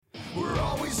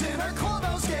boys in our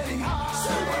clubhouse getting high.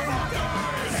 Super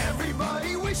fuckers!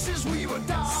 Everybody wishes we would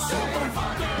die. Super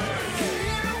fuckers!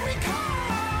 Here we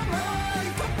come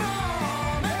like a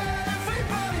bomb.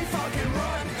 Everybody fucking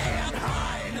run and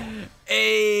hide.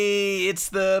 Hey, it's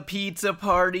the Pizza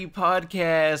Party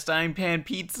Podcast. I'm Pan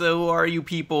Pizza. Who are you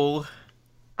people?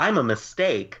 I'm a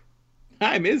mistake.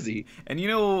 I'm Izzy. And you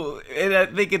know, I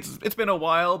think it's been a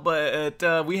while,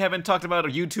 but we haven't talked about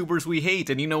YouTubers we hate.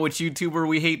 And you know which YouTuber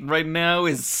we hate right now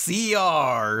is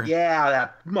CR. Yeah,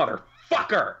 that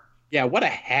motherfucker. Yeah, what a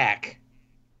hack.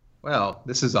 Well,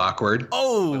 this is awkward.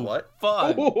 Oh, Wait, what?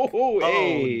 Fuck. Oh,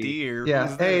 hey. Oh, dear. Yeah,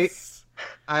 Who's hey. this?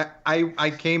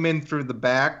 I came in through the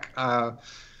back.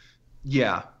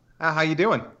 Yeah. How you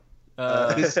doing?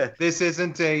 This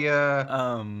isn't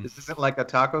like a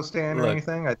taco stand or look,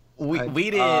 anything. We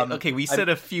did okay. We said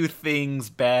a few things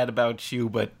bad about you,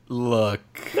 but look,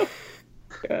 you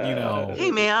know. Hey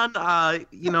man,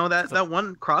 that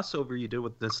one crossover you did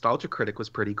with Nostalgia Critic was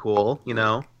pretty cool, you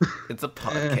know? It's a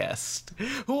podcast.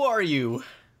 Who are you?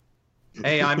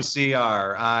 Hey, I'm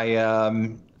CR.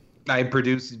 I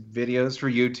produce videos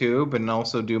for YouTube and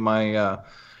also do my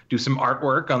do some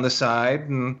artwork on the side,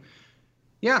 and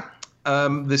yeah.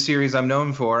 The series I'm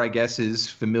known for, I guess, is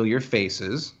Familiar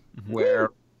Faces,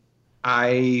 where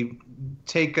I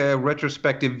take a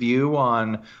retrospective view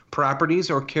on properties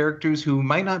or characters who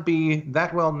might not be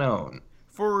that well known.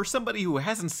 For somebody who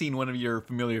hasn't seen one of your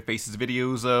Familiar Faces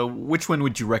videos, which one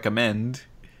would you recommend?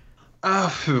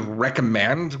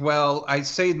 Recommend? Well, I'd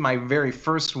say my very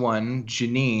first one,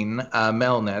 Janine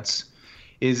Melnitz,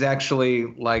 is actually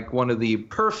like one of the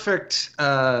perfect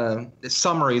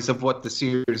summaries of what the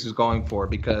series is going for,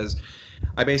 because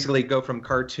I basically go from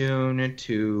cartoon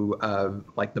to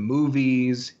like the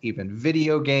movies, even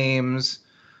video games,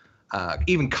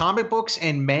 even comic books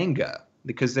and manga,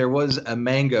 because there was a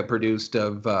manga produced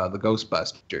of the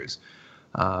Ghostbusters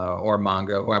or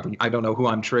manga. I don't know who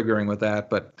I'm triggering with that,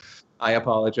 but I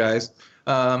apologize.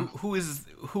 Who is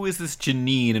this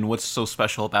Janine, and what's so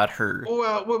special about her?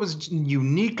 Well, what was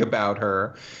unique about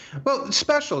her? Well,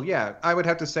 special, yeah. I would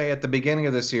have to say at the beginning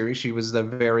of the series, she was a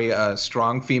very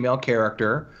strong female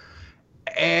character.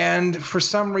 And for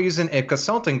some reason, a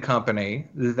consulting company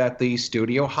that the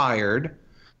studio hired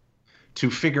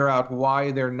to figure out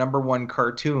why their number one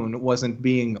cartoon wasn't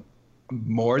being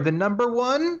more than number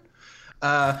one.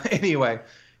 Anyway,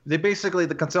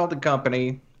 the consulting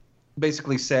company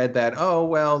basically said that, oh,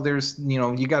 well, there's,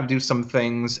 you got to do some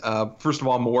things. First of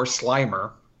all, more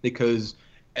Slimer, because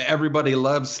everybody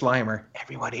loves Slimer.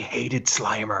 Everybody hated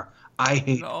Slimer. I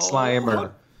hate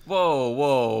Slimer.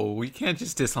 Whoa. We can't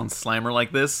just diss on Slimer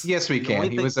like this. Yes, we can.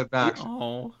 He was a back.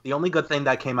 The only good thing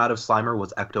that came out of Slimer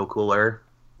was Ecto Cooler.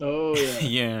 Oh, yeah.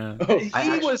 Yeah. Oh,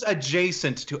 He was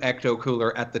adjacent to Ecto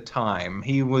Cooler at the time.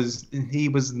 He was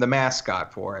the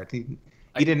mascot for it. He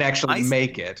didn't actually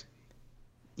make it.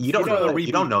 You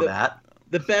don't know that.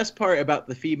 The best part about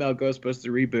the female Ghostbuster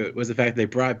reboot was the fact they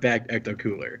brought back Ecto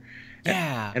Cooler.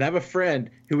 Yeah. And I have a friend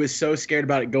who was so scared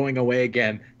about it going away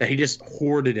again that he just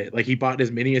hoarded it. Like, he bought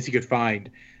as many as he could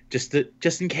find, just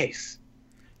in case.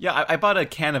 Yeah, I bought a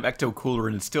can of Ecto Cooler,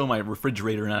 and it's still in my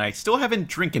refrigerator, and I still haven't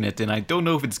drinking it, and I don't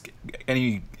know if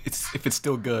it's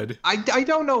still good. I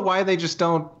don't know why they just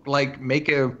don't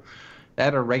make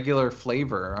that a regular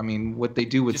flavor. I mean, what they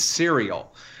do with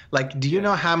cereal. Like, do you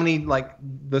know how many,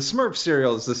 the Smurf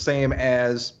cereal is the same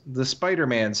as the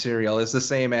Spider-Man cereal, is the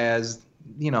same as,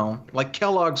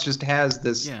 Kellogg's just has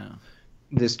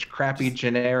this crappy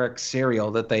generic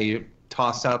cereal that they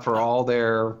toss out for all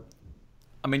their...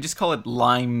 I mean, just call it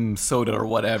lime soda or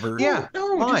whatever. Yeah,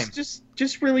 no,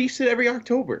 just release it every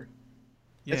October.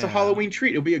 Yeah. It's a Halloween treat.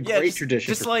 It'll be a great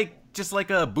tradition. Just like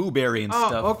a Boo Berry and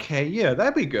stuff. Okay, yeah,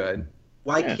 that'd be good.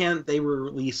 Why can't they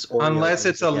release Oreo unless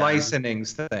it's a again? licensing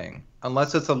thing?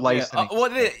 Unless it's a licensing.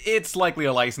 It's likely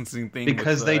a licensing thing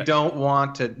because they don't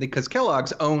want to. Because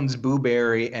Kellogg's owns Boo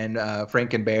Berry and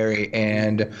Frankenberry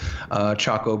and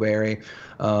Choco Berry.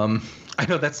 I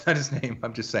know that's not his name.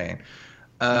 I'm just saying.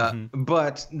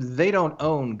 But they don't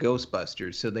own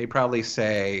Ghostbusters, so they probably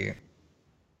say,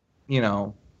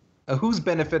 who's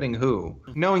benefiting who?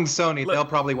 Knowing Sony, they'll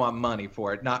probably want money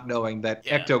for it, not knowing that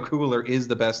Ecto Cooler is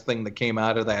the best thing that came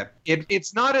out of that.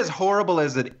 It's not as horrible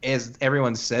as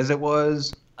everyone says it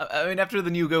was. I mean, after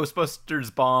the new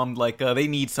Ghostbusters bombed, they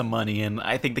need some money, and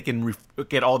I think they can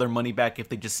get all their money back if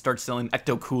they just start selling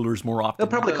Ecto Coolers more often. They'll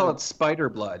probably call it Spider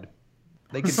Blood.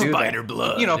 They could do Spider that.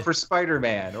 blood. You know, for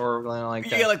Spider-Man or like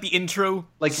that. Yeah, like the intro,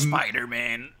 Like-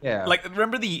 Spider-Man. Yeah. Like,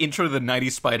 remember the intro to the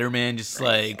 90s Spider-Man? Just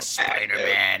like,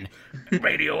 Spider-Man,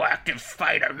 radioactive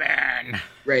Spider-Man.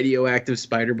 Radioactive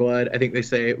spider blood. I think they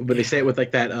say, but they say it with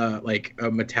like that, like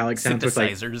a metallic sound. So it's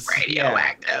like Synthesizers.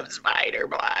 radioactive spider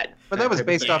blood. But that was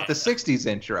based off the 60s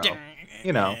intro.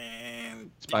 You know,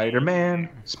 Spider-Man,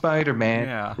 Spider-Man,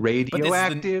 Yeah.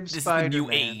 radioactive This is the Spider-Man. new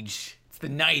age. It's the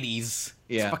 90s.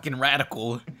 Yeah. It's fucking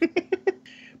radical.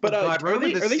 But God, are remember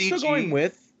they the still CG? going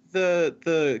with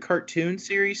the cartoon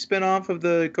series spinoff of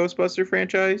the Ghostbuster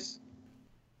franchise?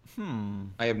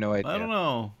 I have no idea. I don't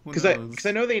know. Who Because knows?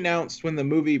 I know they announced when the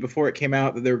movie before it came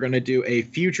out that they were going to do a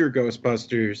future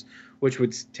Ghostbusters, which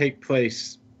would take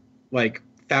place like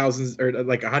thousands or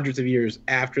like hundreds of years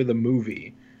after the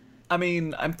movie. I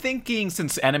mean, I'm thinking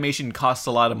since animation costs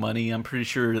a lot of money, I'm pretty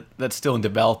sure that's still in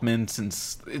development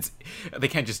since they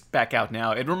can't just back out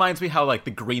now. It reminds me how like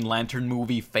the Green Lantern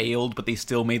movie failed, but they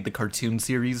still made the cartoon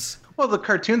series. Well, the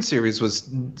cartoon series was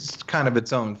kind of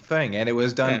its own thing, and it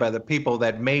was done Yeah. by the people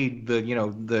that made the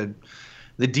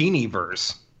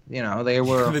Dini-verse. You know, they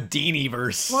were. The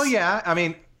Deanieverse. Well, yeah. I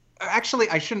mean, actually,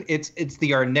 I shouldn't. It's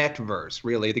the Arnett verse,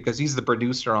 really, because he's the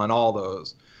producer on all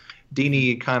those.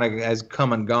 Dini kind of has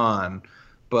come and gone,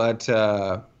 but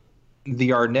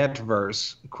the Arnett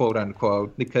verse, quote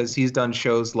unquote, because he's done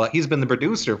shows like he's been the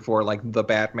producer for like The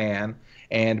Batman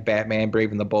and Batman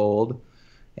Brave and the Bold,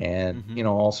 and you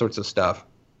know, all sorts of stuff.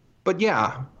 But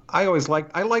yeah, I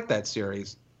like that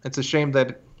series. It's a shame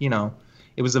that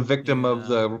it was a victim of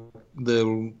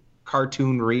the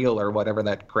cartoon reel or whatever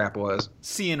that crap was.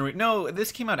 No,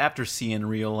 this came out after CN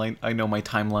Real. I know my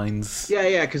timelines.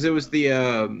 Yeah, because it was the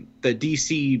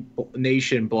DC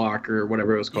Nation block or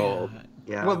whatever it was called.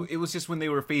 Yeah. Well, it was just when they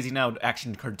were phasing out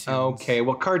action cartoons. Okay,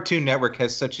 well, Cartoon Network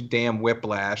has such a damn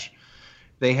whiplash.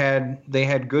 They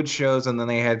had good shows, and then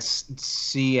they had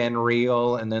CN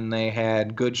Real, and then they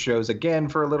had good shows again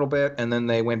for a little bit, and then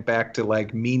they went back to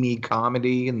like Mimi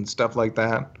comedy and stuff like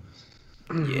that.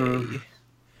 Yay.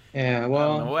 Yeah, I don't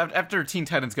well, know. After Teen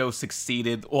Titans Go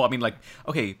succeeded, well, I mean, like,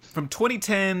 okay, from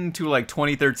 2010 to like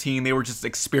 2013, they were just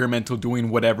experimental, doing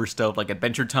whatever stuff, like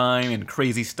Adventure Time and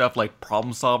crazy stuff like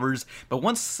Problem Solvers. But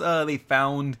once they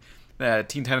found that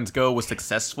Teen Titans Go was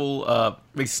successful,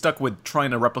 they stuck with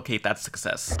trying to replicate that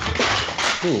success.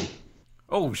 Ooh.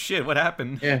 Oh shit! What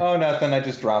happened? Yeah. Oh, nothing. I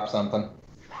just dropped something.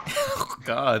 Oh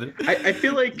god. I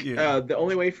feel like Yeah. the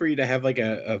only way for you to have like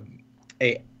a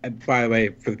by the way,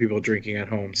 for the people drinking at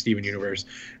home, Steven Universe,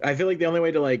 I feel like the only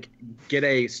way to like get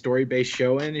a story-based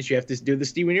show in is you have to do the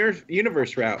Steven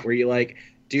Universe route, where you like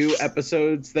do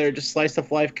episodes that are just slice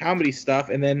of life comedy stuff,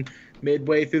 and then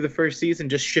midway through the first season,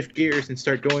 just shift gears and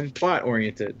start going plot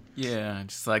oriented. Yeah,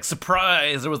 just like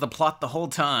surprise, there was a plot the whole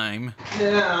time.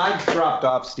 Yeah, I dropped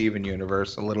off Steven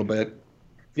Universe a little bit.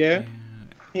 Yeah. It's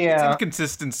Yeah.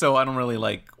 inconsistent, so I don't really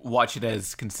like watch it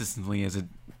as consistently as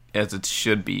it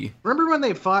should be. Remember when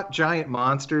they fought giant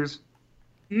monsters?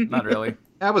 Not really.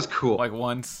 That was cool. Like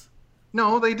once.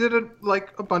 No, they did it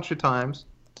like a bunch of times.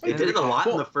 They did it a lot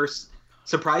in the first.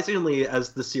 Surprisingly,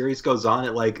 as the series goes on,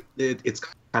 it's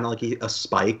kind of like a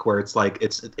spike where it's like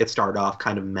it started off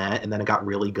kind of meh, and then it got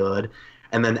really good,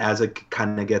 and then as it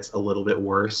kind of gets a little bit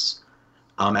worse,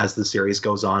 as the series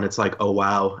goes on, it's like, oh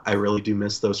wow, I really do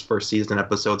miss those first season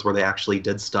episodes where they actually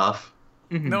did stuff.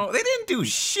 No, they didn't do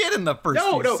shit in the first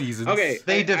few seasons. Okay.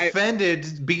 They I-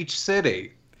 defended Beach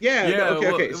City. Yeah. Yeah, okay.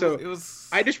 well, Okay. it So was, it was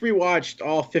I just rewatched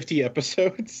all 50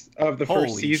 episodes of the first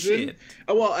Holy season. shit.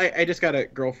 Oh well, I just got a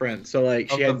girlfriend, so like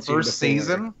Of she the hadn't seen first before.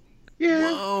 season?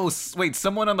 Yeah. Whoa, wait,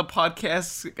 someone on the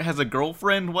podcast has a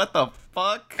girlfriend? What the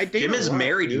fuck? I date Jim a is lot,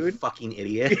 married, you dude. fucking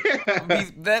idiot.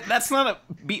 That's not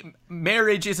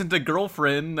marriage isn't a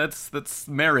girlfriend. That's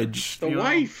marriage. The you know?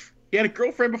 wife. He had a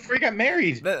girlfriend before he got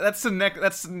married. That's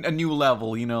a new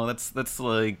level. You know. That's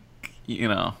like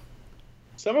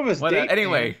Some of us What, date.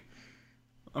 anyway,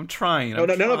 I'm trying. Pan.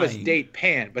 No, none of us trying. date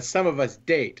Pan, but some of us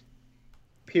date.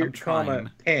 I'm Comma trying.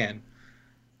 Pan.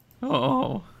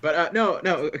 Oh. But no,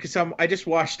 because I just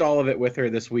watched all of it with her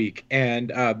this week,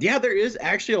 and yeah, there is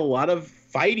actually a lot of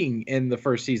fighting in the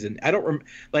first season. I don't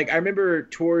I remember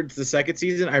towards the second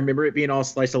season, I remember it being all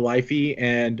slice of lifey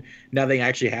and nothing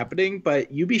actually happening.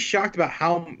 But you'd be shocked about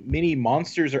how many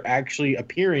monsters are actually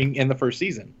appearing in the first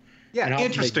season. And Yeah, how they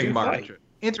interesting do fight. monsters.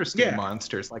 Interesting Yeah.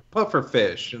 monsters like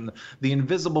pufferfish and the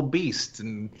invisible beast,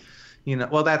 and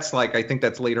well, that's like, I think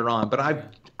that's later on. But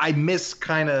I miss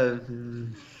kind of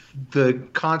the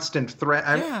constant threat.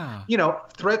 Yeah.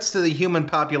 Threats to the human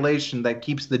population that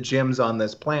keeps the gyms on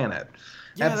this planet.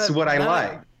 Yeah, That's what I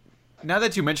like. Now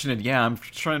that you mention it, yeah, I'm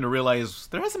trying to realize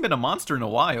there hasn't been a monster in a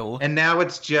while. And now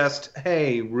it's just,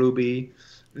 hey, Ruby,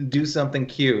 do something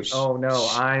cute. Oh no,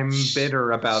 I'm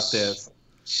bitter about this.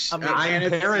 I'm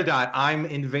Peridot. I'm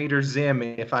Invader Zim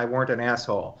if I weren't an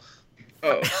asshole.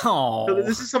 Oh. So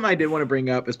this is something I did want to bring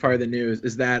up as part of the news,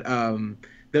 is that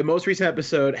the most recent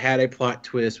episode had a plot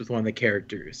twist with one of the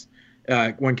characters.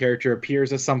 One character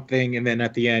appears as something, and then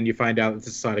at the end you find out it's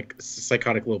a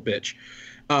psychotic little bitch.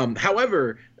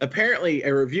 However, apparently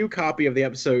a review copy of the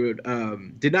episode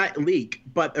did not leak,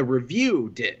 but a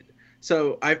review did.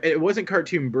 So it wasn't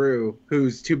Cartoon Brew,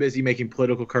 who's too busy making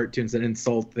political cartoons that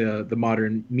insult the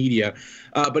modern media,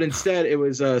 but instead it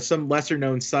was some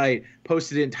lesser-known site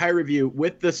posted an entire review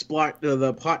with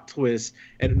the plot twist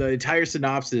and the entire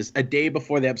synopsis a day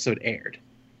before the episode aired.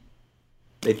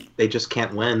 They just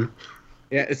can't win.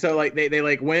 Yeah, so like they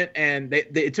like went and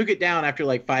they took it down after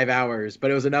like 5 hours,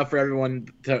 but it was enough for everyone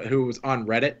who was on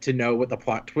Reddit to know what the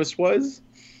plot twist was.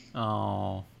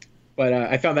 Oh. But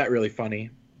I found that really funny.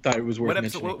 Thought it was worth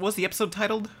mentioning. What was the episode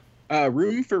titled?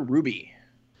 Room for Ruby.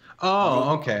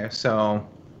 Oh, okay. So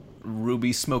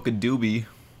Ruby Smoke a Doobie.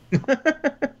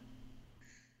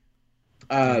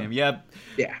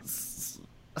 Yeah.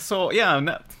 So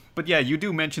yeah, but yeah, you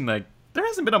do mention like there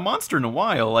hasn't been a monster in a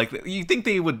while. Like, you think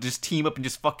they would just team up and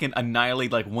just fucking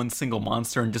annihilate like one single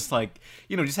monster and just like,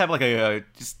 you know, just have like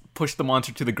just push the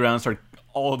monster to the ground, start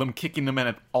all of them kicking them in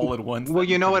at all at once. Well,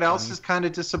 you know what else is kind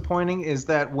of disappointing is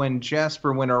that when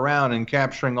Jasper went around and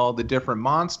capturing all the different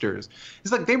monsters,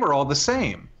 it's like they were all the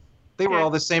same. They were all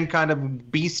the same kind of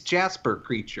beast Jasper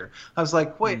creature. I was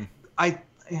like, wait, I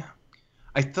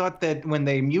thought that when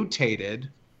they mutated,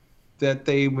 that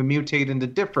they would mutate into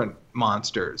different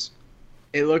monsters.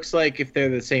 It looks like if they're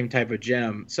the same type of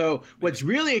gem. So what's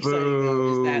really exciting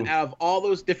though is that out of all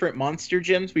those different monster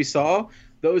gems we saw,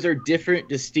 those are different,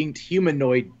 distinct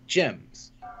humanoid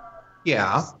gems.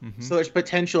 Yeah. Mm-hmm. So there's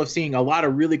potential of seeing a lot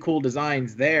of really cool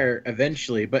designs there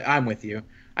eventually. But I'm with you.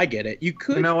 I get it. You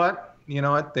could. You know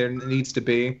what? There needs to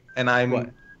be, and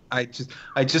I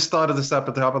just thought of this up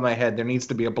at the top of my head. There needs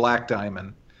to be a black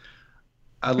diamond.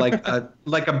 Like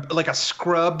a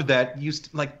scrub that used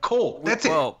to, like coal. That's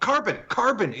it.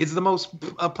 Carbon is the most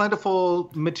plentiful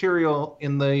material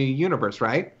in the universe,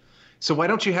 right? So why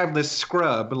don't you have this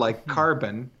scrub like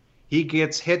carbon? He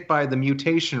gets hit by the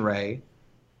mutation ray,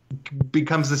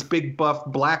 becomes this big buff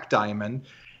black diamond,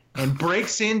 and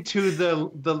breaks into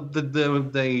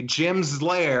the gem's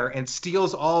lair and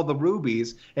steals all the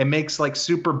rubies and makes like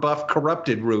super buff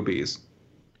corrupted rubies.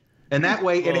 And that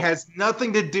way it has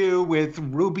nothing to do with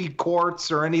ruby quartz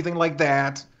or anything like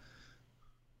that.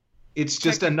 It's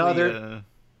just another...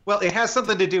 Well, it has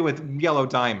something to do with yellow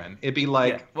diamond. It'd be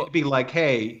like,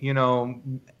 hey, you know,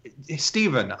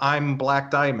 Steven, I'm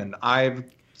Black Diamond.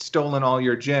 I've stolen all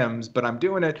your gems, but I'm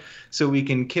doing it so we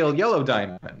can kill Yellow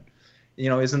Diamond. You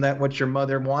know, isn't that what your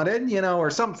mother wanted? You know,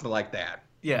 or something like that.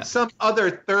 Yeah. Some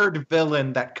other third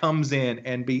villain that comes in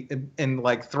and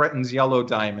like threatens Yellow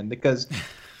Diamond because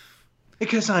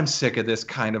I'm sick of this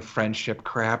kind of friendship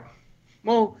crap.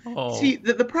 Well, see,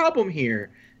 the problem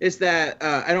here is that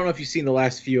I don't know if you've seen the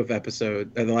last few of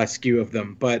episodes, or the last skew of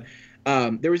them, but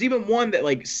there was even one that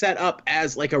like set up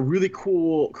as like a really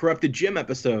cool corrupted gem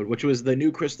episode, which was the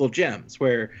new Crystal Gems,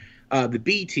 where the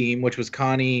B team, which was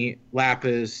Connie,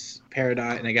 Lapis,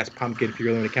 Peridot, and I guess Pumpkin, if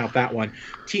you're willing to count that one,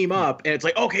 team up, and it's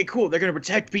like, okay, cool, they're gonna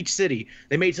protect Peach City.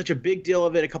 They made such a big deal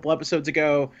of it a couple episodes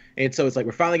ago, and so it's like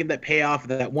we're finally getting that payoff of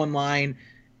that one line,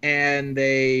 and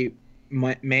they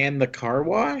man the car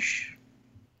wash.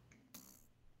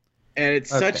 And it's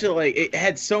such a, like, it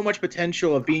had so much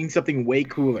potential of being something way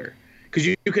cooler. Because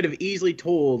you could have easily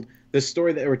told the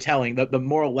story that they were telling, the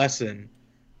moral lesson,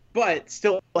 but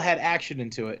still had action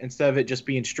into it instead of it just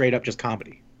being straight up just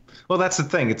comedy. Well, that's the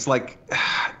thing. It's like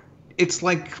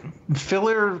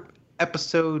filler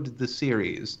episode the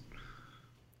series.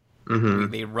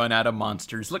 Mm-hmm. They run out of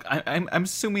monsters. Look, I'm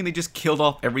assuming they just killed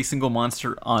off every single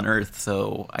monster on Earth,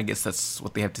 so I guess that's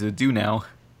what they have to do now.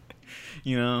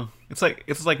 You know, it's like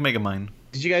Megamind.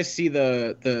 Did you guys see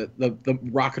the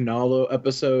Rockanalo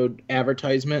episode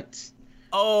advertisements?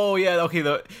 Oh yeah, okay.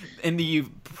 In the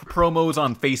promos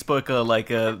on Facebook,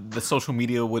 the social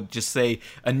media would just say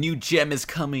a new gem is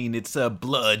coming. It's a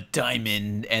Blood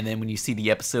Diamond, and then when you see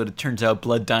the episode, it turns out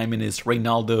Blood Diamond is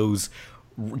Reynaldo's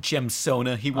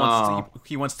Gemsona. He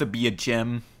wants to be a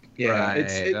gem. Yeah,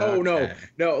 right,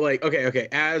 no, like okay.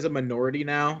 As a minority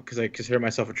now, because I consider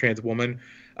myself a trans woman,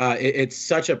 it's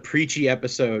such a preachy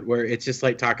episode where it's just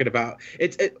like talking about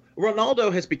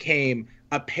Ronaldo has became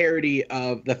a parody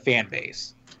of the fan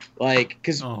base, like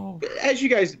because as you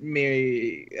guys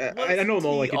may, I know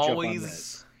Nolan can jump on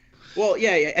this. Well,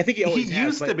 yeah, I think he He always has,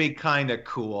 used but- to be kind of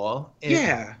cool.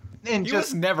 Yeah. And He just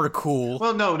was never cool.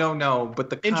 well, no. But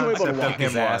the Enjoyable to concept of watch. him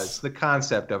His ass. was. The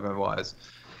concept of him was.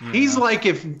 Yeah. He's like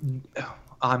if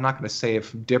I'm not going to say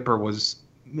if Dipper was.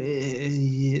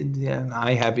 Yeah,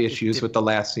 I have issues with the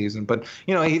last season, but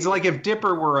he's like if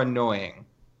Dipper were annoying,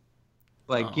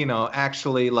 like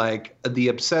actually like the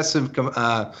obsessive.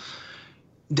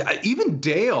 Even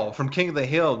Dale from King of the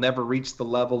Hill never reached the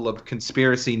level of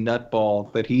conspiracy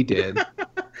nutball that he did.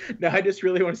 No, I just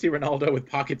really want to see Ronaldo with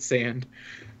pocket sand.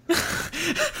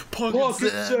 Pocket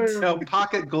sand. No,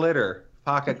 pocket glitter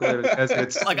because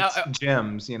it's, Like, it's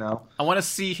gems, I want to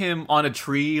see him on a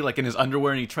tree, like in his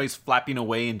underwear, and he tries flapping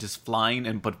away and just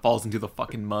flying, but falls into the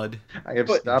fucking mud. I have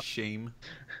But- stopped. Shame.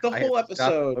 The I whole have stopped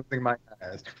episode. closing my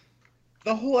eyes.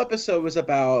 The whole episode was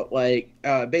about like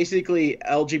basically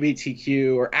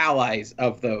LGBTQ or allies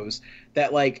of those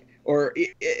that like or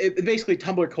basically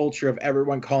Tumblr culture of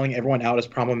everyone calling everyone out as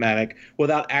problematic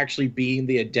without actually being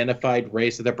the identified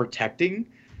race that they're protecting.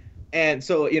 And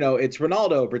so, it's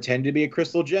Ronaldo pretending to be a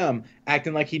crystal gem,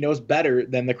 acting like he knows better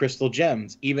than the crystal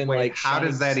gems. Even Wait, like how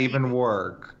does that even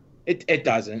work? It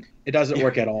doesn't. It doesn't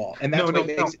work at all. And that's No. what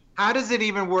makes How does it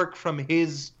even work from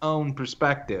his own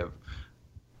perspective?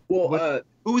 well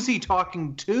Who's he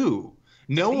talking to?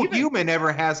 No Steven. human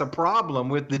ever has a problem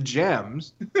with the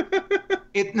gems.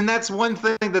 And that's one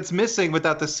thing that's missing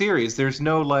without the series. There's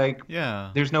no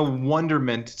Yeah. there's no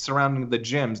wonderment surrounding the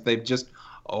gems. They've just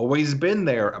always been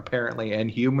there apparently, and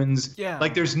humans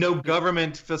there's no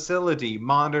government facility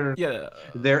monitor Yeah.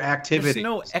 their activity. There's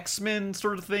no X-Men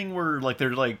sort of thing where like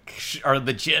they're like are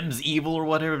the gems evil or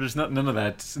whatever. There's none of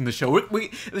that in the show.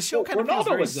 The show Well, kind of feels Ronaldo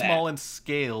very was that. small in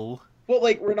scale. Well,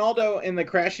 like Ronaldo in the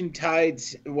Crashing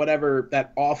Tides, whatever,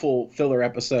 that awful filler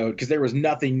episode, because there was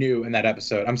nothing new in that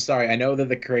episode. I'm sorry. I know that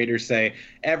the creators say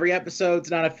every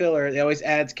episode's not a filler. It always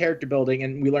adds character building,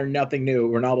 and we learn nothing new.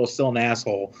 Ronaldo's still an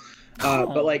asshole.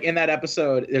 But like in that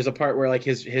episode, there's a part where like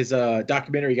his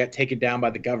documentary got taken down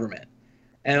by the government.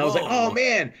 And I was like, Whoa. oh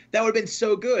man, that would have been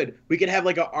so good. We could have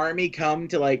like an army come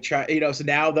to like try, so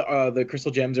now the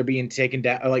crystal gems are being taken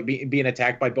down, like being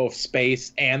attacked by both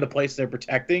space and the place they're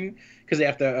protecting because they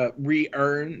have to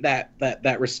re-earn that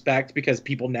respect because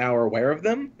people now are aware of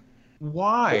them.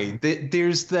 Why?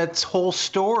 There's that whole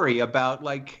story about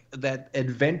like that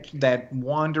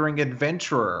wandering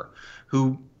adventurer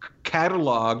who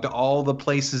cataloged all the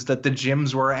places that the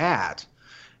gems were at.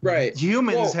 Right.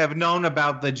 Humans have known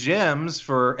about the gems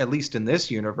for, at least in this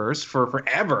universe, for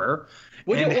forever.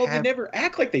 Well, and they never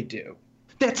act like they do.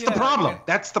 That's the problem.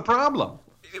 That's the problem.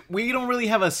 We don't really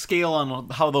have a scale on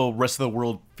how the rest of the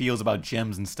world feels about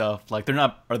gems and stuff. Like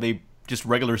are they just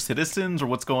regular citizens or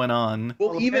what's going on?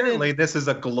 Well, even apparently this is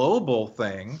a global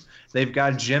thing. They've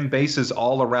got gem bases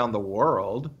all around the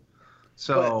world.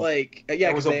 So but, like, yeah,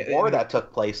 There was a war that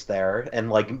took place there,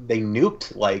 and like they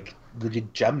nuked the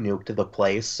gem nuked the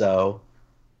place. So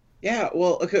yeah,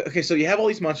 well, okay, so you have all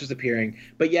these monsters appearing,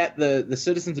 but yet the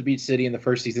citizens of Beach City in the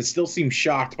first season still seem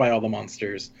shocked by all the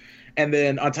monsters. And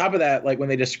then on top of that, like when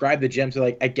they describe the gems, they're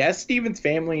like, I guess Steven's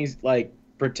family like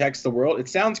protects the world. It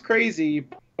sounds crazy,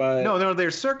 but no, they're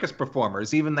circus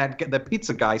performers. Even the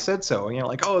pizza guy said so. And you're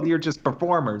like, oh, you're just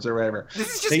performers or whatever.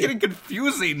 This is just getting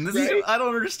confusing. I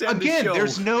don't understand Again, this show.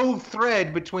 there's no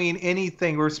thread between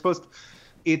anything. We're supposed to,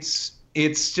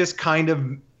 it's just kind of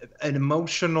an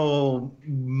emotional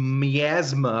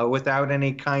miasma without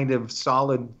any kind of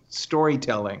solid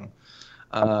storytelling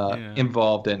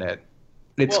involved in it.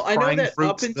 It's Well, I know fine that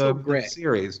fruits up until the Greg-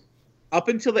 series. up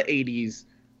until the 80s,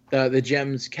 the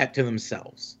gems kept to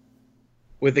themselves,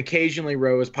 with occasionally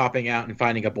Rose popping out and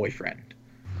finding a boyfriend.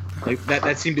 Like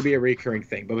that seemed to be a recurring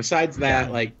thing. But besides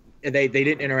that, like they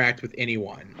didn't interact with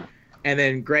anyone. And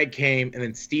then Greg came, and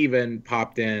then Steven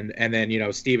popped in, and then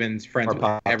Steven's friends Or with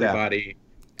popped out. everybody.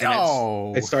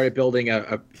 And it started building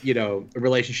a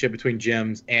relationship between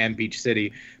Gems and Beach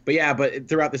City. But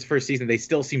throughout this first season, they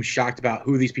still seem shocked about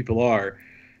who these people are.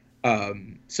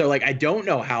 So like I don't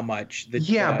know how much But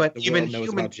the even world knows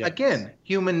human, about Gems. again,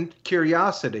 human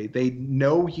curiosity.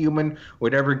 No human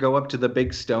would ever go up to the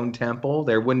big stone temple.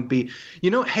 There wouldn't be,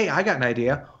 hey, I got an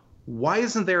idea. Why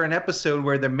isn't there an episode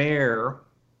where the mayor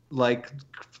like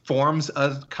forms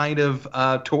a kind of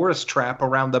tourist trap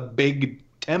around the big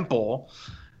temple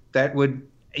that would,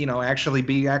 actually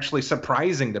be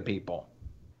surprising to people?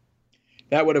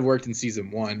 That would have worked in season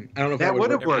 1. I don't know if That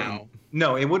would have work worked. now.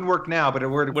 No, it wouldn't work now, but it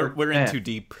would have worked. We're in then. too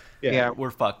deep. Yeah.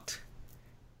 We're fucked.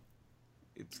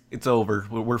 It's over.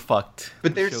 We're fucked.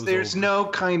 But The show's there's over. no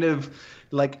kind of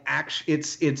like action.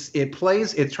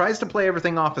 It tries to play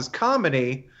everything off as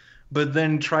comedy, but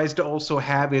then tries to also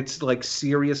have its like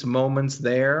serious moments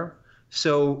there.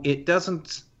 So it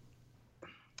doesn't.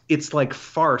 It's like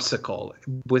farcical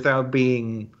without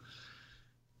being.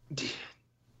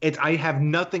 I have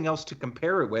nothing else to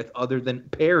compare it with other than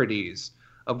parodies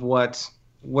of what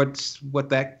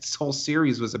that whole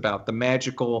series was about. The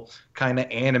magical kind of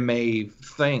anime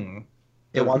thing.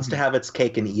 It wants to have its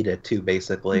cake and eat it too,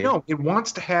 basically. No, it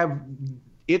wants to have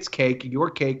its cake, your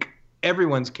cake,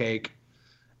 everyone's cake,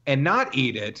 and not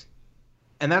eat it.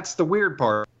 And that's the weird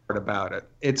part about it.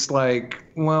 It's like,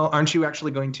 well, aren't you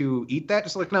actually going to eat that?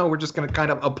 It's like, no, we're just going to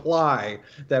kind of apply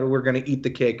that we're going to eat the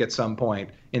cake at some point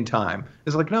in time.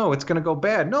 It's like, no, it's going to go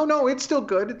bad. No, it's still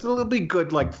good. It'll be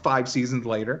good like 5 seasons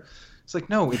later. It's like,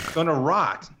 no, it's going to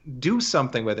rot. Do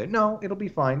something with it. No, it'll be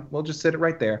fine. We'll just sit it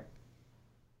right there.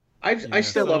 I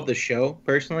still love the show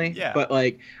personally, but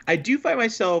like I do find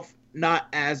myself not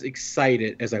as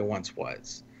excited as I once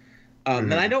was.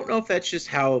 And I don't know if that's just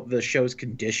how the show's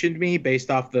conditioned me based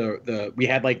off we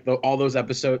had like all those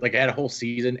episodes, like I had a whole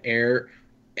season air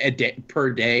a day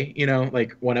per day, you know,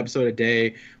 like 1 episode a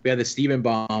day. We had the Steven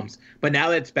bombs, but now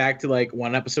that it's back to like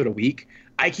 1 episode a week,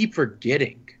 I keep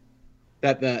forgetting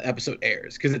that the episode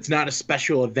airs because it's not a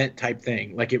special event type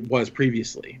thing like it was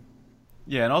previously.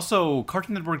 Yeah, and also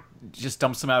Cartoon Network just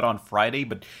dumps them out on Friday,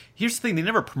 but here's the thing, they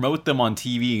never promote them on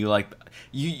TV. Like,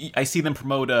 I see them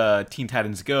promote Teen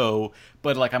Titans Go,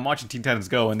 but like I'm watching Teen Titans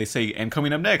Go and they say, and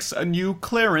coming up next, a new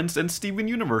Clarence and Steven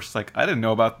Universe. Like, I didn't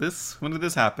know about this. When did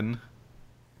this happen?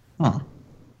 Huh.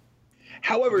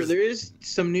 However, there is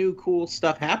some new cool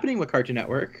stuff happening with Cartoon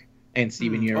Network and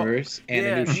Steven Universe and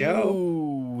a new show.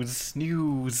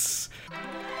 News.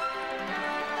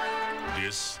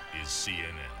 This is CNN.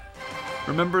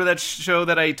 Remember that show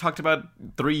that I talked about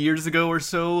 3 years ago or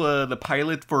so? The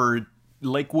pilot for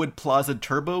Lakewood Plaza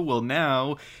Turbo? Well,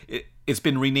 now it's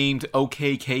been renamed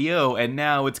OKKO, and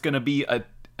now it's going to be a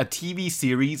TV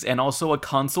series and also a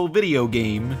console video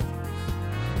game.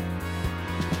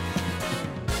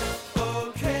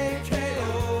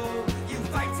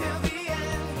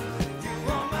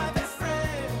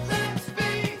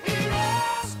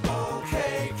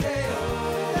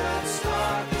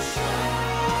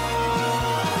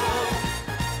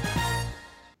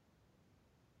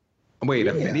 Wait,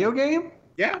 a video game?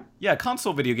 Yeah,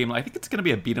 console video game. I think it's going to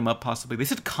be a beat 'em up, possibly. They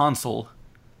said console.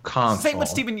 Same with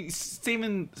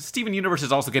Steven Universe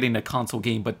is also getting a console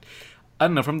game, but I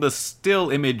don't know. From the still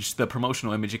image, the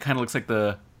promotional image, it kind of looks like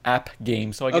the app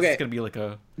game. So I guess it's going to be like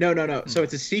a... No. So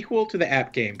it's a sequel to the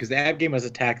app game, because the app game was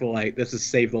Attack the Light. This is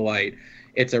Save the Light.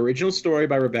 It's an original story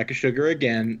by Rebecca Sugar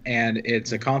again, and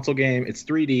it's a console game. It's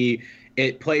 3D.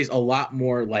 It plays a lot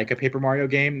more like a Paper Mario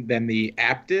game than the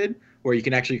app did, where you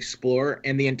can actually explore,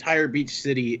 and the entire beach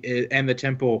city and the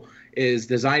temple is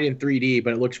designed in 3D,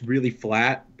 but it looks really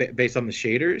flat based on the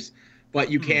shaders.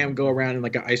 But you can go around in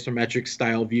like an isometric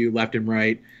style view left and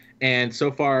right. And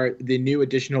so far, the new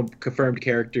additional confirmed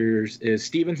characters is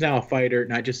Steven's now a fighter,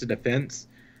 not just a defense.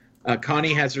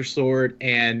 Connie has her sword,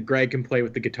 and Greg can play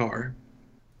with the guitar.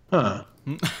 Huh.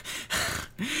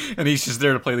 And he's just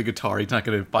there to play the guitar. He's not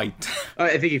going to fight.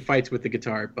 I think he fights with the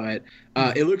guitar, but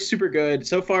it looks super good.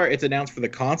 So far, it's announced for the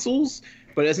consoles,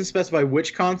 but it doesn't specify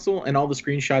which console, and all the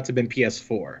screenshots have been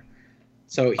PS4.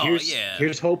 So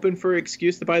here's hoping for an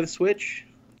excuse to buy the Switch.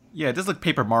 Yeah, it does look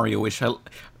Paper Mario-ish. I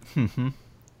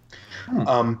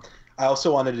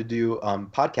also wanted to do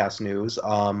podcast news.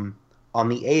 On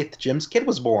the 8th, Jim's kid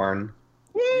was born.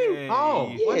 Woo!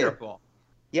 Oh, wonderful.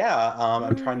 Yeah,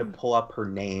 I'm trying to pull up her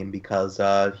name because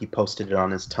he posted it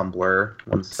on his Tumblr.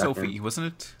 1 second. Sophie, wasn't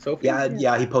it? Sophie?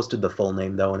 Yeah, he posted the full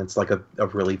name, though, and it's like a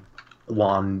really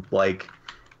long, like,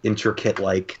 intricate,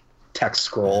 like, text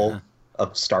scroll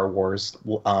of Star Wars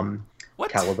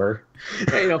caliber.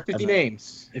 Hey, 50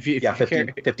 names. If you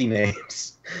 50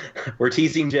 names. We're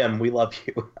teasing Jim. We love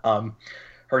you.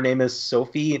 Her name is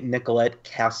Sophie Nicolette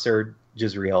Kasser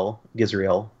Gisriel.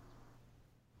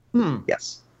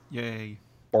 Yes. Yay.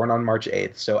 Born on March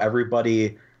 8th. So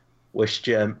everybody wish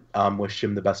Jim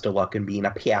the best of luck in being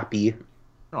a pappy.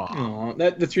 Aww.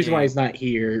 That's the reason why he's not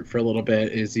here for a little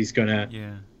bit, is he's gonna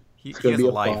he's gonna has be a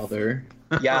a life. father.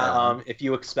 Yeah, if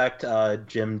you expect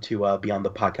Jim to be on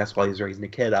the podcast while he's raising a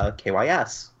kid,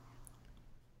 KYS.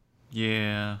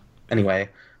 Yeah. Anyway,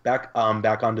 back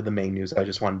onto the main news. I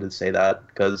just wanted to say that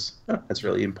because that's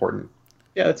really important.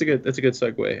 Yeah, that's a good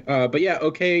segue. But yeah,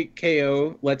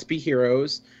 OKKO, Let's Be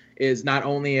Heroes is not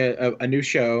only a new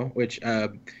show, which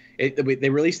they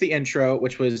released the intro,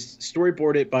 which was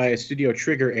storyboarded by a Studio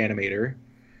Trigger animator.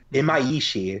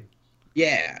 Imaishi.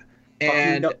 Yeah.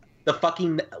 And the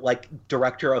fucking like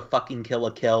director of fucking Kill la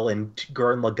Kill and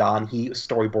Gurren Lagann, he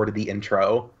storyboarded the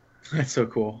intro. That's so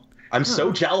cool. I'm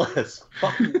so jealous.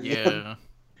 Fuck. Yeah.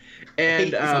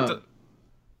 And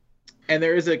and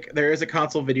there is a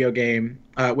console video game,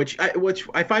 which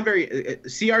I find very.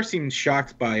 CR seems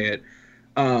shocked by it,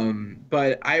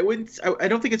 but I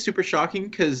don't think it's super shocking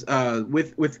because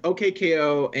with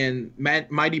OKKO and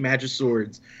Mighty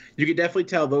Magiswords, you can definitely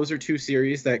tell those are two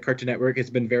series that Cartoon Network has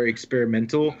been very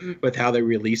experimental with how they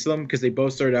release them, because they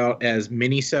both start out as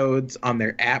minisodes on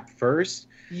their app first.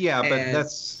 Yeah, but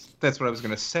that's what I was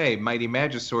going to say. Mighty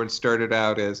Magisword started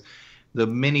out as the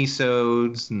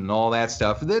minisodes and all that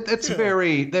stuff. That's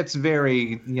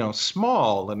very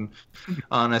small and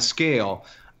on a scale.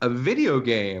 A video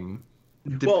game,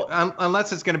 well,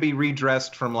 unless it's going to be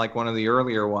redressed from like one of the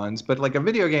earlier ones, but like a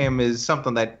video game is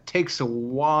something that takes a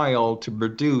while to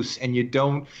produce, and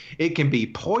it can be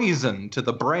poison to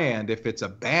the brand if it's a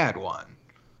bad one.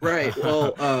 Right.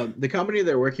 Well, the company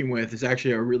they're working with is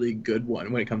actually a really good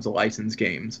one when it comes to licensed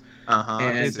games.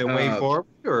 Is it WayForward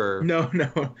or no?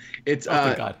 It's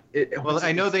oh God. Well,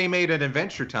 I know they made an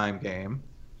Adventure Time game.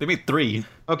 They made 3.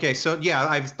 Okay, so yeah,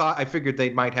 I figured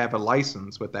they might have a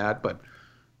license with that, but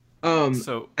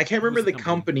so I can't remember the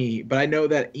company, but I know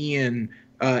that Ian,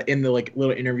 in the like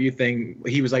little interview thing,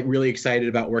 he was like really excited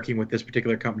about working with this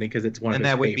particular company because it's one of his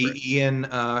favorites. And that would be Ian.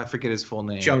 I forget his full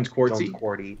name. Jones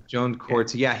Quartzy. Jones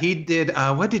Quartzy. Yeah, he did.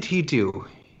 What did he do?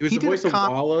 He was the voice of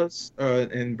Wallace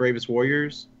in Bravest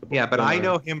Warriors. Yeah, but I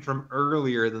know him from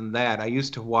earlier than that. I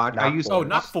used to watch.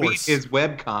 Not Force. His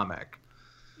webcomic.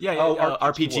 Yeah,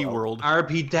 RPG World.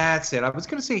 That's it. I was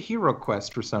going to say Hero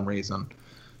Quest for some reason.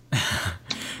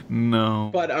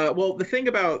 No. But well, the thing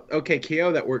about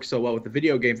OKKO that works so well with the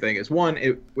video game thing is, one,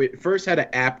 it first had an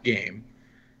app game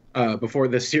before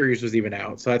the series was even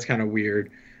out, so that's kind of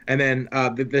weird. And then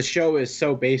the show is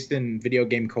so based in video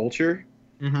game culture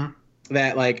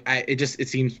that like it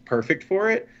seems perfect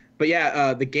for it. But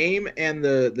yeah, the game and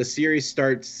the series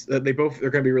starts. They're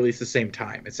going to be released at the same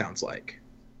time. It sounds like.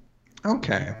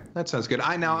 Okay, that sounds good.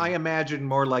 I imagine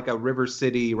more like a River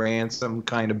City Ransom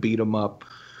kind of beat 'em up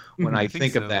when I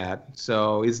think of that.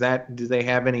 So do they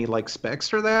have any like specs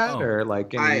for that or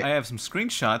like any... I have some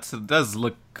screenshots. It does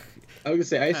look. I was gonna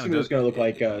say I assume it was gonna look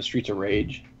like Streets of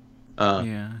Rage.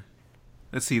 Yeah.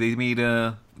 Let's see. They made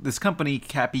this company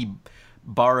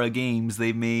Capybara Games.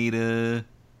 They made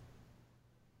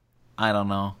I don't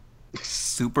know,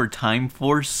 Super Time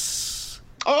Force.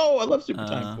 Oh, I love Super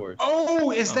Time Force.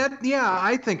 Oh, is that? Yeah,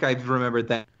 I think I remembered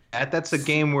that. That's a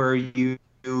game where you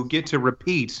get to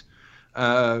repeat.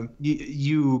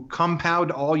 You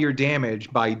compound all your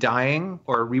damage by dying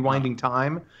or rewinding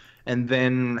time, and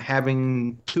then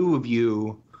having two of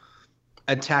you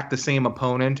attack the same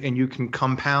opponent, and you can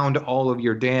compound all of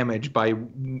your damage by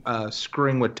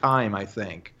screwing with time, I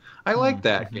think. I like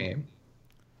that game.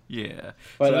 Yeah,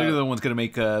 but so they're the ones gonna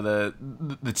make the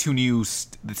two new.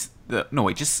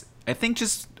 I think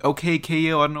just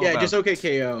OKKO. I don't know. Yeah, just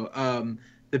OKKO.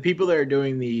 The people that are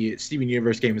doing the Steven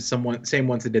Universe game is same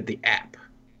ones that did the app.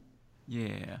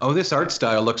 Yeah. Oh, this art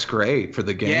style looks great for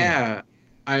the game. Yeah,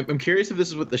 I'm curious if this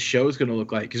is what the show is gonna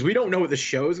look like, because we don't know what the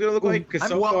show is gonna look like. Because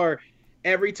far,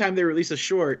 every time they release a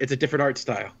short, it's a different art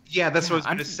style. Yeah, that's what I was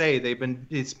going to say.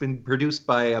 It's been produced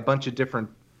by a bunch of different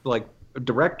like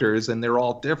directors, and they're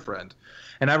all different.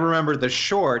 And I remember the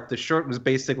short was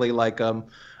basically like a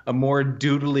more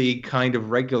doodly kind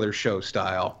of regular show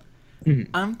style.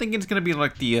 I'm thinking it's gonna be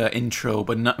like the intro,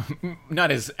 but not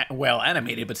as well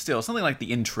animated, but still something like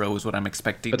the intro is what I'm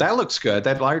expecting. But that looks good.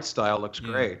 That art style looks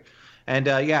great. And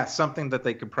something that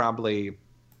they could probably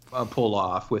pull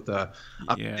off with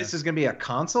this is gonna be a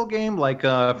console game, like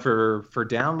for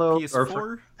download PS4? or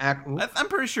for I'm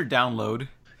pretty sure download.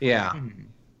 Yeah.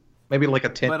 Maybe like a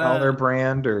 $10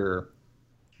 brand or...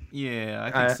 Yeah,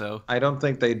 I think so. I don't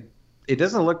think it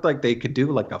doesn't look like they could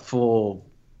do like a full,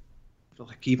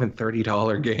 like even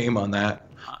 $30 game on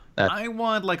that. I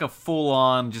want like a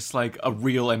full-on, just like a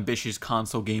real ambitious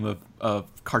console game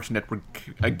of Cartoon Network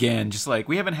again. Just like,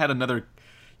 we haven't had another,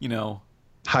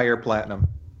 higher platinum.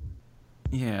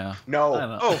 Yeah.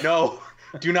 No. Oh, no.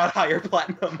 Do not hire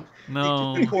platinum.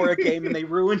 No. They did the Korra game and they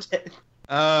ruined it.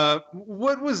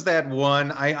 What was that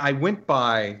one I went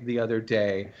by the other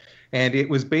day, and it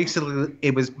was basically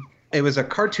it was a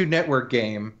Cartoon Network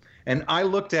game, and I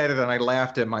looked at it and I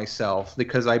laughed at myself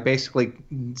because I basically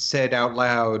said out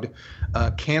loud,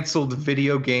 canceled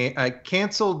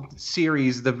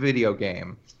series the video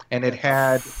game. And it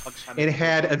had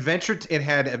Adventure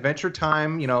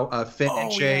Time, Fit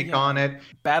and Shake on it.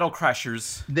 Battle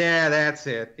Crashers. Yeah, that's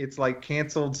it. It's like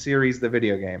canceled series the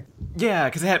video game. Yeah,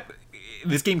 because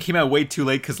this game came out way too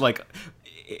late because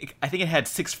I think it had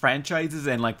 6 franchises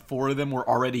and like 4 of them were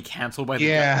already canceled by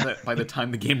the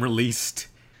time the game released.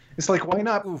 It's like, why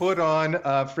not put on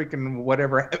freaking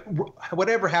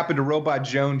whatever happened to Robot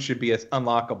Jones should be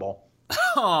unlockable.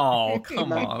 Oh,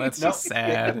 come on. That's just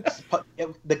sad.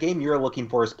 The game you're looking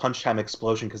for is Punch Time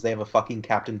Explosion because they have a fucking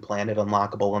Captain Planet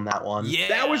unlockable in that one. Yeah.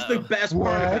 That was the best part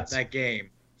What? about that game.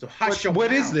 So hush your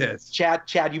What mouth. is this?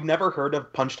 Chad, you've never heard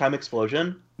of Punch Time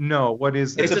Explosion? No, what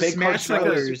is It's this? It's a a big Smash Punch Time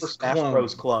Brothers Super Smash clone.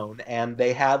 Bros. Clone, and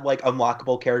they had like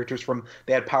unlockable characters from.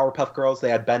 They had Powerpuff Girls,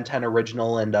 they had Ben 10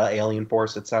 Original and Alien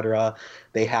Force, etc.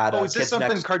 They had. Oh, is this Kids something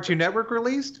Next... Cartoon Network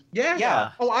released? Yeah.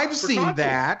 Yeah. Oh, I've For seen consoles.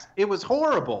 that. It was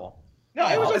horrible. No,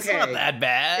 it was Oh, okay. it's not that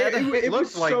bad. It looked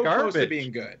was like so close to garbage.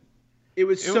 being good. It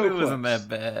was It so close. wasn't that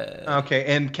bad. Okay,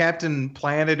 and Captain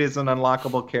Planet is an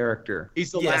unlockable character.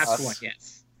 He's the Yes. last one,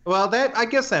 yes. Well, I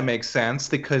guess that makes sense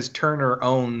because Turner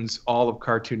owns all of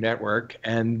Cartoon Network,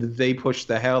 and they push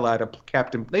the hell out of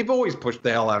Captain. They've always pushed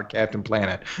the hell out of Captain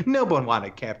Planet. No one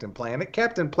wanted Captain Planet.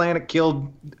 Captain Planet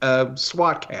killed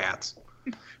SWAT cats.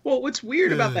 Well, what's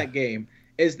weird about that game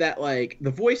is that like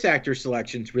the voice actor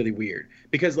selection's really weird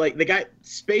because like they got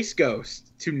Space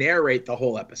Ghost to narrate the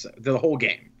whole episode, the whole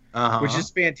game, which is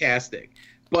fantastic.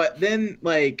 But then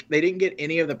like they didn't get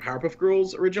any of the Powerpuff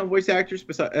Girls original voice actors,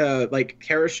 besides like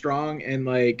Tara Strong and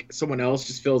like someone else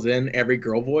just fills in every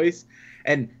girl voice,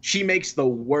 and she makes the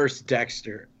worst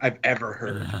Dexter I've ever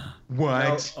heard.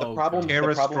 What? The problem. Tara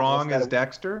the problem Strong was as that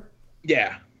Dexter?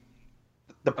 Yeah.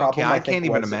 The problem. Okay, I think, can't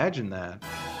even was imagine that.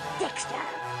 Dexter,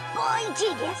 boy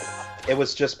genius. It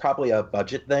was just probably a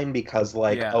budget thing because,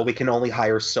 like, Yeah. we can only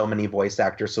hire so many voice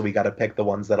actors, so we got to pick the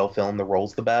ones that'll film the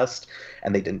roles the best,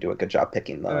 and they didn't do a good job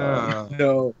picking them.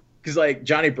 No, because like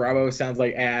Johnny Bravo sounds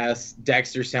like ass.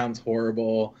 Dexter sounds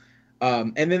horrible.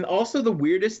 And then also the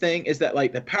weirdest thing is that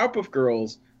like the Powerpuff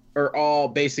Girls are all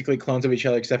basically clones of each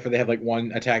other, except for they have like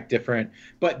one attack different.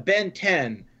 But Ben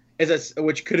 10 is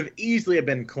which could have easily have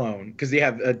been cloned because they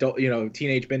have adult,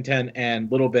 teenage Ben 10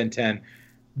 and little Ben 10.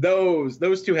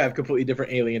 Those two have completely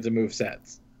different aliens and move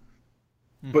sets.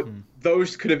 But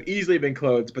those could have easily been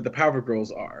clones, but the Powerpuff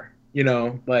Girls are.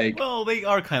 Well, they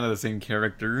are kind of the same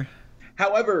character.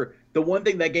 However, the one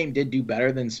thing that game did do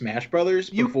better than Smash Brothers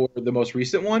before the most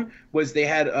recent one was they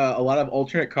had a lot of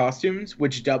alternate costumes,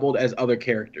 which doubled as other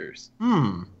characters.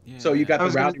 So you got I the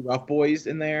was gonna- Rowdy Rough Boys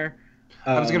in there.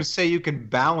 I was going to say you can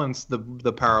balance the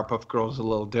Powerpuff Girls a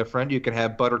little different. You can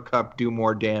have Buttercup do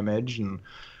more damage, and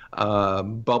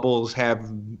Bubbles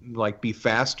be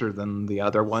faster than the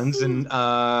other ones, and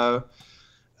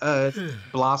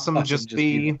Blossom just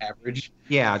be average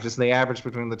just the average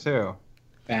between the two.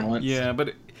 balance. Yeah,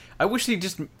 but I wish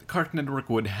Cartoon Network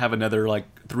would have another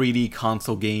 3D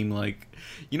console game.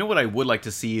 What I would like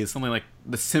to see is something like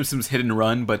The Simpsons Hit and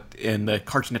Run, but in the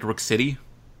Cartoon Network city.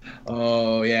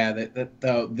 Oh yeah,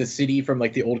 the CD from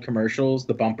the old commercials,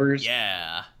 the bumpers.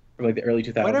 Yeah. From the early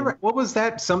 2000s. What was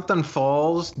that? Something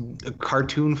Falls,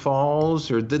 Cartoon Falls,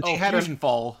 or they had Fusion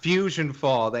Fall. Fusion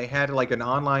Fall. They had an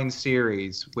online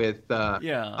series with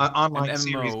online an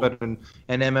series, MMO. but an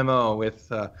MMO with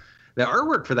the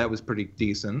artwork for that was pretty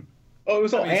decent. Oh, it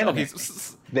was all anime.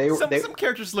 Okay, some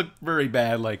characters look very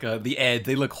bad, the Ed.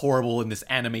 They look horrible in this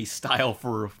anime style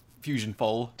for Fusion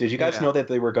Fall. Did you guys know that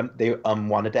they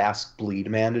wanted to ask Bleed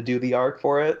Man to do the art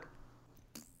for it?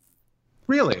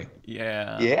 Really?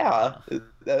 Yeah. Yeah,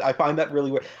 I find that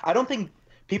really weird. I don't think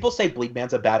people say Bleed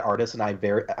Man's a bad artist, and I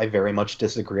very much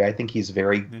disagree. I think he's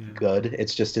very good.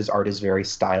 It's just his art is very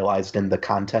stylized, and the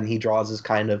content he draws is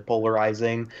kind of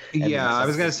polarizing. And Yeah, I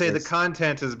was going to say the it's-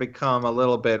 content has become a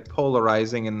little bit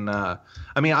polarizing, and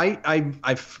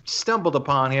I've stumbled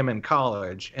upon him in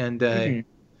college, and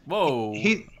Whoa.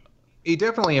 he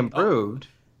definitely improved.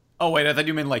 Oh, wait, I thought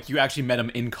you meant you actually met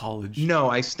him in college. No,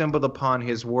 I stumbled upon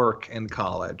his work in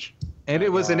college. And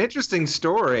it was an interesting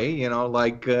story,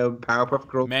 Powerpuff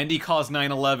Girls. Mandy caused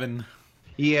 9/11.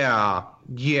 Yeah,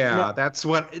 that's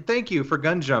what. Thank you for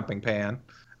gun jumping, Pan.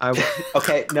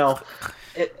 Okay, no.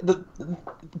 The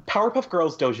Powerpuff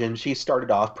Girls Dojinshi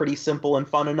started off pretty simple and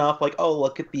fun enough.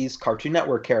 Look at these Cartoon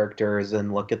Network characters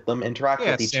and look at them interact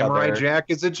with each Samurai other. Jack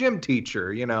is a gym teacher,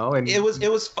 and It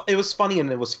was funny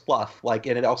and it was fluff, and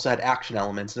it also had action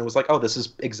elements, and it was this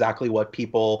is exactly what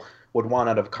people would want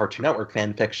out of Cartoon Network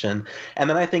fan fiction. And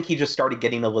then I think he just started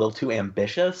getting a little too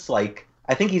ambitious. I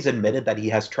think he's admitted that he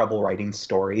has trouble writing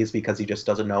stories because he just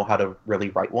doesn't know how to really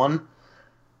write one.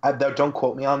 Don't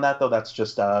quote me on that, though. That's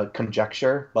just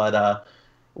conjecture. But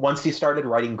once he started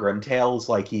writing Grim Tales,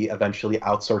 he eventually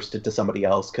outsourced it to somebody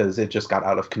else because it just got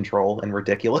out of control and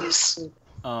ridiculous.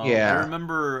 Yeah. I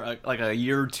remember a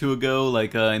year or two ago,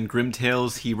 in Grim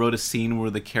Tales, he wrote a scene where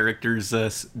the characters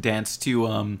dance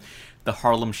to the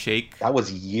Harlem Shake. That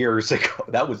was years ago.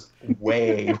 That was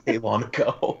way, way long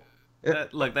ago.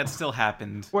 That still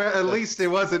happened. Well, at least it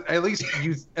wasn't. At least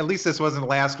this wasn't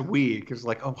last week. It's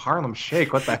like, oh, Harlem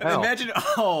Shake, what the hell? Imagine,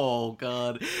 oh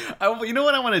god, you know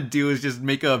what I want to do is just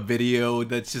make a video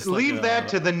that's just leave that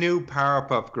to the new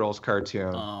Powerpuff Girls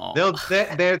cartoon. Oh.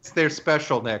 That's their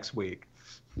special next week.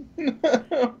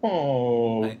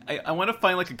 Oh. I want to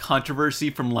find like a controversy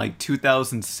from like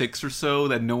 2006 or so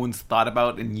that no one's thought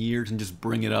about in years and just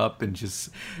bring it up and just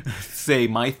say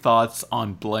my thoughts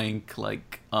on blank,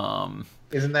 like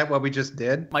Isn't that what we just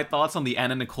did? my thoughts on the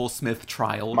Anna Nicole Smith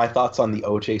trial. My thoughts on the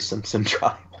O.J. Simpson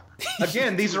trial.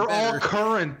 Again, these are all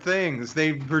current things.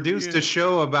 They produced a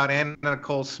show about Anna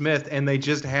Nicole Smith, and they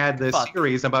just had this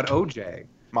series about OJ.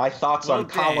 My thoughts on damn.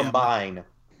 Columbine.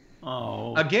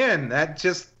 Oh, Again, that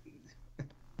just...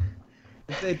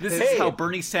 this is how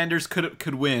Bernie Sanders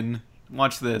could win.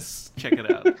 Watch this. Check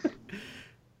it out.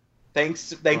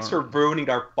 Thanks for ruining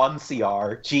our fun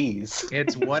CR. Jeez.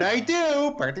 It's what I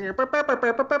do.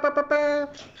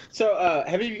 So,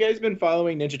 have you guys been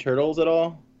following Ninja Turtles at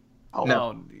all? Oh,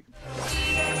 No.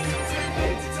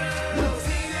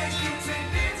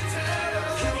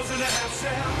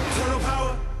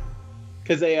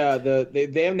 Because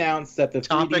they announced that the 3D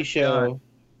Topic show.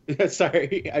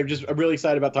 Sorry, I'm really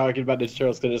excited about talking about Ninja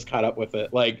Turtles because I just caught up with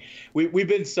it. Like we've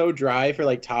been so dry for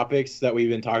like topics that we've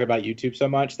been talking about YouTube so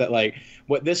much that like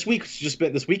what this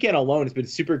weekend alone has been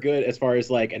super good as far as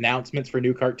like announcements for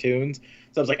new cartoons.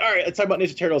 So I was like, all right, let's talk about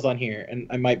Ninja Turtles on here, and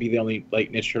I might be the only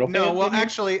like Ninja Turtle fan. No, well, in here.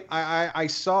 actually, I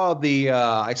saw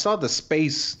the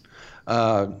space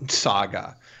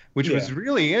saga, which was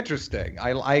really interesting.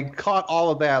 I caught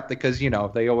all of that because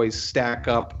they always stack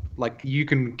up. Like you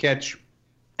can catch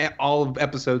all of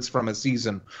episodes from a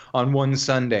season on one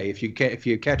Sunday if you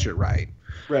catch it right.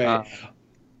 Right.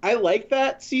 I like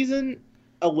that season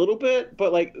a little bit,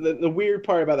 but like the weird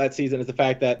part about that season is the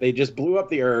fact that they just blew up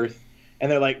the Earth.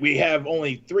 And they're like, we have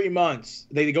only 3 months.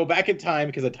 They go back in time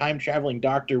because a time-traveling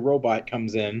doctor robot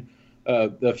comes in,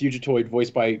 the Fugitoid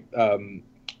voiced by the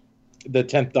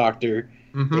 10th Doctor.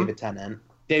 Mm-hmm.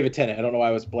 David Tennant. I don't know why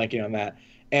I was blanking on that.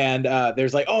 And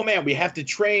there's like, oh, man, we have to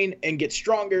train and get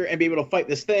stronger and be able to fight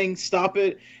this thing, stop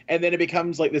it. And then it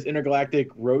becomes like this intergalactic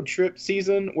road trip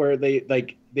season where they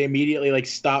immediately like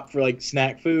stop for like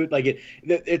snack food. Like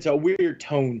it's a weird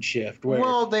tone shift.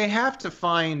 Well, they have to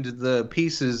find the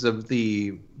pieces of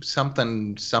the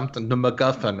something, the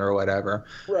MacGuffin or whatever.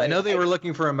 Right. I know they were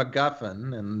looking for a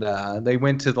MacGuffin, and they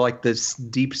went to like this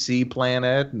deep sea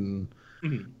planet and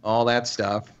all that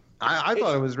stuff. I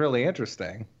thought it was really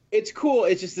interesting. It's cool.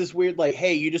 It's just this weird, like,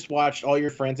 hey, you just watched all your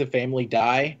friends and family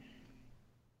die,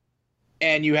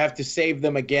 and you have to save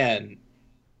them again.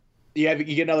 You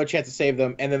get another chance to save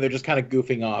them, and then they're just kind of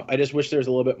goofing off. I just wish there was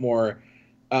a little bit more.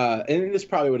 And this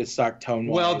probably would have sucked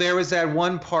tone-wise. Well, there was that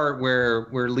one part where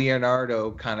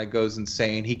Leonardo kind of goes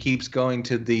insane. He keeps going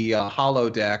to the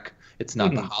holodeck. It's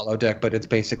not the holodeck, but it's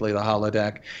basically the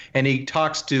holodeck, and he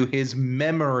talks to his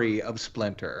memory of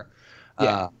Splinter.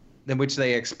 Yeah. In which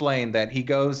they explain that he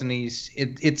goes and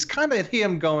it's kind of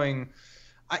him going,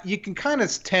 you can kind of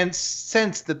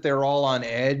sense that they're all on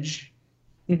edge,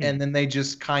 and then they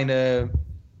just kind of,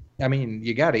 I mean,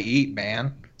 you got to eat,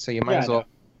 man, so you might as well,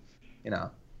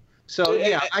 So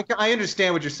yeah, I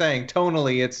understand what you're saying.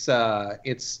 Tonally,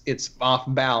 it's off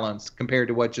balance compared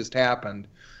to what just happened,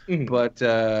 but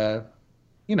so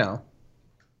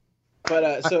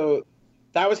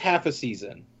that was half a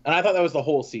season. And I thought that was the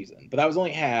whole season, but that was only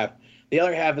half. The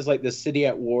other half is like the City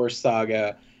at War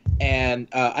saga, and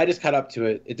I just caught up to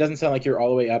it. It doesn't sound like you're all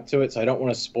the way up to it, so I don't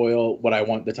want to spoil what I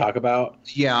want to talk about.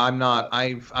 Yeah, I'm not.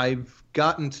 I've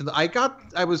gotten to the.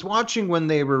 I was watching when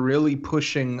they were really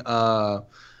pushing,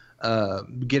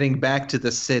 getting back to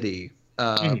the city,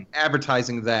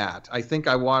 advertising that. I think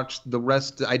I watched the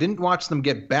rest. I didn't watch them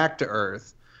get back to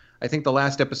Earth. I think the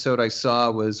last episode I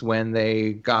saw was when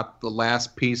they got the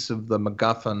last piece of the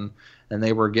MacGuffin and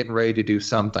they were getting ready to do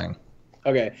something.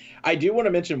 Okay. I do want to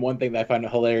mention one thing that I find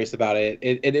hilarious about it.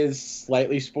 It is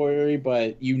slightly spoilery,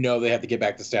 but they have to get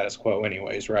back to status quo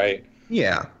anyways, right?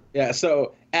 Yeah. Yeah,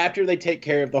 so after they take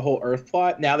care of the whole Earth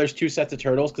plot, now there's 2 sets of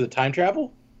turtles because of time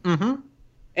travel. Mm-hmm.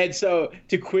 And so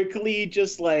to quickly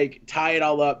just like tie it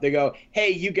all up, they go,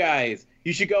 hey, you guys,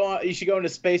 you should go into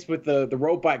space with the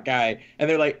robot guy. And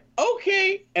they're like,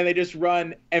 okay. And they just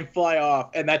run and fly off.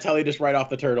 And that's how they just write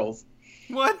off the turtles.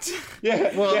 What?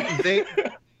 Yeah. Well, yeah.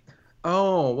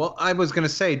 I was going to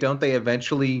say, don't they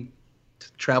eventually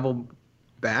travel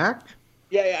back?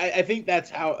 Yeah, I think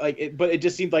that's how, but it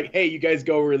just seems like, hey, you guys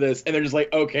go over this. And they're just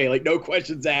like, okay, like no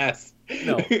questions asked.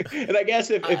 No. And I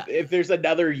guess if there's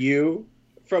another you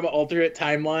from an alternate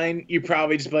timeline, you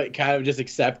probably just like kind of just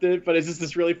accept it. But it's just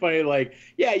this really funny, like,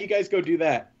 yeah, you guys go do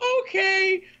that.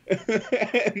 Okay.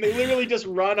 And they literally just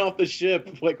run off the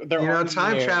ship like they're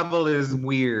time travel is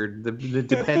weird,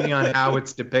 depending on how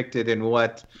it's depicted and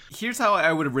what. Here's how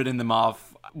I would have written them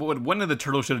off. What one of the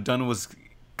turtles should have done was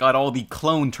got all the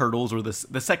clone turtles or the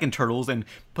second turtles and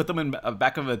put them in the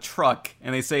back of a truck,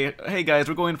 and they say, "Hey guys,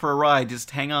 we're going for a ride.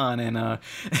 Just hang on." And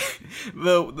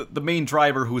the main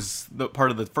driver, who's the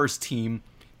part of the first team,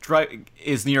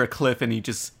 is near a cliff, and he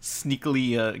just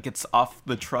sneakily gets off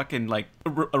the truck and like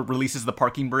releases the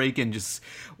parking brake and just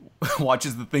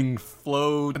watches the thing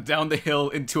float down the hill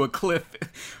into a cliff.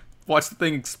 Watch the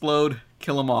thing explode,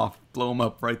 kill him off, blow him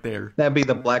up right there. That'd be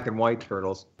the black and white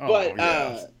turtles. But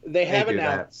they have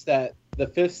announced that the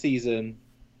 5th season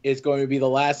is going to be the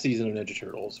last season of Ninja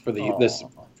Turtles for this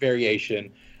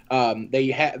variation.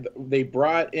 They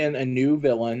brought in a new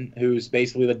villain who's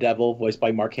basically the devil, voiced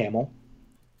by Mark Hamill.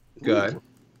 Good.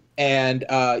 And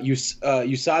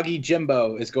Usagi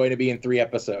Jimbo is going to be in 3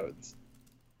 episodes.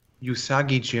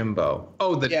 Usagi Jimbo.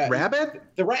 Oh, the rabbit?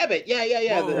 The rabbit,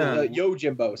 yeah. The Yo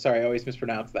Jimbo. Sorry, I always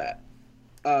mispronounce that.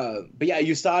 But yeah,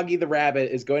 Usagi the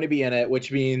rabbit is going to be in it,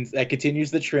 which means that continues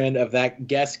the trend of that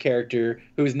guest character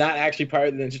who is not actually part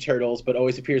of the Ninja Turtles, but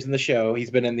always appears in the show.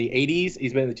 He's been in the 80s,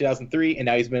 he's been in the 2003, and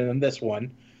now he's been in this one.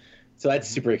 So that's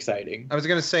super exciting. I was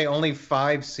going to say only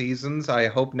 5 seasons. I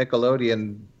hope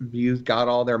Nickelodeon got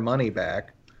all their money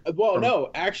back. Well,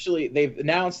 no, actually, they've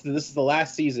announced that this is the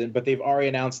last season, but they've already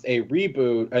announced a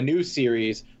reboot, a new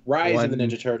series, Rise of the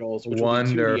Ninja Turtles, which will be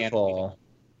 2D animated.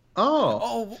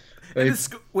 Oh. It's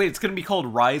going to be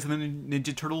called Rise of the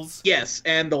Ninja Turtles? Yes,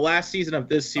 and the last season of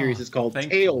this series is called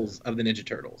Tales of the Ninja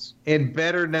Turtles. It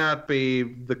better not be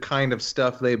the kind of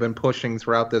stuff they've been pushing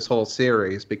throughout this whole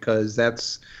series, because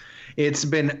it's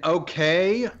been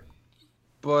okay,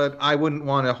 but I wouldn't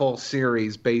want a whole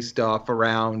series based off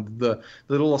around the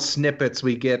little snippets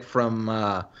we get from,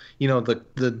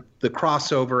 the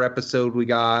crossover episode we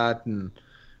got and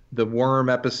the worm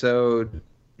episode.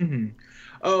 Mm-hmm.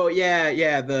 Oh yeah,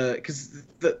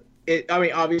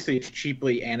 obviously it's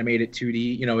cheaply animated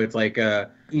 2D. It's like I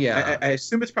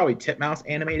assume it's probably Titmouse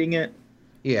animating it.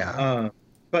 Yeah.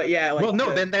 But yeah, well,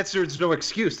 no, then there's no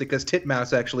excuse, because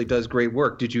Titmouse actually does great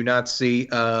work. Did you not see?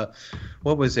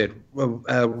 What was it?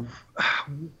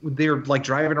 They're like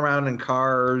driving around in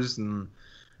cars and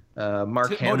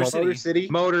Mark Hamill.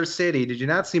 Motor City. Did you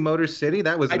not see Motor City?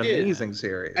 That was an amazing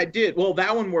series. I did. Well,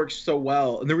 that one works so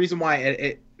well, and the reason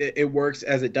why it works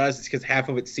as it does is because half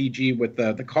of it's CG with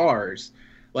the cars.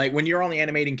 Like when you're only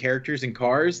animating characters in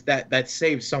cars, that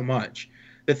saves so much.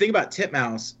 The thing about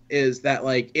Titmouse is that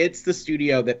like it's the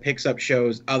studio that picks up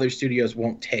shows other studios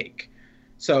won't take.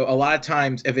 So a lot of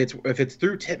times, if it's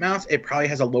through Titmouse, it probably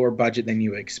has a lower budget than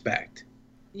you would expect.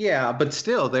 Yeah, but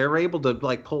still, they're able to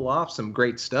like pull off some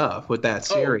great stuff with that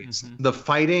series. The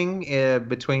fighting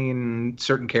between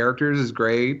certain characters is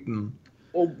great. And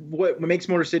well, what makes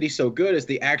Motor City so good is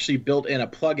they actually built in a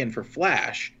plug-in for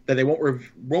Flash that they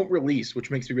won't release,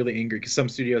 which makes me really angry because some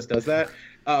studios does that,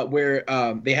 where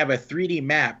they have a 3D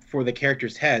map for the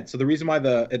character's head. So the reason why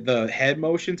the head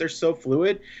motions are so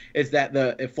fluid is that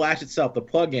the Flash itself, the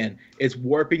plug-in, is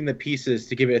warping the pieces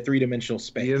to give it a 3-dimensional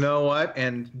space. You know what?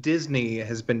 And Disney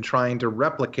has been trying to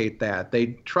replicate that.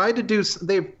 They've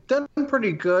done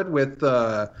pretty good with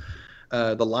the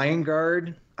Lion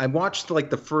Guard. I watched like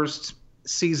the first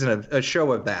season of a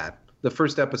show of that, the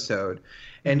first episode,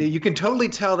 and you can totally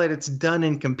tell that it's done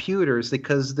in computers,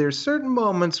 because there's certain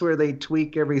moments where they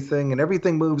tweak everything and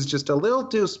everything moves just a little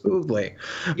too smoothly.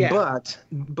 Yeah.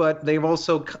 But they've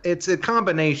also, it's a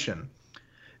combination.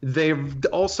 They've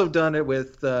also done it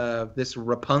with this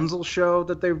Rapunzel show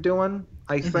that they're doing,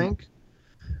 I think.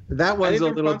 That one's a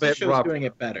little bit rough. Doing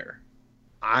it better.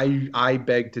 I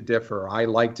beg to differ. I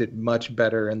liked it much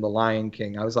better in The Lion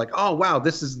King. I was like, oh wow,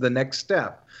 this is the next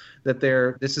step.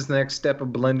 This is the next step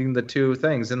of blending the two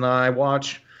things. And I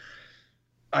watch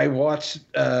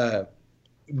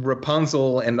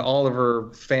Rapunzel and all of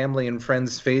her family and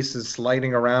friends' faces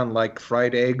sliding around like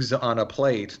fried eggs on a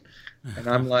plate, and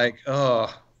I'm like,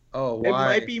 oh, why? It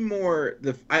might be more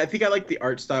I think I like the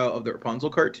art style of the Rapunzel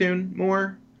cartoon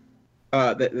more.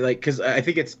 Because I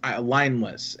think it's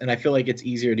lineless, and I feel like it's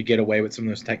easier to get away with some of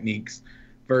those techniques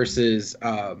versus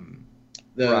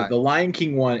the Lion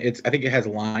King one. I think it has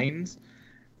lines,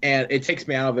 and it takes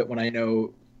me out of it when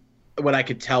I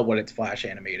could tell when it's flash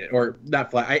animated or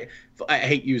not flash. I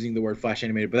hate using the word flash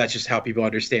animated, but that's just how people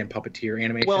understand puppeteer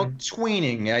animation. Well,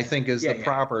 tweening, I think, is the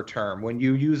proper term when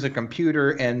you use a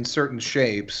computer and certain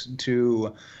shapes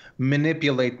to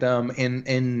manipulate them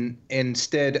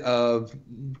instead of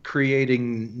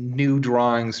creating new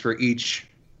drawings for each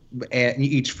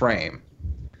frame.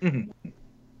 Mhm.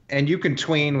 And you can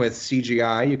tween with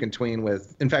CGI. You can tween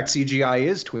with. In fact, CGI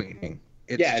is tweening.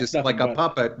 It's just nothing like a but-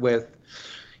 puppet with,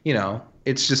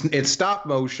 it's stop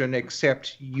motion,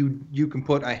 except you can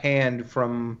put a hand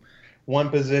from one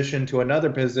position to another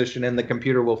position, and the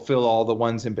computer will fill all the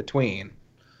ones in between.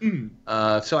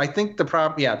 So I think the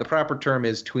proper term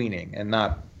is tweening, and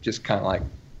not just kind of like.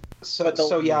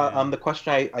 The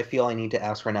question I feel I need to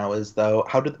ask right now is though,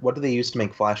 what do they use to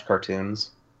make Flash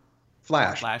cartoons?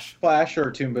 Flash. Flash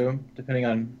or Toon Boom, depending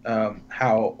on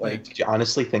how like. Do you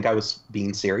honestly think I was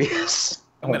being serious?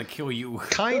 I'm gonna kill you.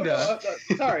 Kinda.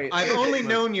 Sorry, I've only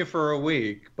known you for a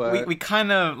week, but We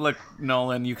kind of look,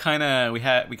 Nolan. We kind of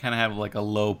have like a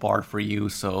low bar for you.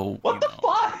 So What the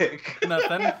fuck?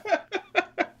 Nothing.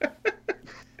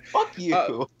 Fuck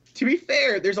you. To be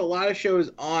fair, there's a lot of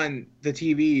shows on the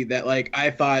TV that like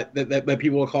I thought that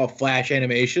people will call Flash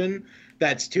animation.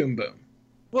 That's Toon Boom.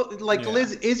 well, like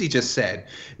Izzy just said,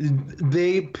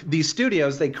 these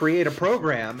studios, they create a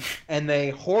program and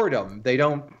they hoard them. They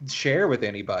don't share with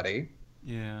anybody.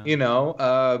 Yeah.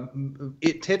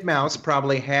 Titmouse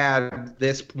probably had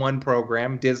this one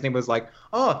program. Disney was like,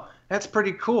 "Oh, that's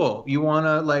pretty cool. You want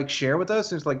to like share with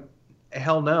us?" And it's like,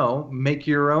 "Hell no! Make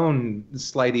your own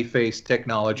slidey face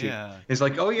technology." Yeah. It's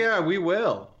like, "Oh yeah, we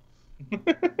will."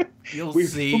 You'll We're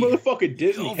see. motherfucking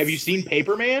Disney. You'll Have you seen see.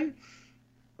 Paperman?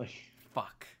 Like,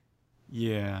 Fuck.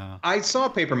 Yeah. I saw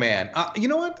Paperman. You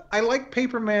know what? I like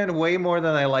Paperman way more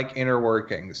than I like Inner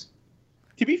Workings.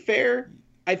 to be fair,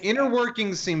 Inner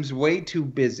Workings seems way too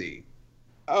busy.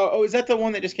 Oh, is that the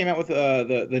one that just came out with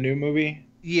the new movie?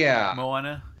 Yeah.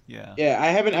 Moana. Yeah. Yeah, I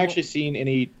haven't actually seen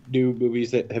any new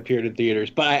movies that have appeared in theaters,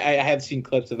 but I have seen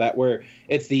clips of that where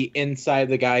it's the inside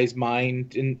the guy's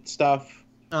mind and stuff.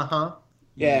 Uh-huh.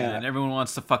 Yeah. And everyone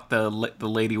wants to fuck the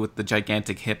lady with the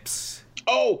gigantic hips.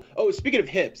 Oh, speaking of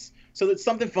hips, so that's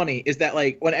something funny is that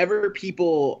like whenever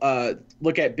people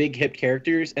look at big hip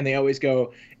characters and they always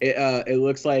go, it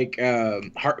looks like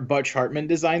Butch Hartman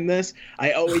designed this.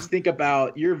 I always think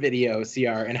about your video,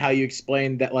 CR, and how you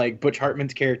explained that like Butch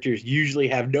Hartman's characters usually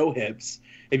have no hips.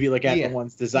 If you look at the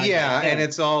ones designed, Yeah, by him. and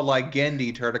it's all like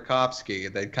Gendy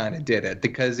Tartakovsky that kind of did it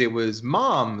because it was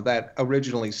Mom that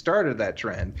originally started that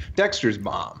trend. Dexter's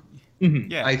mom,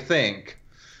 Yeah. I think.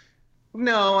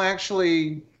 No,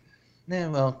 actually,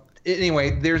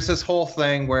 anyway, there's this whole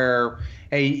thing where,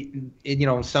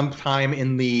 sometime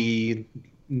in the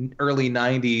early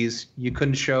 90s, you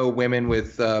couldn't show women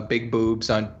with big boobs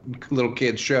on little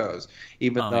kids' shows,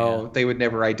 even though they would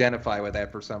never identify with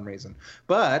that for some reason.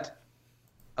 But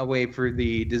a way for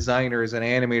the designers and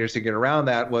animators to get around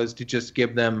that was to just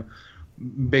give them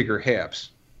bigger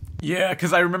hips. Yeah,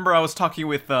 because I remember I was talking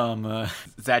with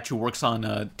Zach, who works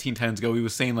on Teen Titans Go. He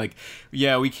was saying like,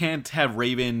 yeah, we can't have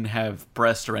Raven have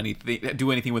breasts or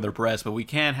do anything with her breasts, but we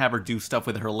can have her do stuff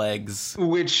with her legs.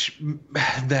 Which,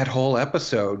 that whole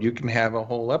episode, you can have a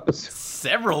whole episode.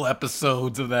 Several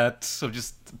episodes of that, so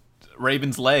just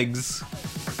Raven's legs.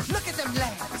 Look at them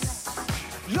legs.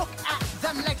 Look at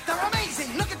them legs. They're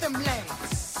amazing. Look at them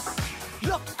legs.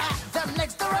 Look at them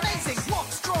legs. They're amazing. Walk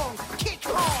strong. Kick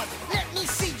hard. Let me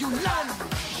see you lunge.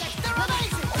 They're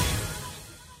amazing.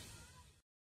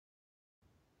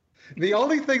 The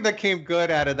only thing that came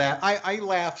good out of that, I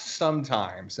laugh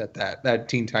sometimes at that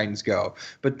Teen Titans Go.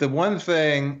 But the one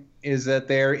thing is that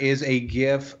there is a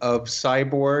gif of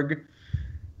Cyborg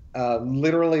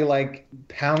literally like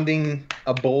pounding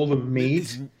a bowl of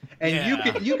meat. And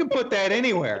Yeah. you can put that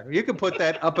anywhere. You can put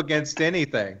that up against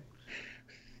anything.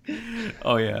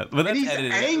 Oh yeah, but And that's he's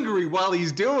edited. angry while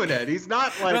he's doing it. He's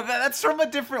not But like. that's from a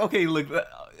different. Okay, look.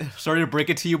 Sorry to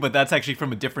break it to you, but that's actually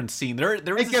from a different scene. There is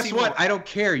Hey, a guess scene what? where- I don't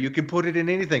care. You can put it in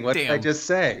anything. What did I Damn. just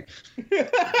say?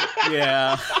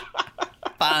 Yeah.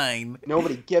 Fine.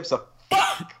 Nobody gives a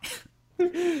fuck.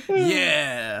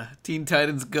 Yeah. Teen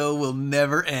Titans Go will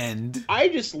never end. I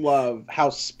just love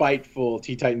how spiteful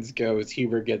Teen Titans Go's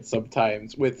humor gets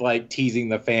sometimes with like teasing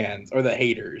the fans or the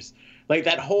haters. Like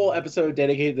that whole episode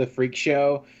dedicated to the Freak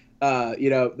Show,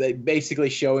 they basically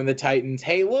showing the Titans,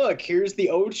 hey, look, here's the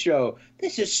old show.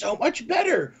 This is so much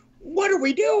better. What are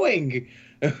we doing?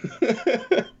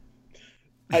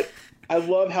 I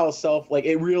love how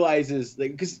it realizes,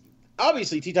 because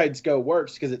obviously Teen Titans Go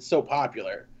works because it's so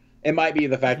popular. It might be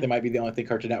the fact that it might be the only thing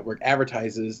Cartoon Network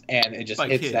advertises, and it just By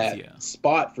hits kids, that yeah.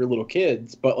 spot for little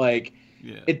kids. But like,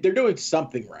 Yeah. they're doing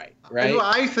something right?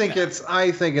 I think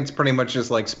it's pretty much just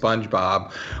like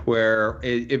SpongeBob, where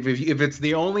if it's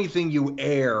the only thing you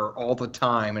air all the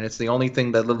time and it's the only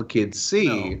thing that little kids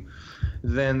see,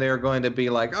 then they're going to be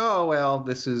like, oh well,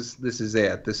 this is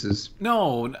it. This is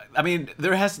No, I mean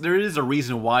there is a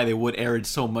reason why they would air it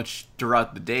so much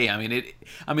throughout the day. I mean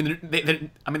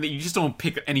you just don't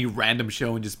pick any random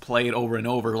show and just play it over and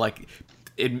over. Like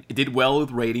it did well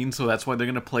with ratings, so that's why they're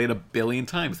gonna play it a billion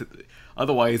times.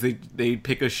 Otherwise, they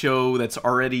pick a show that's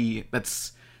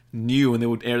new and they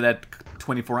would air that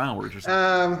 24 hours or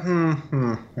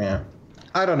something. Yeah.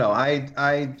 I don't know. I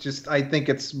think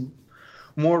it's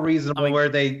more reasonable where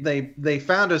they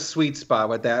found a sweet spot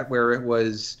with that, where it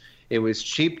was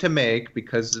cheap to make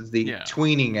because of the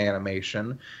tweening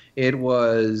animation. It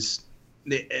was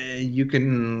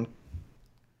it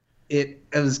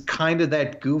was kind of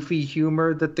that goofy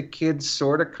humor that the kids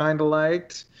sort of kind of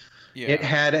liked. Yeah. It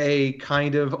had a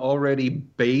kind of already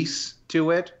base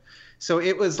to it. So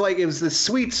it was the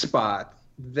sweet spot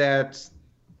that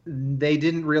they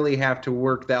didn't really have to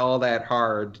work all that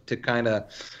hard to kind of,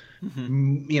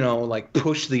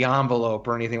 push the envelope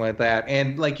or anything like that.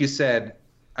 And like you said,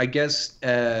 I guess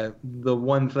the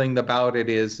one thing about it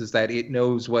is that it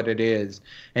knows what it is,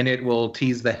 and it will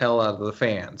tease the hell out of the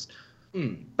fans.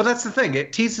 But that's the thing.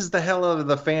 It teases the hell out of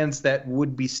the fans that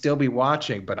would still be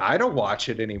watching, but I don't watch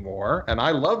it anymore, and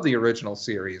I love the original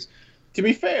series. To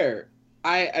be fair,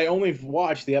 I only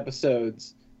watch the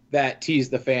episodes that tease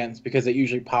the fans because they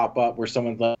usually pop up where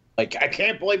someone's like, I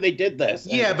can't believe they did this.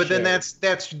 Yeah, but then that's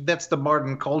the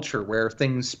modern culture where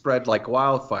things spread like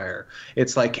wildfire.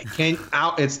 It's like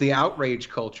it's the outrage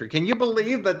culture. Can you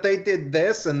believe that they did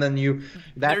this? And then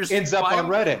ends up on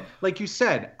Reddit. Like you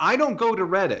said, I don't go to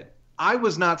Reddit. I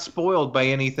was not spoiled by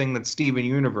anything that Steven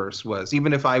Universe was,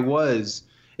 even if I was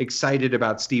excited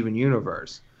about Steven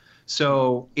Universe.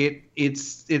 So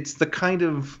it's the kind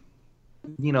of,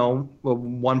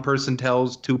 one person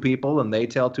tells two people and they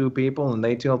tell two people and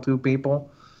they tell two people.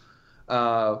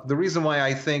 The reason why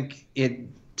I think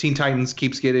Teen Titans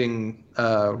keeps getting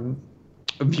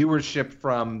viewership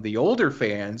from the older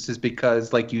fans is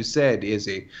because, like you said,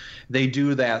 Izzy, they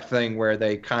do that thing where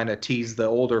they kind of tease the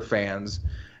older fans,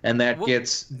 and that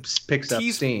picks up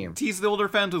steam. Tease the older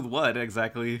fans with what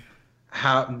exactly?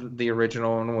 How the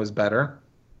original one was better.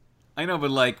 I know,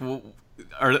 but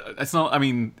it's not. I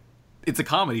mean, it's a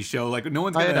comedy show. Like no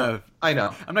one's gonna. I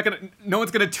know. No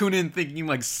one's gonna tune in thinking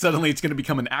like suddenly it's gonna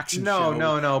become an action show.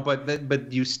 No.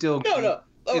 But you still. No.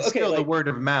 Oh, it's still the word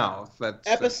of mouth. That's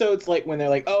episodes like when they're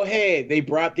like, oh hey, they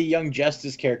brought the Young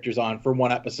Justice characters on for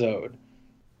one episode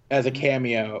as a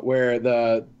cameo, where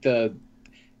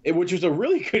which was a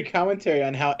really good commentary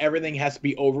on how everything has to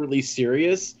be overly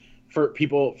serious for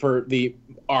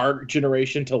our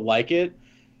generation to like it.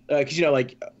 Because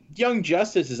Young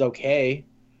Justice is okay,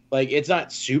 it's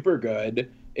not super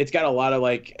good. It's got a lot of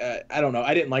I don't know.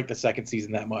 I didn't like the second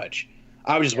season that much.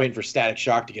 I was just waiting for Static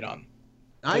Shock to get on.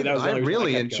 I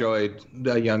really enjoyed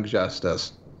Young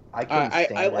Justice.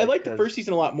 I liked the first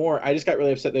season a lot more. I just got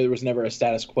really upset that there was never a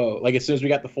status quo. As soon as we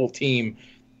got the full team,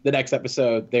 the next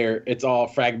episode it's all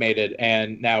fragmented,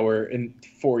 and now we're in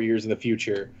 4 years in the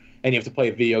future, and you have to play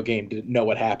a video game to know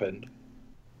what happened.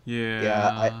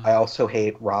 Yeah, I also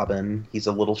hate Robin. He's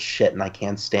a little shit, and I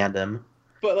can't stand him.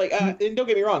 But and don't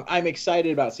get me wrong, I'm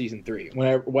excited about season 3.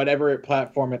 Whatever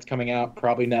platform it's coming out,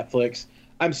 probably Netflix.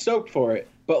 I'm stoked for it.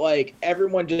 But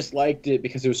everyone just liked it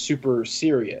because it was super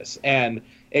serious, and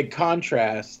in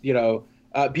contrast,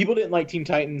 people didn't like Teen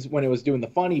Titans when it was doing the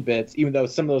funny bits, even though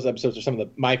some of those episodes are some of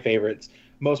my favorites.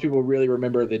 Most people really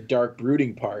remember the dark,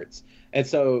 brooding parts. And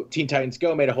so Teen Titans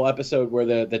Go made a whole episode where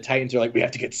the Titans are like, we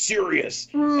have to get serious.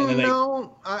 And then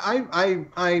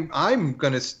I'm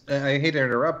gonna. I hate to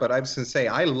interrupt, but I'm just gonna say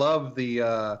I love the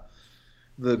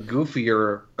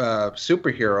goofier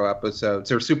superhero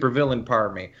episodes or supervillain.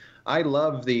 Pardon me. I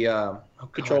love the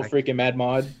Control Freak and Mad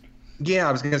Mod. Yeah,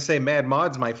 I was gonna say Mad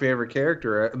Mod's my favorite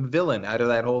character, villain out of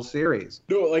that whole series.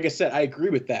 No, like I said, I agree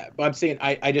with that. But I'm saying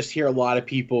I just hear a lot of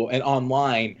people, and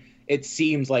online it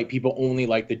seems like people only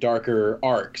like the darker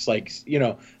arcs. For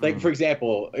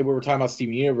example, we were talking about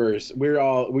Steven Universe. We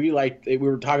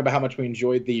were talking about how much we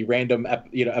enjoyed the random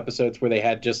episodes where they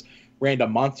had just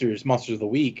random monsters of the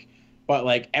week.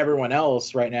 But everyone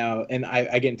else right now, and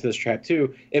I get into this trap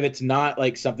too, if it's not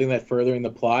something that's furthering the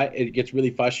plot, it gets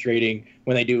really frustrating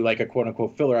when they do a quote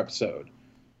unquote filler episode.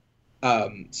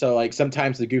 So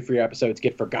sometimes the goofier episodes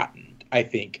get forgotten, I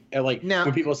think. And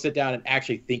when people sit down and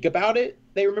actually think about it,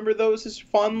 they remember those as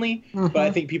fondly. Mm-hmm. But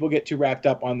I think people get too wrapped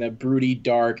up on the broody,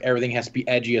 dark, everything has to be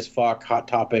edgy as fuck, hot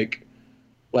topic,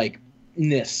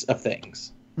 ness of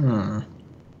things. I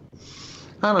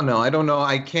don't know.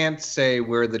 I can't say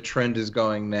where the trend is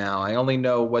going now. I only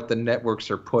know what the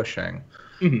networks are pushing.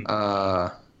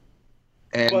 Mm-hmm.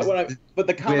 And But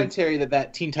the commentary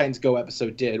that Teen Titans Go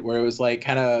episode did, where it was like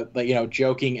kind of like, you know,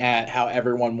 joking at how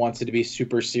everyone wants it to be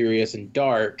super serious and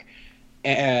dark,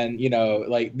 and you know,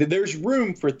 like there's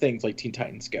room for things like Teen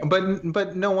Titans Go.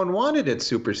 But no one wanted it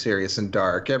super serious and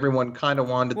dark. Everyone kind of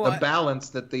wanted the balance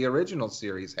that the original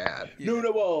series had.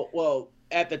 No, well,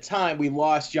 at the time we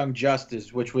lost Young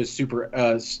Justice, which was super,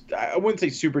 I wouldn't say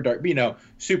super dark, but you know,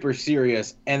 super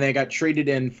serious, and they got traded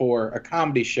in for a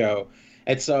comedy show.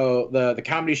 And so the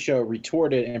comedy show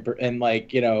retorted and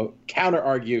like, you know, counter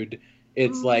argued.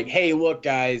 It's like, hey, look,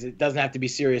 guys, it doesn't have to be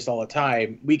serious all the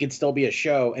time. We can still be a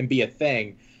show and be a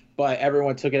thing. But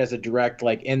everyone took it as a direct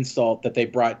like insult that they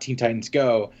brought Teen Titans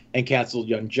Go and canceled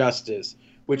Young Justice,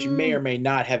 which may or may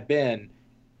not have been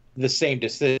the same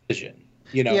decision.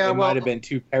 You know, it might have been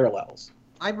two parallels.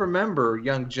 I remember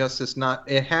Young Justice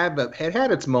it had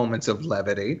its moments of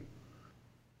levity.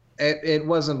 It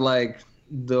wasn't like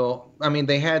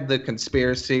they had the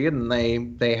conspiracy and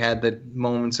they had the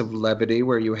moments of levity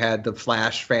where you had the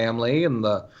Flash family and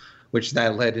which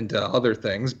that led into other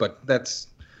things, but that's,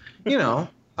 you know.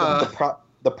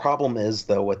 The problem is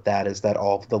though with that is that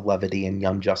all of the levity in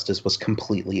Young Justice was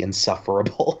completely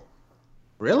insufferable.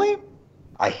 Really?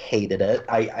 I hated it.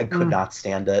 I could not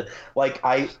stand it. Like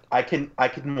I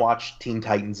can watch Teen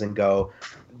Titans and go,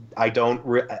 I don't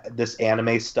this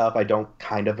anime stuff I don't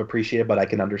kind of appreciate it, but I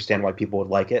can understand why people would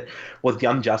like it. With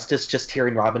Young Justice, just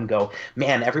hearing Robin go,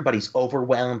 man, everybody's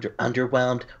overwhelmed or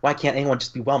underwhelmed. Why can't anyone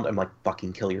just be whelmed? I'm like,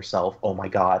 fucking kill yourself. Oh my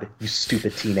god, you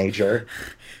stupid teenager.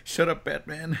 Shut up,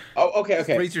 Batman. Oh,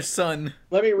 okay. Raise your son.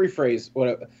 Let me rephrase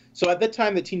so at the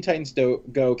time that Teen Titans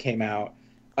Go came out,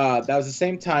 that was the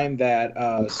same time that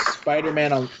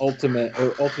Spider-Man on Ultimate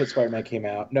Spider-Man came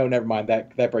out. No, never mind.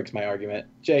 That breaks my argument.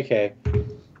 JK.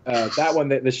 That one,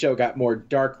 the show got more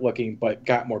dark looking, but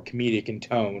got more comedic in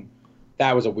tone.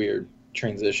 That was a weird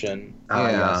transition.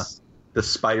 Yes. The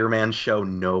Spider-Man show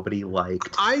nobody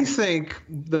liked. I think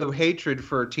the hatred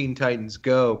for Teen Titans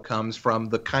Go comes from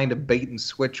the kind of bait and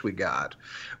switch we got,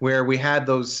 where we had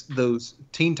those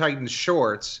Teen Titans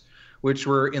shorts, which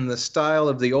were in the style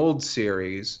of the old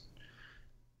series,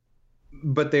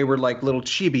 but they were like little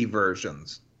chibi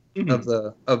versions. Of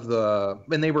the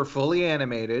and they were fully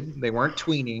animated. They weren't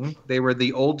tweening. They were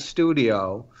the old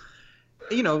studio.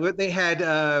 You know, they had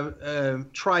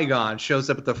Trigon shows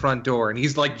up at the front door, and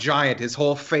he's like giant. His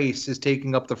whole face is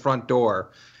taking up the front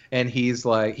door, and he's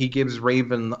like, he gives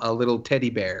Raven a little teddy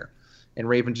bear, and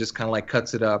Raven just kind of like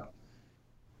cuts it up,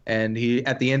 and he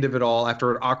at the end of it all,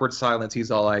 after an awkward silence, he's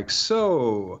all like,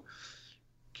 "So,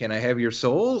 can I have your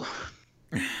soul?"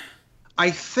 I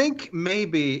think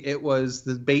maybe it was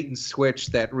the bait and switch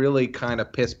that really kind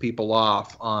of pissed people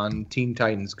off on Teen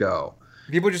Titans Go.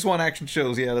 People just want action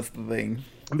shows. Yeah, that's the thing.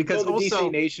 Because the also,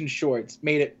 DC Nation shorts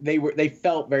made it. They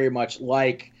felt very much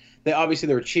like obviously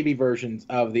there were chibi versions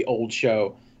of the old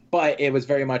show, but it was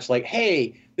very much like,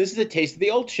 hey, this is a taste of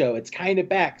the old show. It's kind of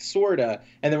back, sorta.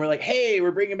 And then we're like, hey,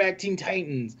 we're bringing back Teen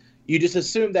Titans. You just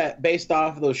assumed that based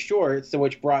off of those shorts,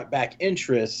 which brought back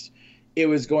interest, it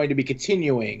was going to be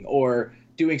continuing or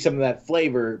doing some of that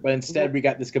flavor, but instead we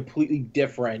got this completely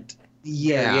different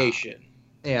variation.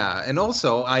 Yeah, and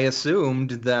also I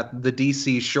assumed that the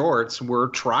DC shorts were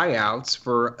tryouts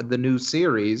for the new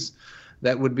series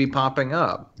that would be popping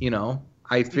up. You know,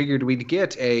 I figured we'd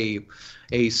get a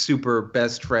super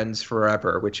best friends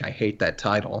forever, which I hate that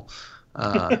title.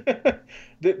 The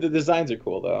designs are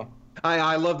cool though.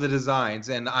 I love the designs,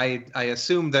 and I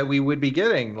assumed that we would be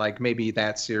getting like maybe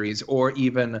that series or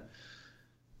even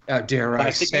dare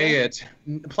I say it,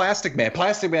 Plastic Man.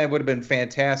 Plastic Man would have been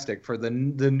fantastic for the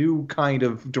new kind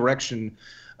of direction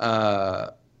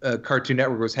Cartoon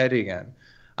Network was heading in.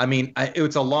 I mean,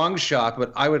 it's a long shot,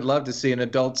 but I would love to see an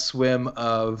Adult Swim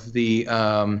of the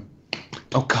oh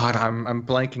god, I'm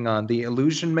blanking on the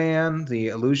Illusion Man, the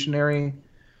Illusionary.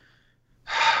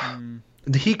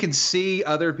 He can see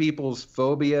other people's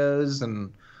phobias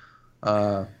and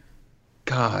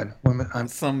God,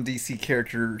 some DC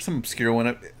character, some obscure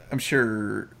one. I'm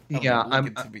sure. Yeah,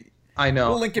 I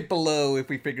know. We'll link it below if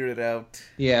we figure it out.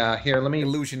 Yeah, here, let me.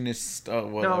 Illusionist.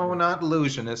 No, not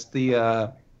illusionist.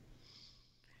 The.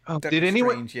 Did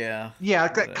anyone? Strange, yeah. Yeah,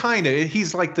 kind of.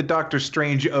 He's like the Doctor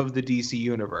Strange of the DC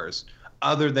universe,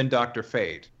 other than Doctor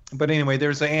Fate. But anyway,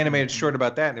 there's an animated short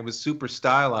about that, and it was super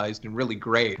stylized and really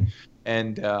great.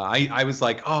 And I was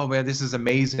like, oh man, this is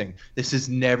amazing. This is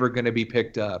never going to be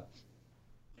picked up.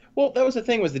 Well, that was the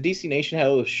thing, was the DC Nation had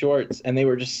all those shorts, and they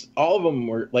were just, all of them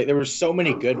were, like, there were so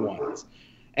many good ones.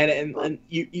 And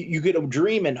you could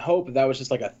dream and hope that was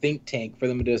just like a think tank for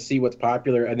them to see what's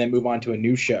popular and then move on to a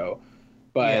new show.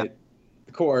 But,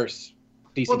 of course,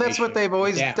 DC Well, that's Nation what they've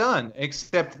always down. done,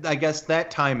 except I guess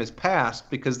that time has passed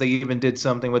because they even did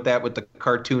something with that with the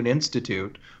Cartoon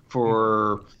Institute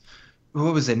for,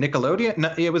 what was it, Nickelodeon?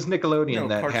 No, it was Nickelodeon No,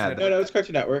 that Cartoon had Network. No, it's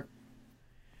Cartoon Network.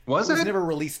 Was It was it? never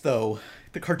released though.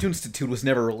 The Cartoon Institute was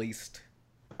never released.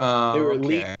 Oh, They were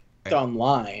okay. leaked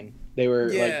online. They were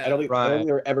like, Yeah. I don't think Right.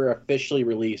 they were ever officially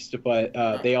released, but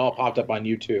they all popped up on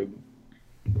YouTube.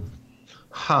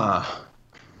 Huh.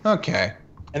 Okay.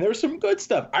 And there was some good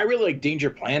stuff. I really like Danger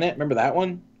Planet. Remember that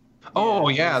one? Oh,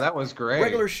 yeah, that was great.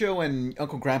 Regular Show and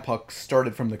Uncle Grandpa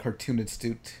started from the Cartoon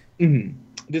Institute. Mm-hmm.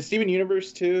 Did Steven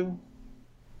Universe too?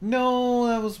 No,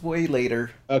 that was way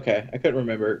later. Okay, I couldn't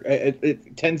remember.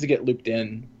 It tends to get looped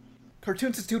in. Cartoon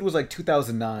Institute was like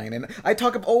 2009, and I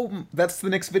talk about. Oh, that's the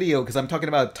next video because I'm talking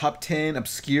about top 10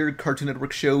 obscure Cartoon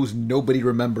Network shows nobody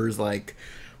remembers, like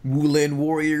Wulan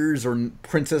Warriors or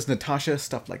Princess Natasha,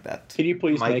 stuff like that. Can you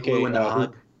please Mike make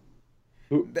Lewinog.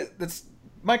 That's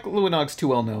Michael Lewinnog's too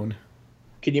well known.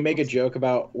 Can you make a joke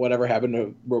about whatever happened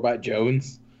to Robot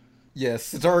Jones?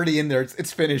 Yes, it's already in there.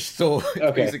 It's finished, so it's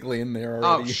Okay. basically in there Oh,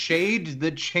 already. Shade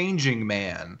the Changing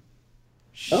Man.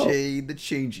 Shade the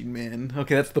Changing Man.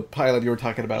 Okay, that's the pilot you were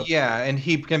talking about. Yeah, and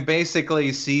he can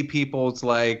basically see people's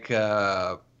like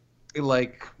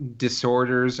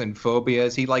disorders and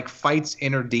phobias. He like fights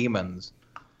inner demons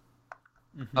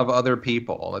of other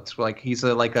people. It's like he's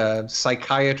like a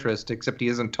psychiatrist, except he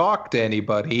doesn't talk to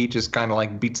anybody. He just kind of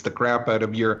like beats the crap out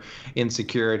of your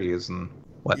insecurities and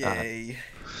whatnot. Yay.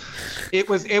 It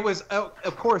was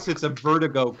of course it's a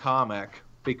Vertigo comic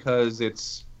because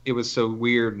it was so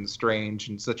weird and strange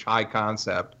and such high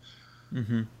concept.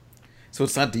 So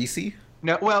it's not DC?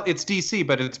 No, well, it's DC,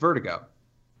 but it's Vertigo.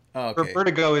 Oh, okay.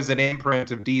 Vertigo is an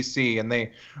imprint of DC, and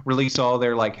they release all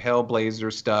their like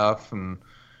Hellblazer stuff and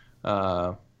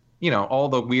all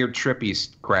the weird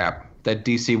trippy crap that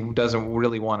DC doesn't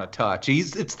really want to touch.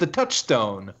 It's the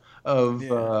touchstone of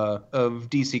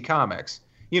DC Comics.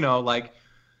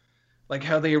 Like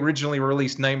how they originally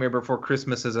released Nightmare Before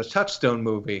Christmas as a Touchstone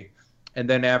movie. And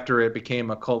then after it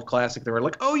became a cult classic, they were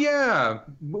like, "Oh yeah,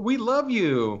 we love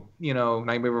you,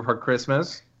 Nightmare Before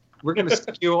Christmas. We're going to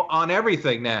stick you on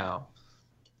everything now."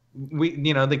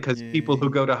 Because people who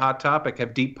go to Hot Topic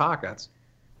have deep pockets.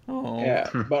 Oh. Yeah,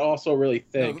 but also really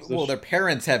thick. No, well, their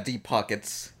parents have deep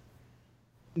pockets.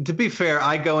 To be fair,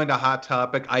 I go into Hot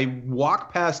Topic, I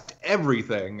walk past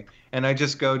everything, and I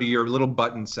just go to your little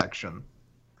button section.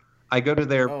 I go to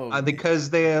their because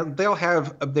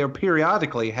they'll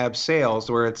periodically have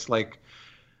sales where it's like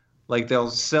they'll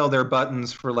sell their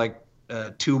buttons for like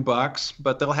 $2,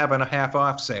 but they'll have a half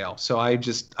off sale. So I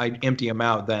empty them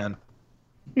out then.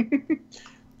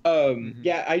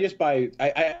 Yeah, I just buy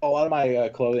I a lot of my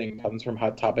clothing comes from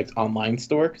Hot Topic's online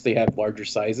store because they have larger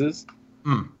sizes.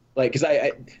 Like, because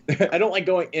I don't like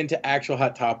going into actual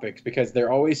Hot Topics because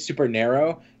they're always super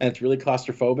narrow and it's really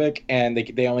claustrophobic, and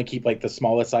they only keep like the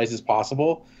smallest sizes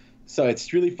possible. So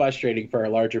it's really frustrating for a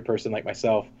larger person like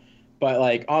myself. But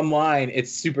like online,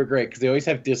 it's super great because they always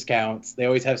have discounts. They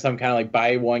always have some kind of like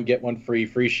buy one get one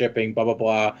free shipping, blah blah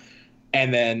blah.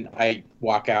 And then I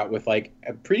walk out with like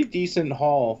a pretty decent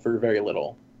haul for very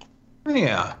little.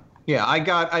 Yeah.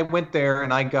 I went there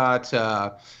and I got.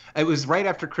 It was right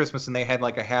after Christmas, and they had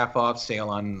like a half off sale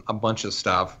on a bunch of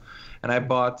stuff, and I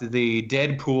bought the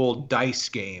Deadpool dice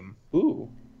game. Ooh.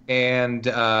 And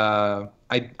I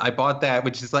bought that,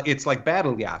 which is it's like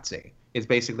Battle Yahtzee. Is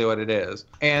basically what it is.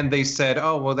 And they said,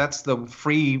 "Oh, well, that's the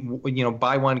free,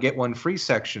 buy one get one free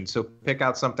section. So pick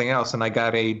out something else." And I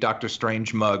got a Doctor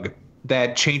Strange mug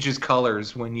that changes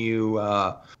colors when you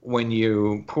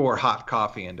pour hot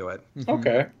coffee into it.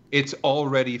 Okay. It's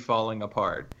already falling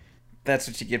apart. That's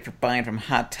what you get for buying from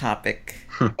Hot Topic.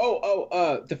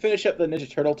 To finish up the Ninja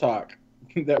Turtle talk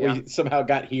that we somehow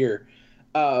got here.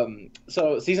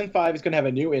 So season 5 is going to have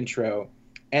a new intro,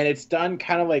 and it's done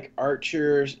kind of like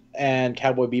Archers and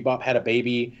Cowboy Bebop had a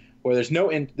baby, where there's no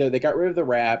they got rid of the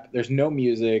rap, there's no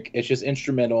music, it's just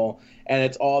instrumental, and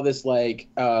it's all this like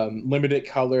limited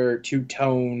color,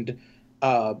 two-toned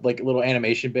like little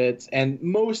animation bits, and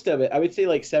most of it, I would say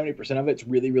like 70% of it's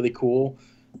really, really cool.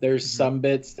 There's some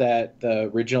bits that the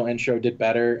original intro did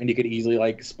better, and you could easily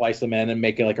like splice them in and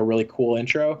make it like a really cool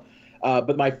intro.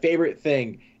 But my favorite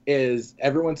thing is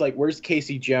everyone's like, "Where's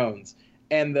Casey Jones?"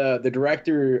 And the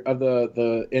director of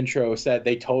the intro said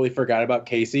they totally forgot about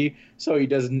Casey, so he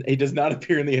does not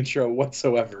appear in the intro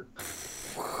whatsoever.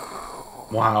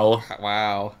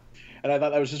 Wow. And I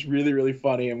thought that was just really, really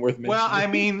funny and worth mentioning. Well, I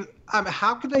mean,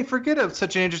 how could they forget of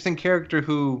such an interesting character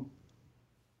who?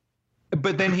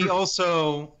 But then he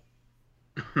also.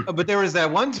 But there was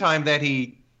that one time that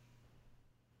he.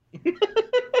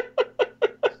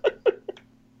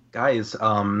 Guys,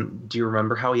 do you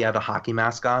remember how he had a hockey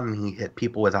mask on and he hit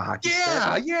people with a hockey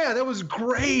stick? Yeah, that was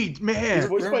great, He's man.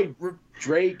 voiced by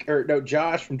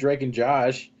Josh from Drake and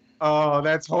Josh. Oh,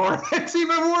 that's horrible. That's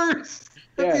even worse.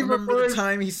 That's Yeah. even Remember worse. the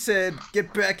time he said,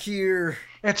 "Get back here!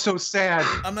 That's so sad.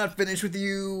 I'm not finished with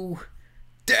you."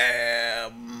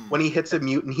 Damn. When he hits a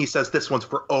mutant, he says, "This one's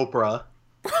for Oprah."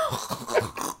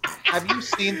 Have you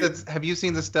seen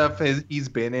the stuff he's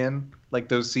been in, like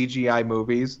those CGI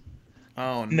movies?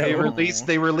 Oh No. no!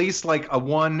 They release like a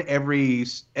one every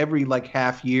like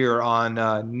half year on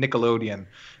Nickelodeon.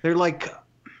 They're like,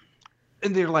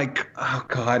 oh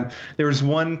god, there's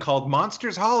one called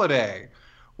Monsters Holiday,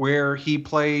 where he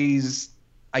plays,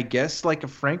 I guess, like a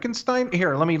Frankenstein.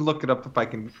 Here, let me look it up if I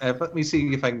can. Let me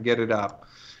see if I can get it up.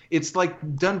 It's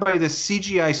like done by this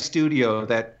CGI studio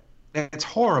that's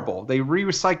horrible. They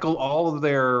recycle all of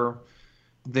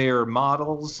their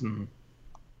models and.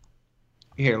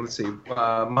 Here, let's see.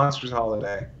 Monsters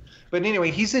Holiday. But anyway,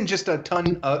 he's in just a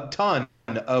ton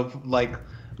of like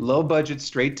low budget,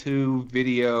 straight to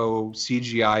video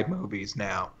CGI movies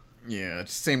now. Yeah,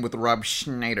 same with Rob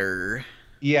Schneider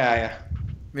Yeah.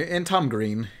 and Tom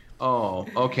Green. Oh,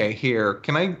 okay. Here,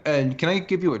 can I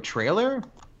give you a trailer?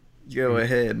 Go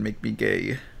ahead, make me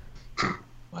gay.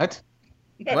 What?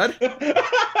 What?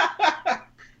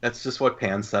 That's just what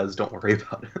Pan says. Don't worry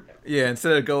about it. Yeah,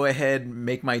 instead of "go ahead,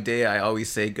 make my day," I always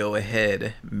say "go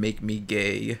ahead, make me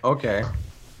gay." Okay.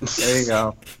 There you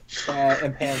go.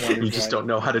 And Pam Wonders. You just don't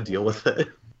know how to deal with it.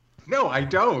 No, I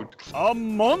don't. A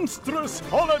monstrous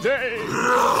holiday!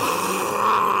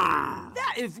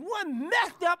 That is one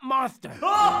messed up monster.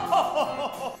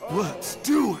 Let's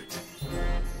do it!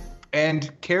 And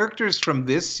characters from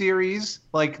this series,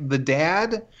 like the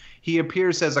dad, he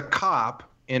appears as a cop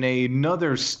in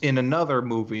another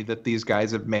movie that these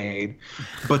guys have made,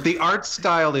 but the art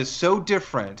style is so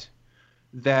different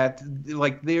that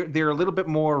like they're a little bit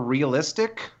more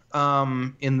realistic.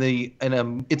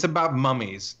 It's about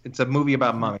mummies. It's a movie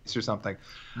about mummies or something.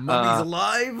 Mummies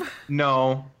alive?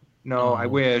 No, I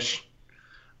wish.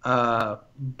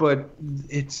 But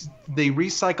they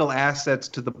recycle assets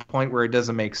to the point where it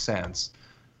doesn't make sense.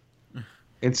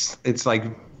 It's like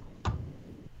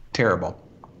terrible.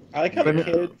 I like how the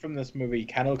kid from this movie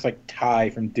kind of looks like Ty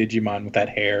from Digimon with that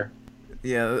hair.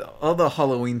 Yeah, all the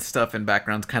Halloween stuff and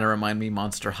backgrounds kind of remind me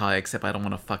Monster High, except I don't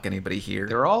want to fuck anybody here.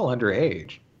 They're all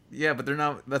underage. Yeah, but they're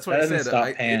not. That's what That I doesn't said.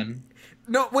 stop Pan.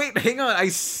 No, wait, hang on. I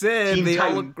said Teen they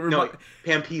all Titan, look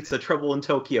Pan Pizza, Trouble in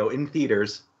Tokyo in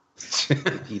theaters.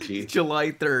 PG.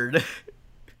 July 3rd.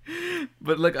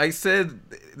 But look, I said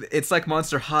it's like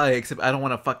Monster High, except I don't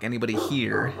want to fuck anybody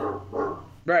here.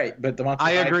 Right, but the Monster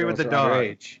I High agree with girls the are dog.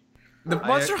 underage. The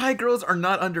Monster High girls are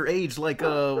not underage. Like,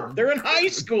 They're in high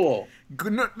school.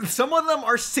 some of them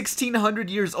are 1,600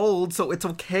 years old, so it's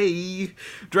okay.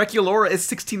 Draculaura is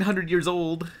 1,600 years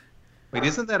old. Wait,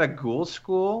 isn't that a ghoul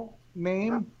school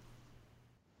name?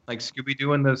 Like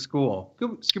Scooby-Doo in the school.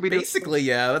 Scooby-Doo. Basically,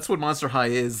 yeah, that's what Monster High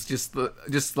is. Just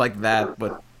like that,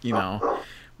 but you know,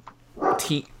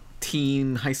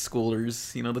 teen high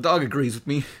schoolers. You know, the dog agrees with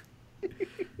me.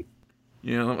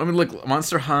 You know, I mean, look,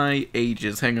 Monster High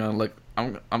ages. Hang on, look,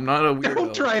 I'm not a weirdo.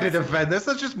 Don't try to defend this.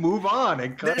 Let's just move on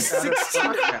and cut There's out of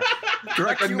 16.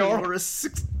 Like a normal- Draculaura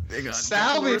 6. Hang on.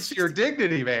 Salvage your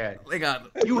dignity, man. Hang on.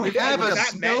 You have a Is that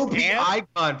Snoopy Pan?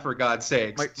 icon, for God's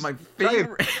sakes. My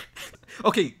favorite.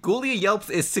 Okay, Ghoulia Yelps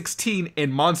is 16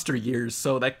 in monster years,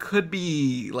 so that could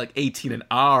be like 18 in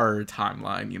our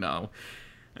timeline, you know.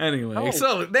 Anyway,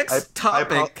 so next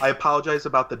topic. I apologize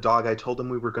about the dog. I told him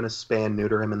we were going to spay and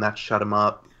neuter him, and that shut him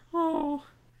up. Oh.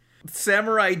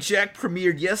 Samurai Jack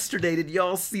premiered yesterday. Did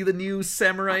y'all see the new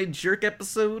Samurai Jerk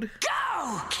episode?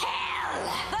 Go kill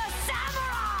the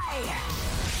samurai!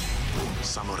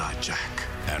 Samurai Jack,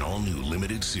 an all-new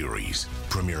limited series,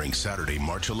 premiering Saturday,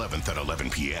 March 11th at 11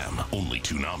 p.m. Only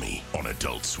Toonami on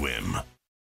Adult Swim.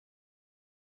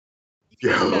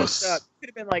 Messed up. Could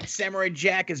have been like Samurai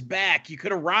Jack is back. You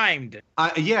could have rhymed.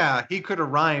 Yeah, he could have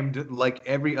rhymed like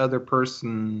every other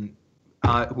person,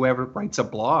 whoever writes a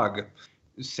blog.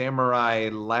 Samurai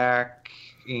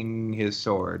lacking his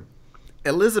sword.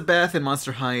 Elizabeth in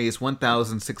Monster High is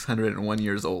 1,601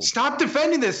 years old. Stop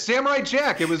defending this, Samurai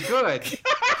Jack. It was good.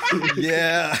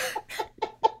 Yeah.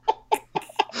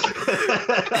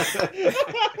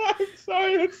 I'm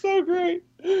sorry, that's so great.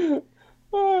 Oh,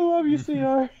 I love you,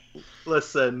 CR.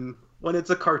 Listen, when it's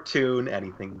a cartoon,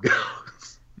 anything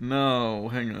goes. No,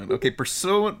 hang on. Okay,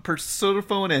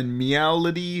 Persophone and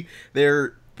Meowlity,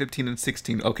 they're 15 and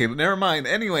 16. Okay, never mind.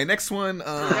 Anyway, next one.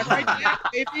 Samurai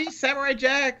Jack, baby! Samurai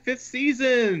Jack, 5th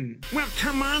season. Well,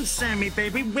 come on, Sammy,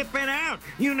 baby, whip it out.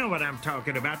 You know what I'm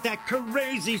talking about, that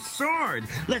crazy sword.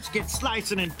 Let's get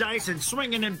slicing and dicing,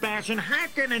 swinging and bashing,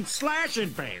 hacking and slashing,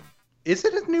 babe. Is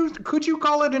it a new? Could you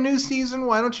call it a new season?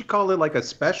 Why don't you call it like a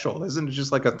special? Isn't it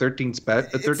just like a 13 it's like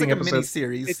a mini episode?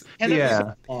 series. It's 10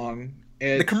 episodes long.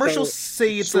 The commercials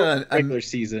say it's short a regular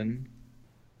season.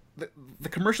 The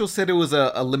commercial said it was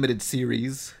a limited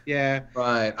series. Yeah.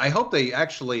 Right. I hope they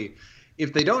actually,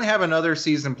 if they don't have another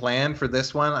season planned for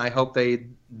this one, I hope they,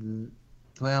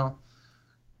 well.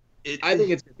 I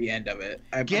think it's the end of it.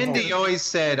 Gendy always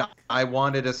said, I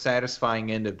wanted a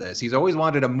satisfying end of this. He's always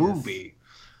wanted a movie.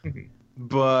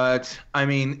 But, I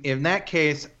mean, in that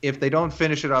case, if they don't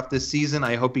finish it off this season,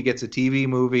 I hope he gets a TV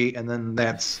movie, and then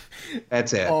that's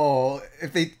it. Oh,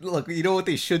 if they look, you know what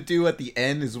they should do at the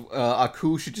end is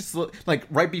Aku should just look like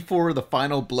right before the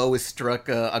final blow is struck.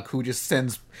 Aku just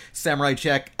sends Samurai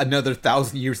Jack another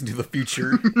 1,000 years into the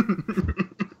future.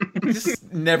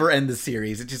 Just never end the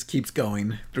series. It just keeps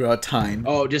going throughout time.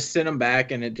 Oh, just send him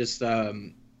back, and it just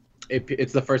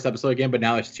it's the first episode again, but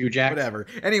now it's 2 Jacks. Whatever.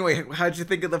 Anyway, how'd you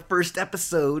think of the first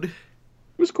episode? It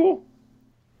was cool.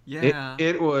 Yeah.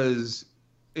 It was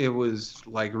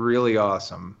like really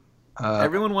awesome.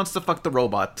 Everyone wants to fuck the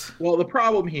robot. Well, the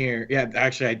problem here, yeah,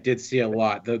 actually, I did see a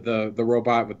lot. The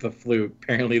robot with the flute.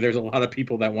 Apparently, there's a lot of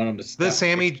people that want him to stop. The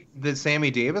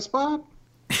Sammy Davis Bob?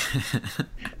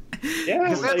 Yeah,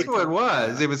 Because that's who it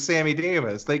was. It was Sammy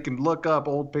Davis. They can look up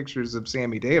old pictures of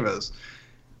Sammy Davis,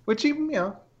 which he,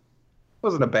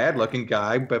 wasn't a bad-looking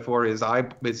guy before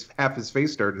half his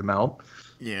face started to melt.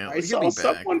 Yeah. I saw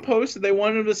someone posted they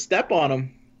wanted him to step on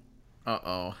him.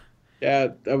 Uh-oh. Yeah,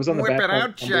 that was on the Whip back. it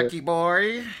out, Jackie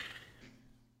boy.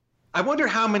 I wonder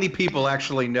how many people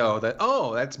actually know that,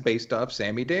 that's based off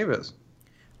Sammy Davis.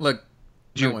 Look,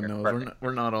 Junior, no one knows.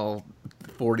 We're not all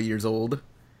 40 years old.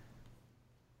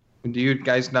 Do you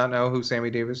guys not know who Sammy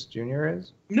Davis Jr.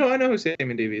 is? No, I know who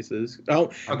Sammy Davis is.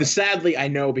 Oh, okay. Sadly, I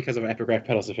know because of Epic Rap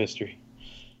Battles of History.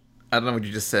 I don't know what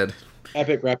you just said.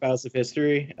 Epic Rap Battles of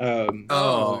History. Yeah,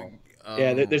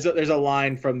 there's a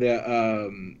line from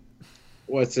the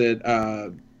what's it?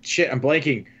 Shit, I'm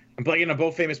blanking on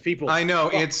both famous people. I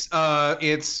know it's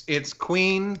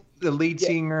Queen, the lead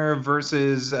singer,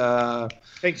 versus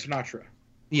Frank Sinatra.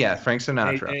 Yeah, Frank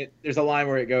Sinatra. And there's a line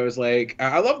where it goes like,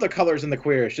 "I love the colors and the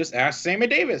queers. Just ask Sammy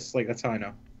Davis." Like that's how I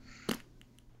know.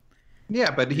 Yeah,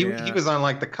 but he was on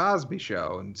like the Cosby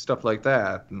Show and stuff like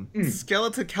that. And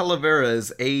Skeleton Calavera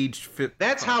is aged.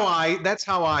 That's how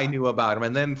I knew about him.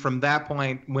 And then from that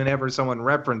point, whenever someone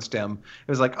referenced him,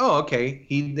 it was like, oh, okay,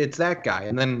 it's that guy.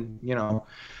 And then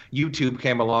YouTube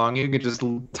came along. You could just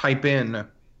type in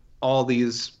all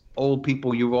these old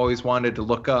people you've always wanted to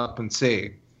look up and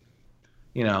see.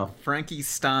 Frankie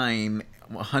Stein,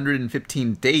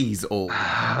 115 days old.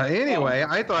 Anyway,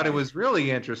 I thought it was really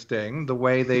interesting the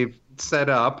way they've set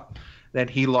up that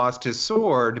he lost his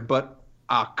sword, but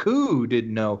Aku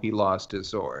didn't know he lost his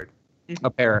sword,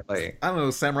 apparently. I don't know,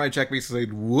 Samurai Jack basically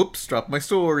said, whoops, dropped my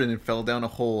sword, and it fell down a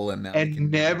hole, and now... And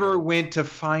never went to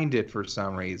find it for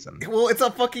some reason. Well, it's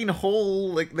a fucking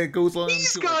hole, that goes on...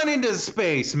 He's gone into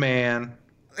space, man.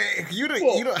 You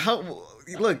don't how...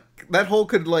 Look, that hole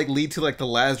could, lead to, the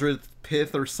Lazarus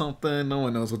pit or something. No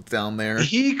one knows what's down there.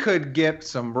 He could get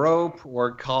some rope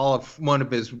or call one of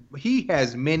his... He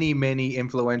has many, many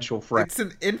influential friends.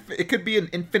 It could be an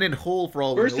infinite hole for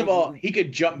all... First of all, he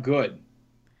could jump good.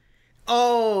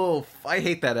 Oh, I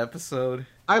hate that episode.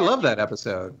 I love that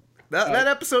episode. That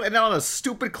episode ended on a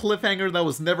stupid cliffhanger that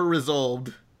was never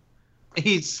resolved.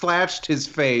 He slashed his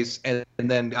face, and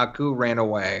then Aku ran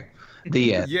away.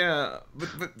 The end. Yeah,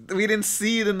 but we didn't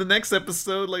see it in the next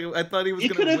episode. I thought he was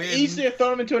going to win. You could have easily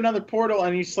thrown him into another portal,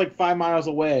 and he's 5 miles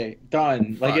away.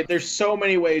 Done. There's so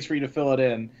many ways for you to fill it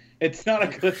in. It's not a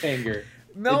cliffhanger.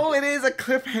 No, it is a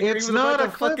cliffhanger. It's not a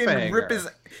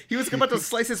cliffhanger. He was about to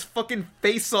slice his fucking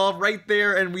face off right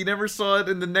there, and we never saw it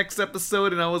in the next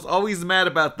episode, and I was always mad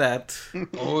about that.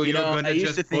 Oh, you're gonna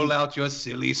just pull out your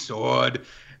silly sword,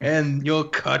 and you'll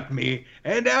cut me,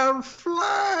 and I'll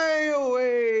fly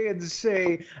away and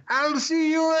say, I'll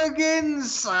see you again,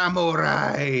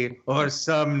 samurai, or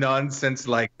some nonsense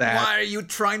like that. Why are you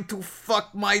trying to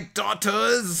fuck my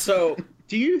daughters? So...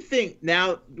 Do you think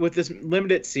now with this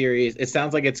limited series, it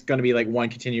sounds like it's going to be one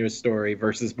continuous story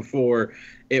versus before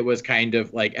it was kind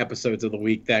of episodes of the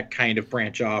week that kind of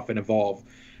branch off and evolve.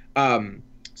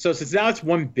 So since now it's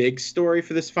one big story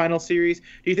for this final series,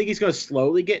 do you think he's going to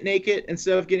slowly get naked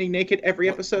instead of getting naked every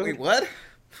episode? Wait, what?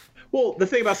 Well, the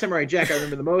thing about Samurai Jack I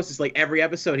remember the most is every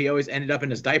episode he always ended up in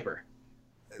his diaper.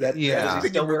 Does he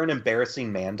still wear an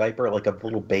embarrassing man diaper like a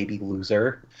little baby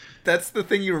loser? That's the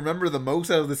thing you remember the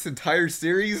most out of this entire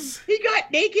series? He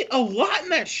got naked a lot in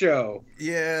that show.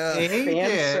 Yeah.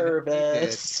 Fan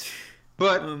service.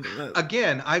 But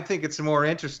again, I think it's more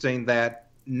interesting that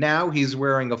now he's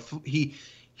wearing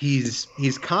he's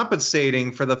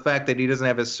compensating for the fact that he doesn't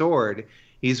have his sword.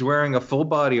 He's wearing a full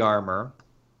body armor.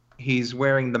 He's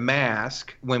wearing the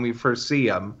mask when we first see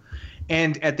him.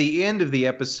 And at the end of the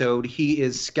episode, he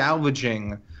is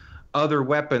salvaging other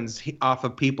weapons off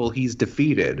of people he's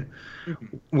defeated,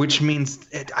 which means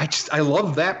I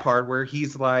love that part where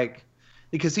he's like,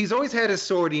 because he's always had his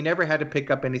sword, he never had to pick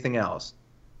up anything else.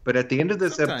 But at the end of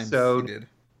this episode,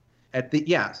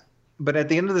 but at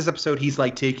the end of this episode, he's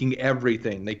like taking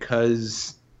everything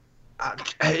because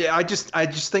I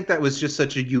just think that was just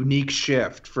such a unique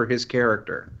shift for his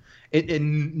character.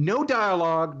 And no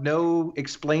dialogue, no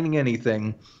explaining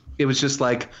anything. It was just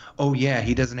like, oh yeah,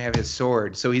 he doesn't have his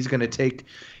sword, so he's going to take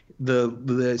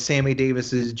the Sammy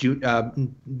Davis's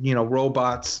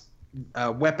robots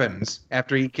weapons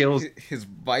after he kills his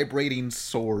vibrating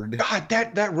sword. God,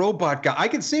 that robot guy. I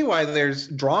can see why there's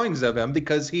drawings of him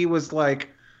because he was an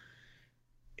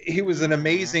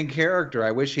amazing character.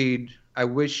 I wish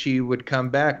he would come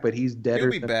back, but he's dead.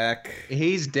 He'll be back.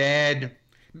 He's dead.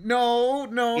 No,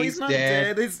 he's not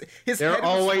dead. His They're head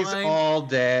always fine. all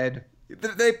dead.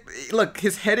 Look,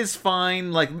 his head is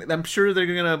fine. Like, I'm sure they're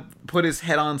gonna put his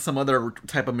head on some other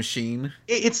type of machine.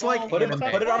 It's like put it on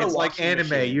it's like anime.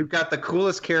 machine. You've got the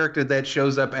coolest character that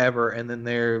shows up ever, and then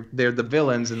they're the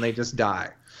villains, and they just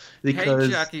die. Because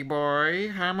Hey, Jackie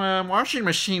boy, I'm a washing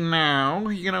machine now.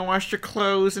 You gonna wash your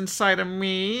clothes inside of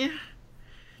me?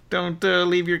 Don't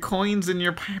leave your coins in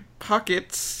your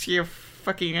pockets, you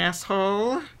fucking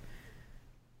asshole.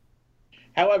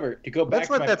 However, to go back let's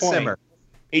to let my that point, simmer.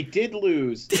 he did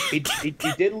lose. He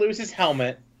did lose his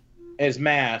helmet, his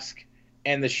mask,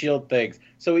 and the shield things.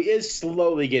 So he is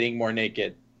slowly getting more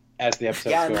naked as the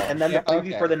episodes Yeah, go on. and then the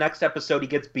preview for the next episode, he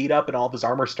gets beat up and all of his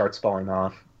armor starts falling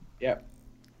off. Yep.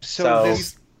 So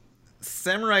this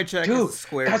Samurai Jack dude, is a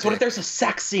square. guys, what if dick. there's a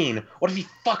sex scene? What if he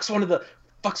fucks one of the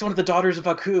daughters of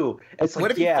Aku? It's like,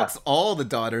 What if he fucks all the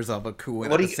daughters of Aku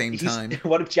at the same time?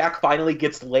 What if Jack finally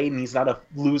gets laid and he's not a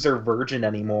loser virgin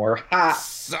anymore? Ha!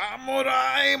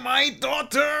 Samurai, my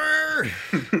daughter!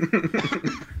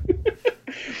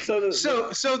 So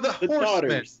the horsemen,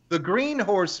 daughters. the green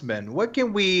horsemen. What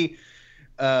can we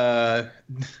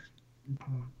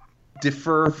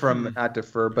defer from? Not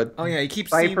defer, but Oh yeah, he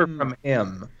keeps cipher seeing from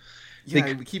him.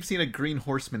 Yeah, we keep seeing a green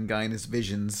horseman guy in his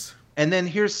visions. And then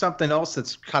here's something else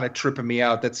that's kind of tripping me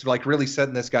out. That's like really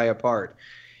setting this guy apart.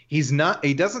 He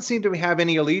doesn't seem to have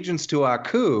any allegiance to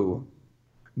Aku,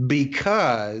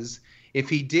 because if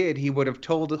he did, he would have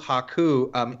told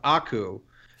Aku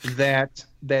that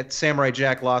Samurai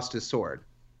Jack lost his sword.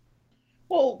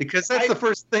 Well, because that's the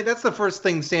first thing. That's the first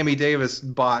thing Sammy Davis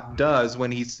bot does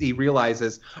when he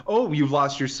realizes, oh, you've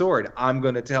lost your sword. I'm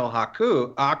going to tell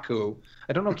Aku. I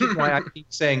don't know why I keep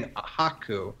saying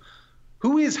Haku.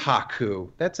 Who is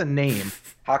Haku? That's a name.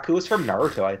 Haku is from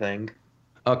Naruto, I think.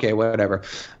 Okay, whatever.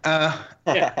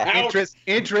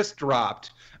 Interest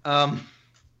dropped.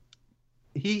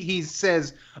 He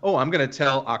says, "Oh, I'm going to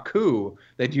tell Aku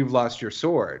that you've lost your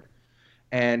sword,"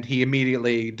 and he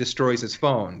immediately destroys his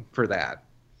phone for that.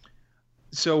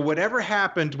 So whatever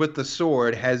happened with the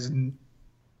sword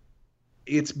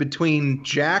it's between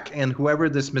Jack and whoever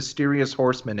this mysterious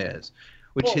horseman is,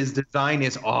 which his design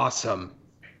is awesome.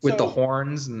 With the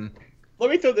horns and... Let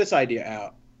me throw this idea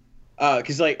out.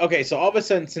 Because, so all of a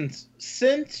sudden,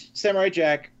 since Samurai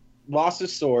Jack lost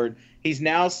his sword, he's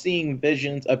now seeing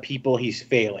visions of people he's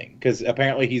failing. Because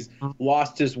apparently he's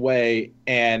lost his way,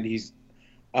 and he's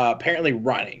apparently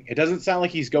running. It doesn't sound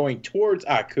like he's going towards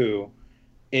Aku.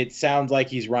 It sounds like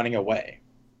he's running away.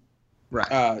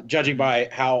 Right. Judging by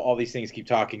how all these things keep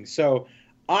talking. So...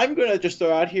 I'm gonna just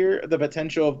throw out here the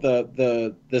potential of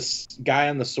this guy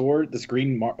on the sword, this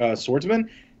green swordsman.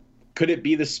 Could it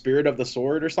be the spirit of the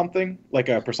sword or something, like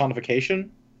a personification?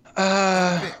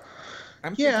 I'm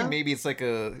thinking maybe it's like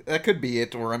that could be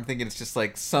it, or I'm thinking it's just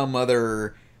like some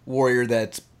other warrior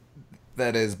that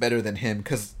is better than him,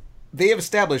 because they have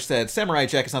established that Samurai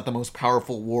Jack is not the most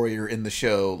powerful warrior in the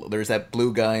show. There's that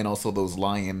blue guy and also those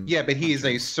lion. Yeah, but he's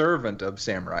a servant of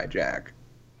Samurai Jack.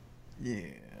 Yeah.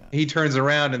 He turns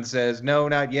around and says, "No,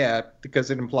 not yet," because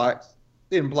it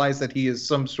implies that he is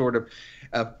some sort of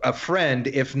a friend,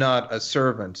 if not a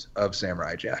servant of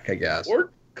Samurai Jack, I guess.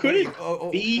 Or could it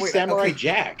be Samurai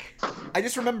Jack? I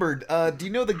just remembered. Do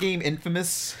you know the game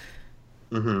Infamous?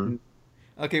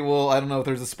 Mm-hmm. Okay, well, I don't know if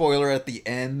there's a spoiler at the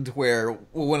end where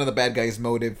one of the bad guys'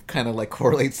 motive kind of like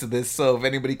correlates to this. So if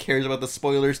anybody cares about the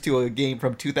spoilers to a game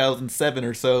from 2007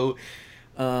 or so,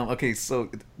 okay, so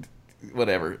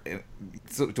whatever.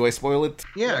 So do I spoil it?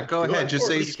 Yeah, go ahead. Just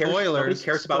say spoilers. Nobody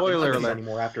cares about spoiler the alert.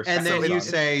 anymore after. And then second you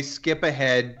son. say skip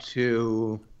ahead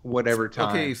to whatever time.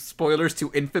 Okay, spoilers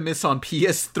to Infamous on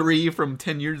PS3 from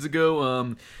 10 years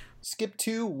ago. Skip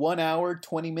to 1 hour,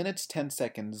 20 minutes, 10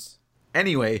 seconds.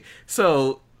 Anyway,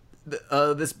 so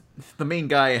the main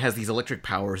guy has these electric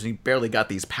powers, and he barely got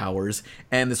these powers,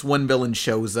 and this one villain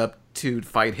shows up to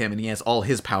fight him, and he has all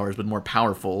his powers, but more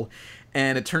powerful.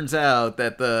 And it turns out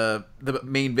that the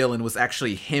main villain was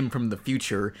actually him from the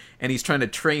future, and he's trying to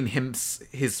train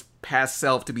his past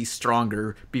self to be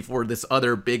stronger before this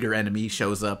other bigger enemy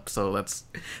shows up. So that's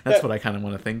what I kind of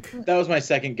want to think. That was my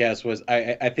second guess. Was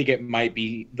I think it might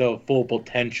be the full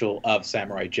potential of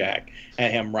Samurai Jack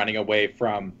and him running away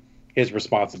from his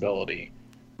responsibility.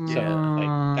 So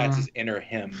like that's his inner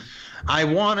him. I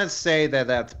want to say that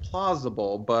that's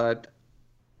plausible, but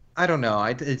I don't know.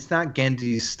 It's not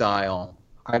Genji's style.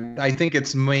 I think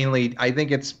it's mainly. I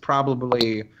think it's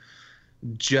probably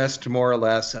just more or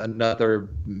less another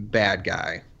bad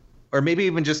guy, or maybe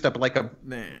even just like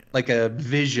a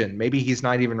vision. Maybe he's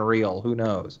not even real. Who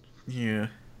knows? Yeah,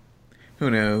 who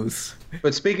knows?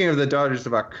 But speaking of the Daughters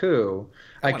of Aku,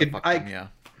 I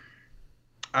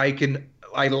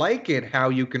like it how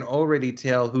you can already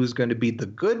tell who's going to be the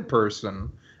good person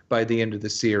by the end of the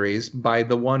series by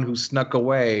the one who snuck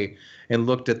away and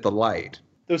looked at the light.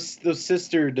 Those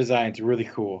sister designs are really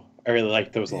cool. I really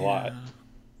like those a lot.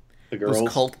 The girls. Those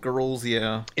cult girls,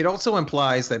 yeah. It also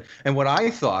implies that, and what I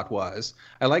thought was,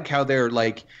 I like how they're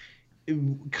like,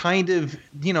 kind of,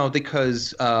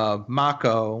 because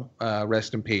Mako,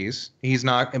 rest in peace, he's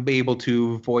not able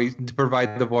to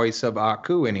provide the voice of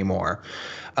Aku anymore.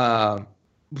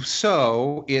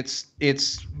 So it's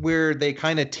where they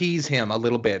kind of tease him a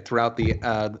little bit throughout the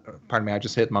pardon me, I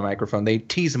just hit my microphone. They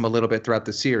tease him a little bit throughout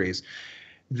the series.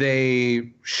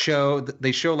 They show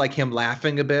like him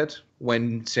laughing a bit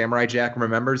when Samurai Jack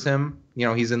remembers him.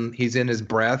 He's in his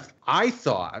breath. I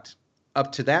thought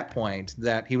up to that point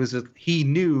that he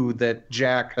knew that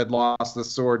Jack had lost the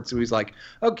sword, so he's like,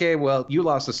 okay, well, you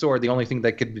lost the sword, the only thing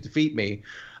that could defeat me.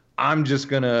 I'm just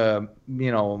gonna,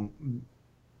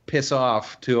 piss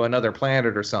off to another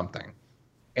planet or something.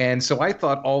 And so I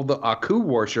thought all the Aku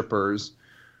worshippers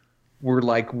were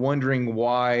like wondering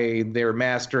why their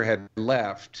master had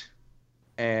left.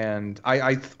 And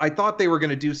I thought they were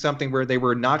going to do something where they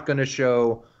were not going to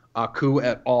show Aku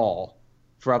at all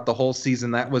throughout the whole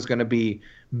season. That was going to be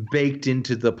baked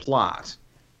into the plot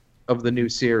of the new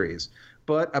series.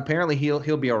 But apparently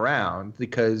he'll be around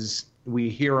because we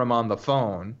hear him on the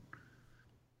phone.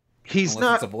 He's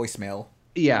Unless it's a voicemail.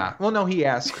 Yeah. Well, no, he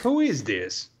asks, who is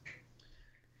this?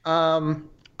 I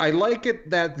like it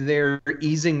that they're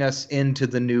easing us into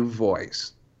the new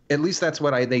voice. At least that's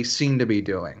what they seem to be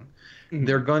doing. Mm-hmm.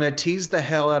 They're going to tease the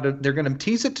hell out of... They're going to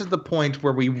tease it to the point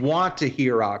where we want to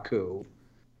hear Aku,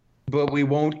 but we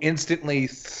won't instantly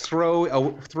throw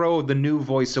the new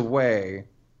voice away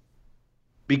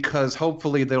because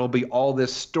hopefully there'll be all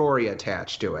this story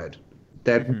attached to it.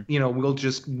 That, we'll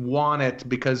just want it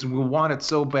because we want it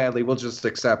so badly, we'll just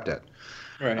accept it.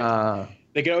 Right.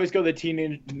 They could always go the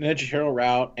Teenage Ninja Turtle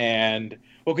route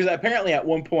because apparently at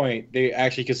one point they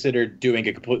actually considered doing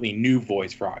a completely new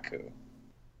voice for Aku.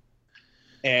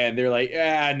 And they're like,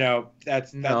 no,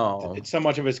 that's so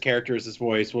much of his character is his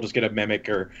voice. We'll just get a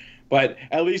mimicker. But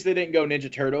at least they didn't go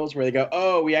Ninja Turtles where they go,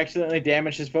 oh, we accidentally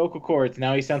damaged his vocal cords.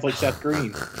 Now he sounds like Seth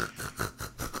Green.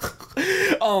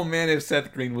 Oh man, if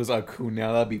Seth Green was Aku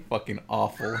now, that'd be fucking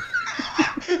awful.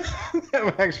 That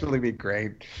would actually be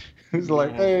great. He's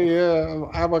like, hey, yeah,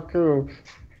 I'm Aku.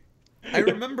 I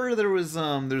remember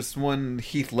there's one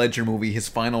Heath Ledger movie, his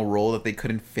final role that they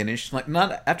couldn't finish, like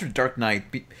not after Dark Knight,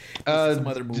 some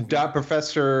other movie.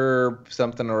 Professor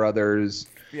something or others.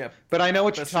 Yeah, but I know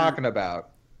what you're talking about.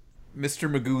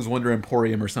 Mr. Magoo's Wonder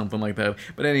Emporium or something like that.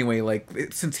 But anyway,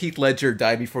 since Heath Ledger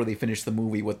died before they finished the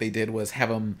movie, what they did was have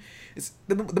him.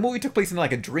 The movie took place in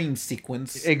like a dream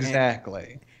sequence.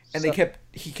 Exactly. And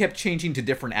he kept changing to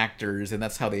different actors, and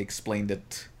that's how they explained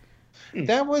it.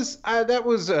 That was I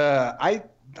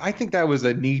think that was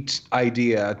a neat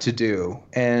idea to do,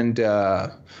 and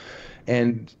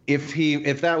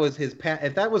if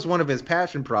that was one of his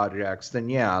passion projects, then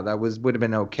yeah, would have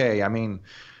been okay. I mean.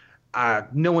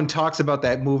 No one talks about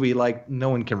that movie like no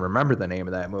one can remember the name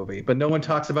of that movie, but no one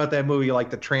talks about that movie like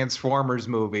the Transformers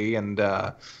movie and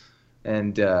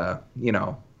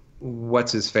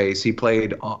what's his face? He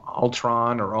played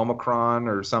Ultron or Omicron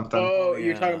or something. Oh,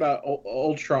 you're talking about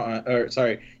Ultron, or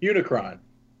sorry, Unicron.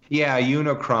 Yeah,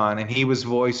 Unicron, and he was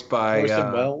voiced by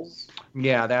Orson Welles.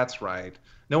 Yeah, that's right.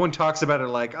 No one talks about it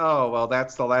like, oh, well,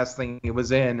 that's the last thing he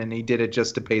was in, and he did it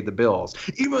just to pay the bills.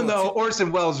 Even though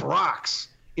Orson Welles rocks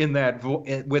in that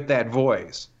with that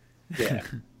voice. Yeah.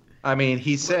 I mean,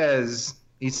 he says,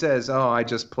 oh, I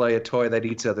just play a toy that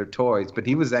eats other toys, but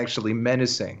he was actually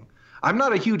menacing. I'm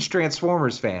not a huge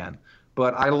Transformers fan,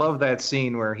 but I love that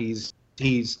scene where he's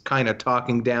kind of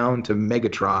talking down to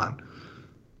Megatron.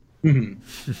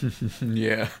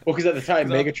 Yeah. Well, because at the time,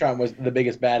 Megatron was the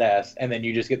biggest badass, and then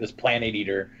you just get this Planet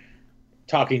Eater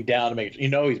talking down to Megatron. You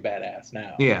know he's badass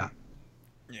now. Yeah.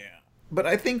 Yeah. But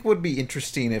I think would be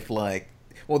interesting if, like,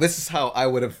 well, this is how I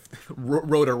would have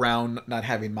wrote around not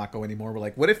having Mako anymore. But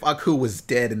like, what if Aku was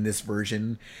dead in this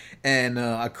version,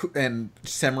 and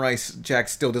Samurai Jack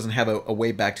still doesn't have a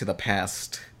way back to the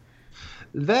past?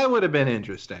 That would have been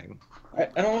interesting. I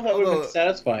don't know if that would have been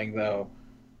satisfying, though.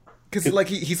 Because like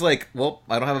he's like, well,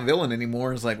 I don't have a villain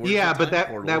anymore. It's like, yeah, but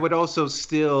that would also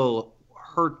still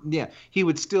hurt. Yeah, he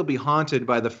would still be haunted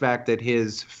by the fact that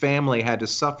his family had to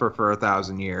suffer for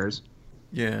 1,000 years.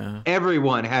 Yeah,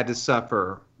 everyone had to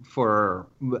suffer for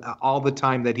all the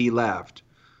time that he left.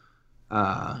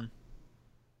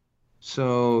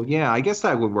 So yeah, I guess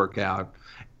that would work out.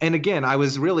 And again, I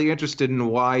was really interested in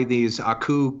why these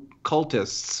Aku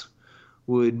cultists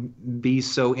would be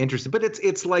so interested. But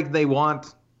it's like they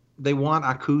want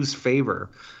Aku's favor.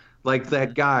 Like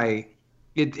that guy,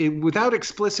 it without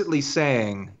explicitly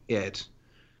saying it,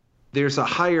 there's a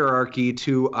hierarchy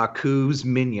to Aku's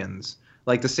minions.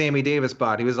 Like the Sammy Davis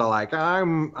bot, he was all like,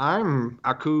 I'm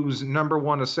Aku's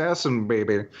 #1 assassin,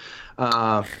 baby.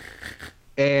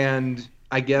 And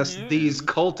I guess these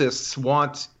cultists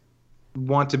want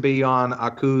to be on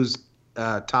Aku's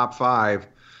top 5.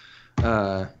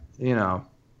 You know,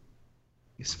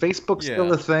 is Facebook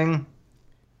still a thing?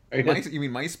 You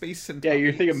mean MySpace? And yeah,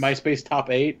 you're thinking MySpace top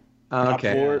 8, top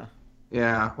 4.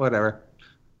 Yeah, whatever.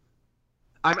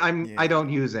 I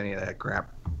don't use any of that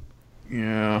crap.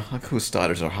 Yeah, Aku's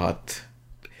daughters are hot.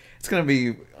 It's gonna be,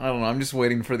 I don't know. I'm just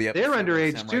waiting for the episode. They're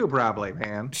underage too, probably,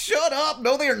 man. Shut up!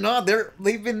 No, they are not.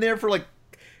 They've been there for like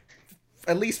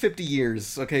at least 50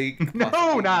 years. Okay.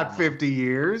 No, not 50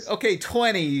 years. Okay,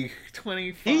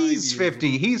 25 He's years.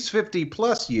 50. He's 50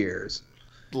 plus years.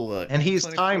 Look, and he's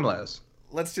 25. timeless.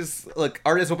 Let's just look.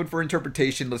 Art is open for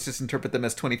interpretation. Let's just interpret them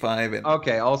as 25. And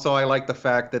okay. Also, I like the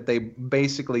fact that they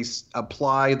basically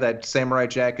apply that Samurai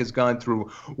Jack has gone through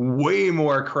way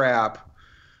more crap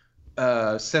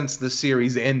since the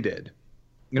series ended.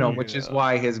 You know, which is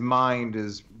why his mind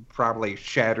is probably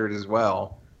shattered as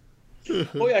well.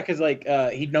 Oh yeah, because like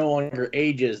he no longer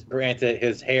ages. Granted,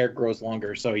 his hair grows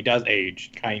longer, so he does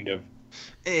age, kind of.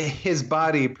 His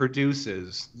body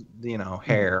produces,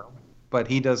 hair, but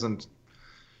he doesn't.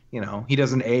 He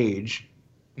doesn't age.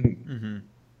 Mm-hmm.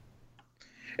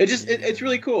 It's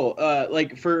really cool.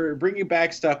 Like for bringing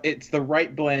back stuff, it's the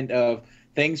right blend of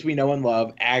things we know and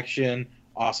love, action,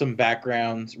 awesome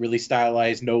backgrounds, really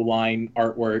stylized, no line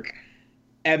artwork,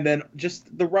 and then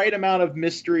just the right amount of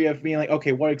mystery of being like,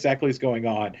 okay, what exactly is going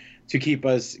on to keep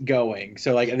us going.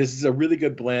 So like this is a really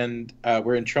good blend.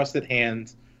 We're in trusted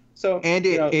hands. So and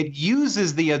it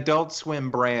uses the Adult Swim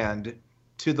brand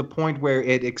to the point where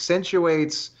it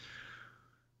accentuates.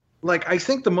 Like, I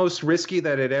think the most risky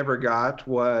that it ever got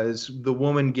was the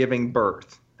woman giving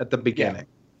birth at the beginning.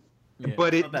 Yeah,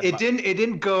 but it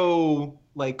didn't go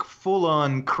like full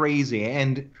on crazy.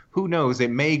 And who knows,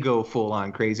 it may go full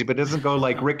on crazy, but it doesn't go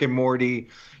like Rick and Morty,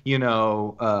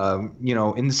 incinerate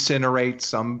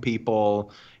some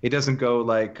people. It doesn't go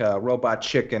like Robot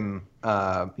Chicken,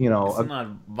 It's not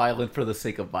violent for the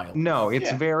sake of violence. No,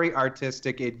 it's very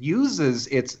artistic. It uses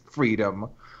its freedom,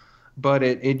 but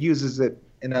it uses it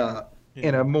in an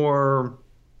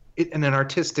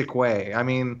artistic way. I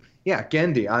mean, yeah,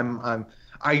 Gendy.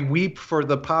 I weep for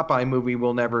the Popeye movie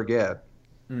we'll never get.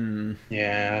 Mm.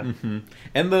 Yeah. Mm-hmm.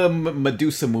 And the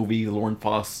Medusa movie, Lauren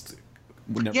Faust.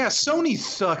 Yeah, Sony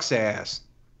sucks ass.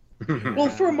 Well,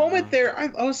 for a moment there, I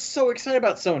was so excited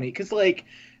about Sony because like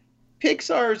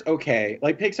Pixar's okay.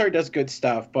 Like Pixar does good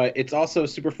stuff, but it's also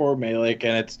super formulaic,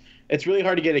 and it's really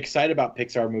hard to get excited about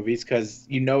Pixar movies because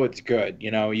it's good.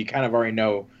 You kind of already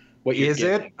know what you're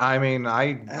getting. It? I mean,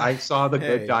 I saw The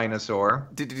Good Dinosaur.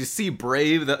 Did you see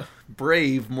Brave?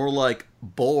 Brave, more like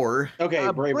Bore.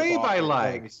 Okay, Brave I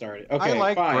like. Started. Okay, I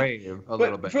like fine. Brave a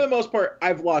little bit. For the most part,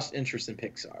 I've lost interest in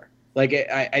Pixar. Like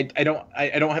I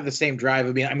don't have the same drive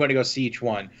of being I'm going to go see each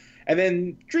one. And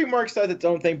then DreamWorks does its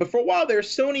own thing. But for a while there,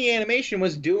 Sony Animation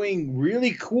was doing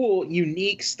really cool,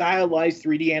 unique, stylized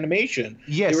 3D animation.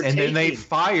 Yes, and then they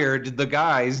fired the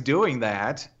guys doing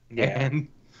that, Yeah. and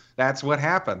that's what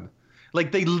happened.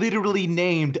 Like, they literally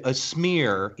named a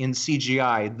smear in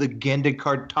CGI the Genndy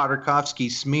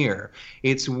Tartakovsky smear.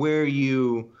 It's where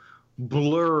you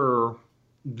blur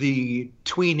the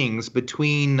tweenings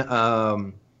between,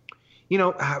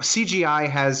 CGI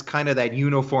has kind of that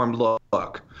uniform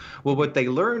look. Well, what they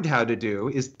learned how to do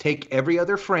is take every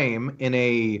other frame in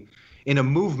a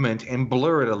movement and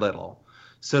blur it a little,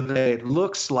 so that it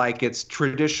looks like it's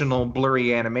traditional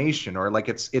blurry animation, or like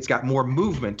it's got more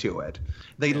movement to it.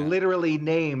 They literally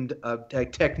named a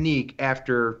technique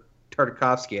after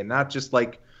Tartakovsky, and not just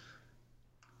like,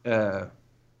 it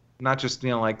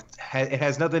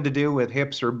has nothing to do with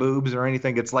hips or boobs or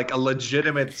anything. It's like a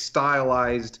legitimate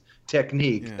stylized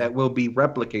technique that will be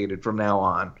replicated from now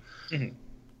on. Mm-hmm.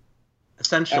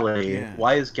 Essentially,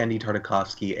 why is Genndy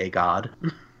Tartakovsky a god?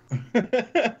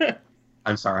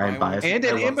 I'm sorry, I'm biased. And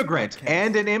an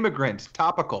immigrant.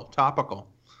 Topical.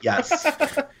 Yes.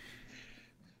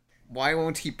 Why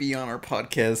won't he be on our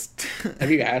podcast? Have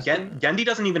you asked him? Gendy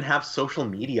doesn't even have social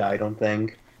media, I don't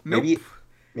think. Nope.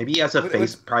 Maybe he has a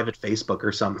private Facebook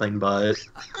or something, but...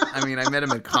 I mean, I met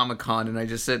him at Comic-Con, and I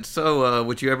just said, so,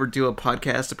 would you ever do a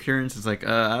podcast appearance? It's like,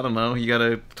 I don't know. You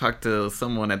gotta talk to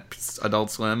someone at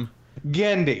Adult Swim.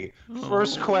 Gendy,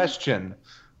 first question.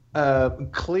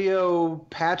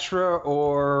 Cleopatra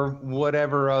or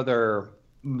whatever other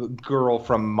girl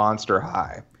from Monster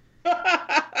High?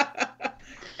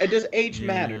 And does age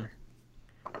matter?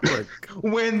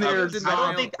 When they're...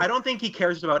 I don't think he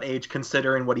cares about age,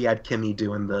 considering what he had Kimmy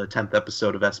do in the 10th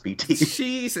episode of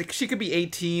SBT. She could be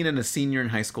 18 and a senior in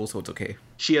high school, so it's okay.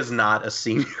 She is not a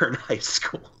senior in high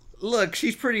school. Look,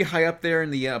 she's pretty high up there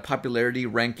in the popularity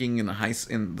ranking in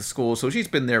the school, so she's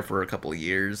been there for a couple of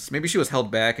years. Maybe she was held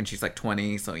back and she's like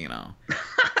 20, so okay. I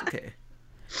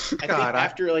think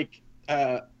after I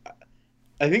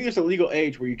think there's a legal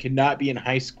age where you cannot be in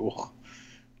high school.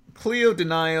 Cleo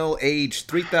denial, age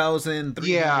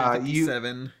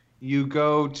 3,357. You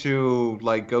go to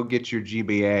go get your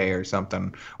GBA or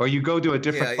something, or you go to a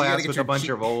different class with a bunch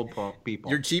of old people.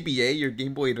 Your GBA, your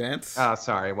Game Boy Advance. Oh,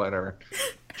 sorry, whatever.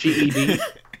 GED.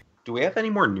 Do we have any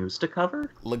more news to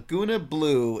cover? Laguna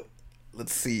Blue.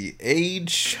 Let's see.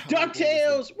 Age.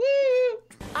 DuckTales. Woo!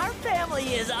 Our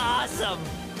family is awesome.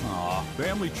 Aw,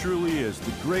 family truly is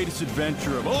the greatest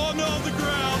adventure of... Oh no, the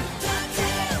ground!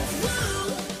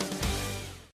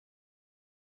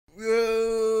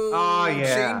 Oh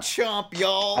yeah, Chain Chomp,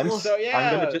 y'all.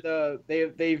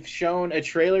 They've shown a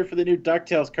trailer for the new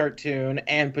DuckTales cartoon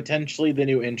and potentially the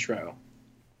new intro.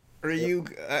 Are you?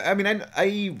 I mean,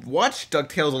 I watched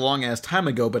DuckTales a long ass time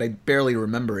ago, but I barely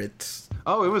remember it.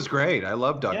 Oh, it was great. I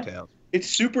love DuckTales. Yeah. It's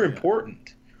super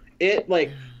important. It's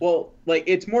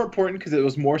more important because it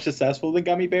was more successful than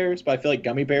Gummy Bears, but I feel like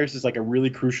Gummy Bears is a really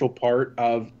crucial part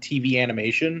of TV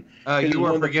animation. You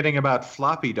were forgetting about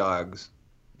Floppy Dogs.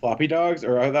 Floppy Dogs?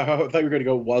 Or I thought you were going to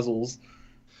go Wuzzles.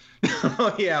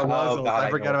 Oh yeah, Wuzzles. I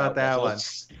forgot about that one.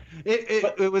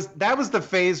 That was the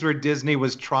phase where Disney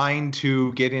was trying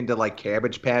to get into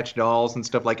Cabbage Patch dolls and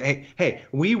stuff. Hey,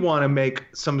 we want to make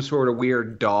some sort of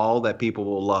weird doll that people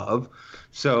will love.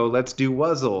 So let's do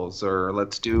Wuzzles, or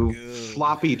let's do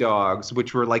Floppy Dogs,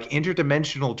 which were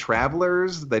interdimensional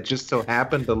travelers that just so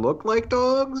happened to look like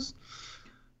dogs.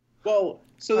 Well,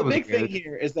 so the big thing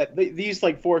here is that these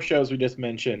 4 shows we just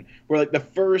mentioned were the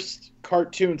first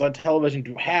cartoons on television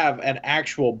to have an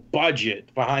actual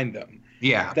budget behind them.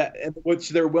 Yeah. Which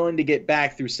they're willing to get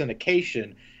back through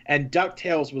syndication. And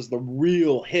DuckTales was the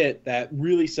real hit that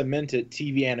really cemented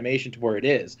TV animation to where it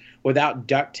is. Without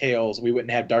DuckTales, we wouldn't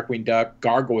have Darkwing Duck,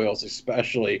 Gargoyles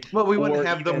especially. Well, we wouldn't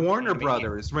have the Warner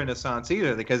Brothers Renaissance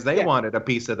either, because they wanted a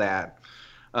piece of that.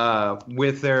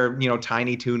 With their,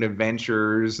 Tiny Toon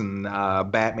Adventures and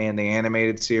Batman the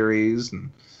Animated Series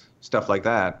and stuff like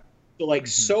that. So,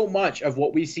 so much of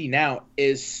what we see now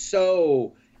is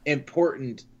so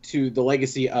important to the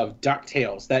legacy of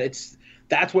DuckTales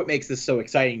that's what makes this so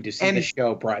exciting to see the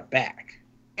show brought back.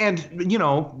 And,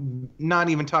 not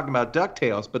even talking about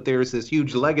DuckTales, but there's this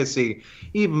huge legacy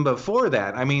even before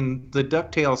that. I mean, the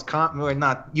DuckTales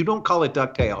you don't call it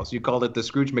DuckTales. You call it the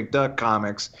Scrooge McDuck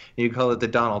comics, and you call it the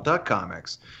Donald Duck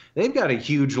comics. They've got a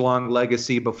huge, long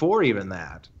legacy before even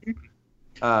that.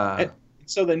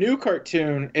 So the new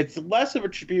cartoon, it's less of a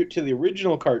tribute to the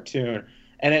original cartoon,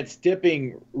 and it's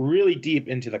dipping really deep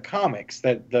into the comics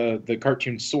that the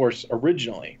cartoon source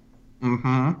originally.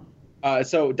 Mm-hmm.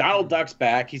 So Donald Duck's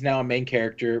back. He's now a main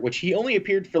character, which he only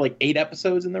appeared for like 8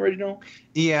 episodes in the original.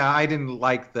 Yeah, I didn't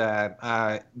like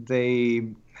that. They,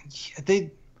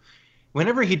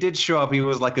 whenever he did show up, he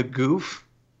was like a goof.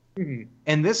 Mm-hmm.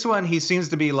 And this one, he seems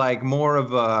to be like more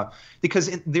of a,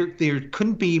 because there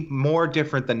couldn't be more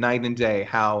different than night and day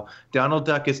how Donald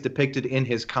Duck is depicted in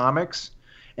his comics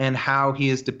and how he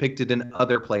is depicted in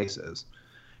other places.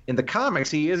 In the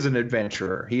comics, he is an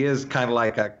adventurer. He is kind of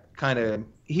like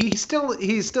he's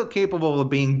still capable of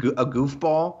being a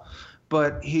goofball,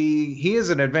 but he is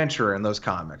an adventurer in those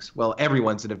comics. Well,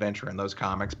 everyone's an adventurer in those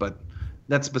comics, but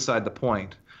that's beside the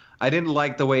point. I didn't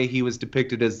like the way he was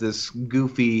depicted as this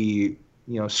goofy,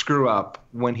 screw up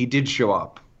when he did show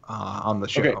up on the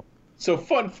show. Okay, so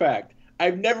fun fact.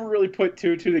 I've never really put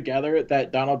 2 and 2 together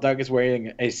that Donald Duck is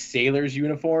wearing a sailor's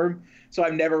uniform. So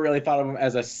I've never really thought of him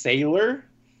as a sailor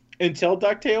until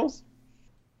DuckTales.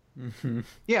 Mm-hmm.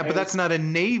 Yeah, but that's not a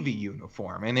Navy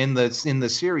uniform. And in the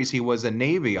series, he was a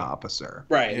Navy officer.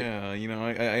 Right. Yeah,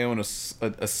 I own a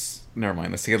never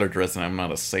mind, a sailor dress, and I'm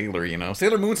not a sailor,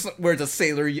 Sailor Moon wears a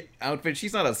sailor outfit.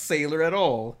 She's not a sailor at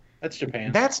all. That's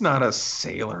Japan. That's not a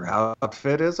sailor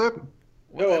outfit, is it?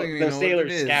 No, the Sailor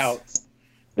Scouts.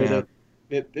 Yeah.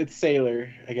 It's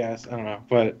sailor, I guess. I don't know.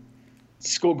 But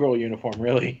schoolgirl uniform,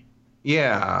 really.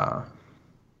 Yeah.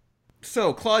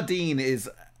 So, Claudine is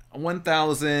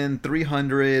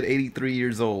 1,383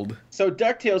 years old. So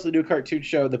DuckTales, the new cartoon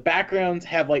show, the backgrounds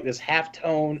have like this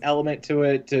halftone element to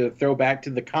it to throw back to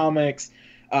the comics.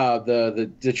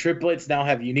 The triplets now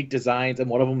have unique designs, and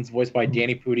one of them is voiced by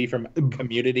Danny Pudi from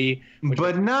Community.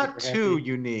 But not too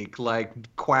unique, like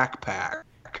Quack Pack.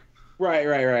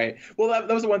 Right. Well, that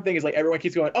was the one thing is like everyone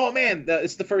keeps going, oh man,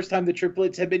 it's the first time the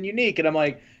triplets have been unique. And I'm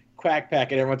like, Quack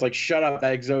Pack, and everyone's like, shut up,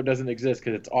 that Exo doesn't exist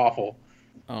because it's awful.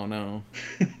 Oh no.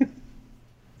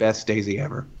 Best Daisy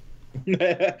ever.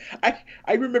 I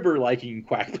remember liking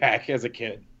Quack Pack as a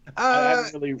kid.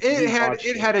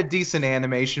 It had a decent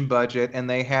animation budget, and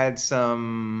they had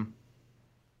some.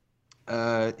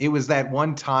 It was that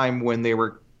one time when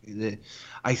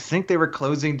I think they were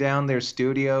closing down their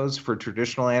studios for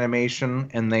traditional animation,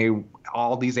 and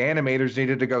all these animators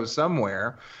needed to go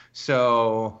somewhere,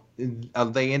 so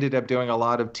they ended up doing a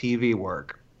lot of TV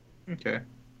work. Okay.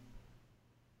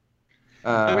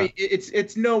 I mean,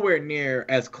 it's nowhere near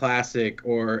as classic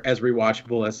or as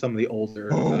rewatchable as some of the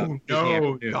older. No,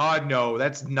 God, no.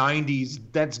 That's 90s.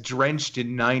 That's drenched in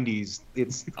 90s.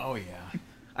 It's. Oh yeah.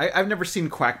 I've never seen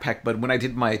Quack Pack, but when I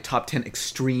did my top 10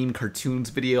 extreme cartoons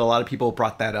video, a lot of people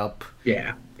brought that up.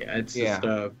 Yeah, it's just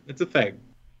it's a thing.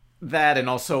 That and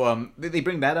also they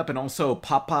bring that up, and also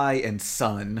Popeye and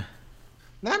Son.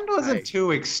 That wasn't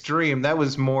too extreme. That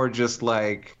was more just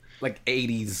like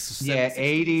 80s. Yeah,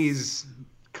 80s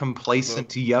complacent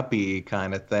yuppie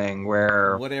kind of thing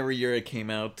where whatever year it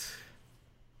came out.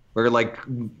 Where like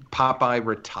Popeye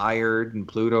retired and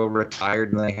Pluto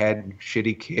retired and they had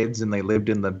shitty kids and they lived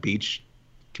in the beach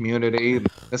community.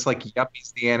 That's like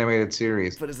Yuppies, the animated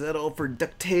series. But is that all for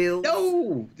DuckTales?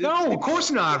 No, of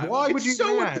course not. Why would you do that? It's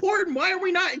so important. Why are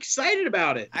we not excited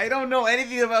about it? I don't know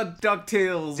anything about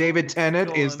DuckTales. David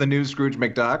Tennant is the new Scrooge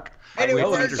McDuck. And it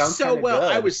worked so well.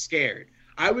 I was scared.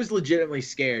 I was legitimately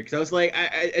scared because I was like,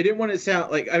 I didn't want to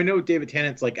sound like, I know David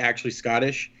Tennant's like actually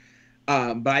Scottish.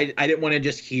 But I didn't want to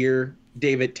just hear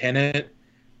David Tennant.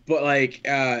 But like,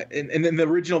 and then the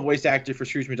original voice actor for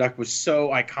Scrooge McDuck was so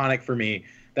iconic for me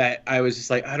that I was just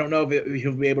like, I don't know if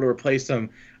he'll be able to replace him.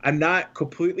 I'm not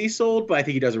completely sold, but I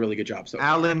think he does a really good job. So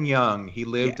Alan Young, he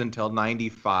lived until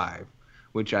 95,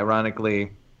 which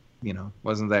ironically,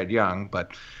 wasn't that young,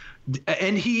 but.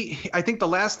 And I think the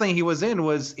last thing he was in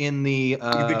was in the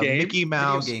game? Mickey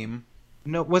Mouse game.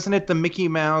 No, wasn't it the Mickey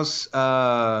Mouse?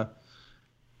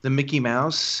 The Mickey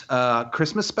Mouse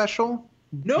Christmas special?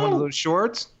 No, one of those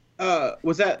shorts.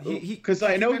 Was that because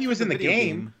I know he was in the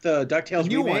game, the DuckTales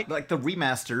new remake, one, like the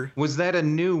remaster. Was that a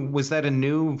new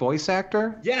voice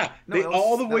actor? Yeah,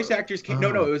 all the voice actors came.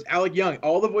 No, it was Alec Young.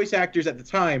 All the voice actors at the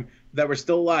time that were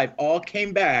still alive all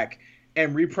came back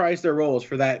and reprised their roles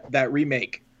for that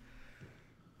remake.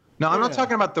 No, I'm not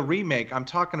talking about the remake. I'm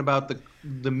talking about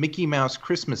the Mickey Mouse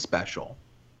Christmas special,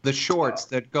 the shorts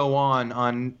that go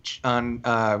on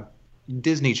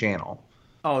Disney Channel.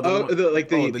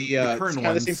 The current kind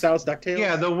of the same style as DuckTales?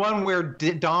 Yeah, the one where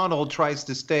Donald tries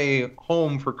to stay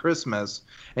home for Christmas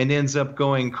and ends up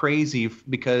going crazy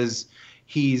because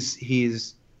he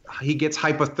gets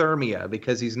hypothermia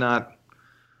because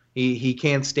he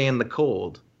can't stand the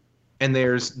cold. And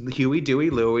there's Huey, Dewey,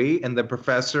 Louie, and the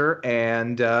professor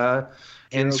and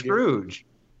Scrooge.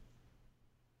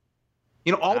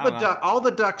 You know, all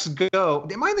the ducks go.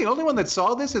 Am I the only one that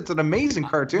saw this? It's an amazing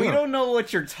cartoon. We don't know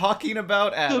what you're talking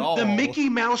about at all. The Mickey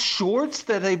Mouse shorts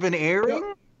that they've been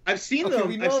airing. I've seen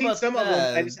them. I've seen some of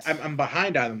them. I'm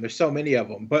behind on them. There's so many of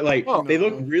them, but like they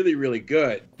look really, really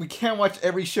good. We can't watch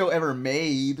every show ever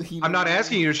made. I'm not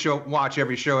asking you to watch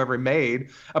every show ever made.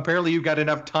 Apparently, you've got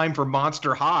enough time for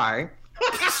Monster High.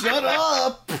 Shut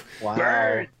up! Wow,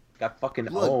 Burn. got fucking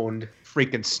owned.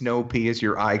 Freaking Snow Pea is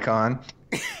your icon.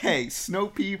 Hey, Snow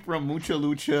Pea from Mucha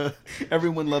Lucha.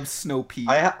 Everyone loves Snow Pea.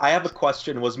 I have a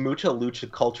question. Was Mucha Lucha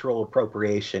cultural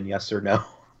appropriation? Yes or no?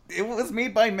 It was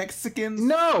made by Mexicans.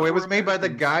 No, it was made by the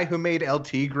guy who made El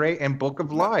Tigre and Book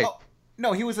of Life.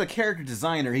 No, he was a character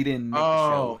designer. He didn't make the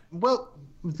show. Well,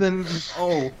 then...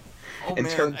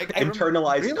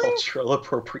 Internalized cultural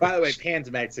appropriation. By the way, Pan's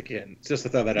Mexican. Just to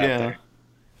throw that out there.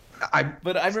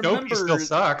 But I remember... still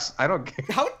sucks. I don't care.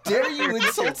 How dare you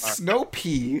insult Snow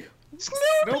Pea?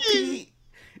 Snow Pea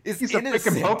is He's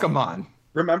innocent. a freaking Pokemon.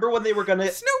 Remember when they were gonna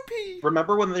Snoopy?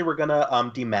 Remember when they were gonna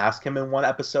demask him in one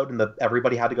episode, and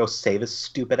everybody had to go save his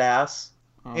stupid ass?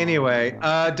 Anyway,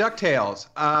 DuckTales.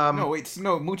 No, wait,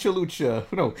 no, Mucha Lucha.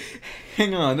 No,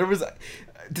 hang on. There was.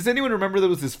 Does anyone remember there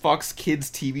was this Fox Kids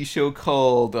TV show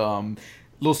called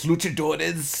Los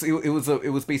Luchadores? It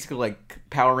was basically like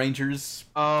Power Rangers.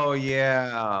 Oh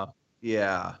yeah,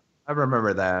 I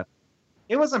remember that.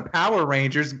 It wasn't Power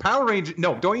Rangers. Power Rangers.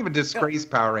 No, don't even disgrace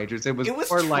Power Rangers. It was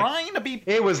more trying to be.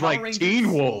 It was Power like Rangers.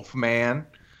 Teen Wolf, man.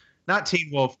 Not Teen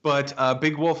Wolf, but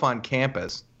Big Wolf on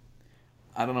Campus.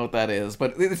 I don't know what that is,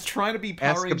 but it's trying to be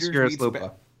Power Rangers Obscurus meets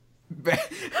Lupa.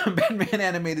 Batman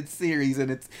animated series, and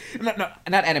it's not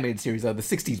animated series. The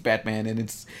 '60s Batman, and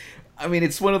it's. I mean,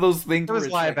 it's one of those things. It was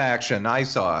live action. I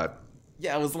saw it.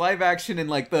 Yeah, it was live action, and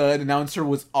like the announcer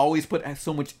was always put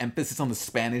so much emphasis on the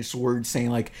Spanish words, saying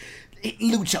like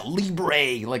 "lucha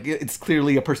libre." Like it's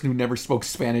clearly a person who never spoke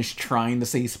Spanish trying to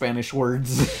say Spanish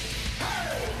words.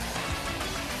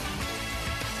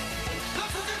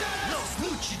 Los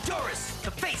Luchadores,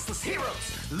 the faceless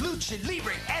heroes, Lucha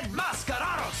Libre and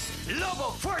Mascarados,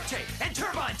 Lobo Fuerte and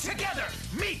Turbine together,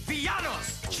 meet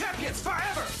Villanos, champions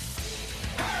forever.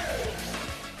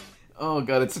 Oh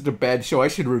god, it's such a bad show. I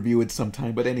should review it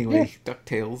sometime. But anyway,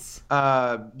 DuckTales.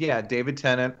 Yeah, David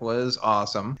Tennant was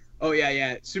awesome. Oh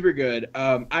yeah, super good.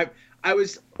 I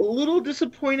was a little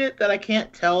disappointed that I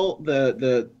can't tell that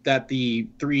the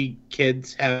three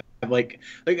kids have like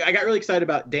I got really excited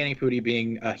about Danny Pudi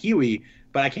being Huey,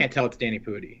 but I can't tell it's Danny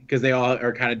Pudi because they all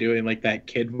are kind of doing like that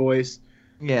kid voice.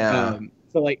 Yeah.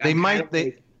 So like they might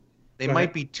be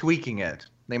tweaking it.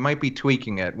 They might be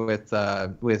tweaking it with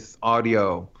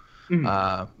audio.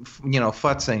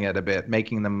 Futzing it a bit,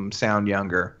 making them sound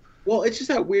younger. Well, it's just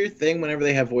that weird thing whenever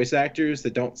they have voice actors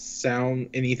that don't sound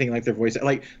anything like their voice.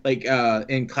 Like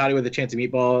in Cloudy with a Chance of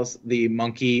Meatballs, the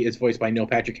monkey is voiced by Neil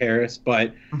Patrick Harris,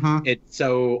 but it's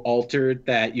so altered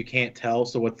that you can't tell.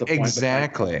 So what's the point?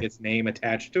 Exactly. Of its name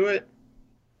attached to it.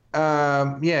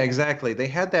 Yeah, exactly. They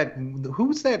had that.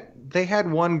 Who's that? They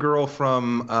had one girl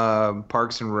from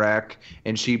Parks and Rec,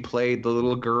 and she played the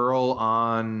little girl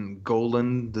on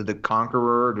Golan, the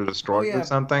Conqueror, the Destroyer, or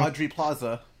something. Audrey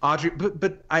Plaza. Audrey,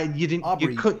 but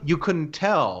you couldn't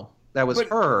tell that was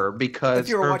her because if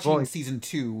you were her watching voice. season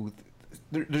 2,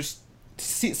 there's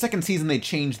second season they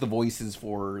changed the voices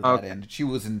for that end. She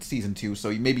was in season 2, so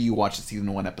maybe you watched the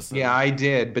season 1 episode. Yeah, I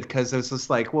did because it was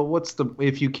just like, well, what's the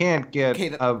if you can't get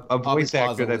a voice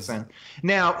actor that's in.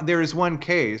 Now there is one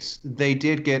case they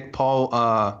did get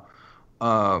Paul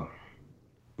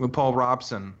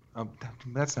Robson.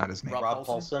 That's not his name. Rob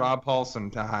Paulson. Rob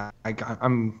Paulson.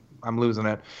 I'm losing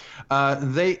it.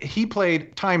 He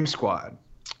played Time Squad.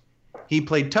 He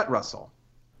played Tut Russell.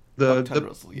 Tut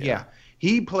Russell, yeah.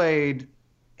 He played,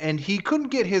 and he couldn't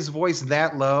get his voice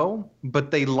that low, but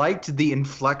they liked the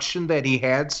inflection that he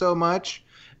had so much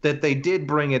that they did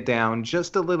bring it down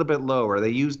just a little bit lower. They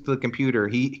used the computer.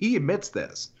 He admits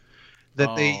this,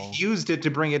 that they used it to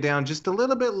bring it down just a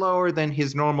little bit lower than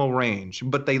his normal range,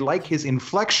 but they like his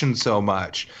inflection so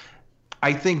much.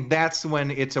 I think that's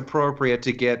when it's appropriate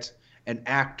to get an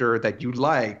actor that you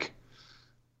like,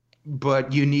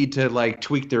 but you need to like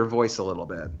tweak their voice a little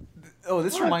bit. Oh,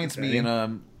 this reminds me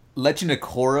in Legend of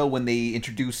Korra when they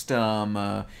introduced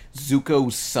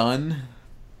Zuko's son,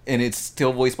 and it's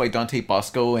still voiced by Dante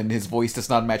Bosco, and his voice does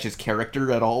not match his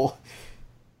character at all.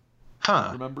 Huh?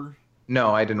 Remember? No,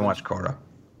 I didn't watch Korra.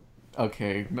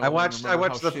 Okay. No, I watched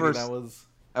the first. That was.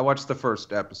 I watched the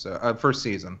first episode, first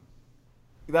season.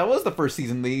 That was the first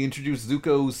season. They introduced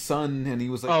Zuko's son, and he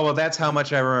was like. Oh well, that's how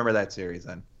much I remember that series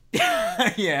then.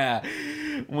 Yeah.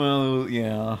 Well,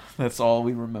 yeah. That's all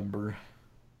we remember.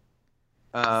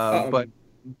 But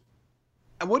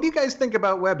What do you guys think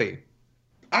about Webby?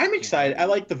 I'm excited. I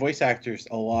like the voice actors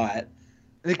a lot.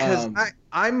 Because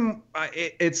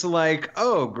it's like,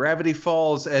 oh, Gravity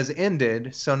Falls has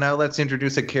ended, so now let's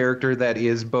introduce a character that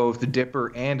is both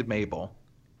Dipper and Mabel.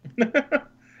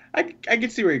 I can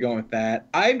see where you're going with that.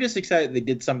 I'm just excited they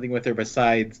did something with her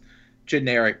besides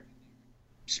generic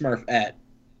Smurfette.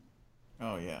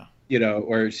 Oh yeah. You know,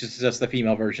 or it's just the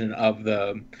female version of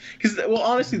the. Because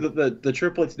honestly, the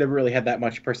triplets never really had that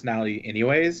much personality,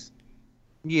 anyways.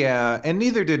 Yeah, and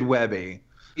neither did Webby.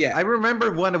 Yeah, I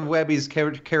remember one of Webby's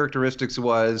characteristics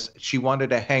was she wanted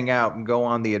to hang out and go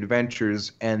on the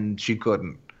adventures, and she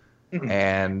couldn't. Mm-hmm.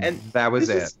 And that was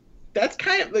it. That's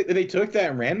kind of they took that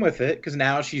and ran with it because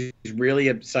now she's really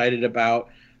excited about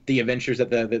the adventures that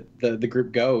the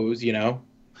group goes. You know.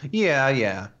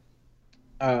 Yeah.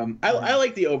 I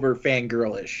like the over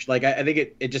fangirlish. Like I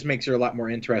think it just makes her a lot more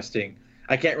interesting.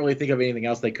 I can't really think of anything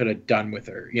else they could have done with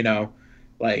her. You know,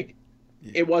 like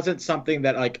it wasn't something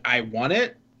that like I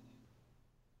wanted.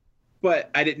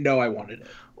 But I didn't know I wanted it.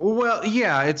 Well,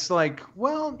 yeah, it's like,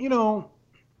 well, you know,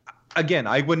 again,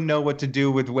 I wouldn't know what to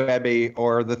do with Webby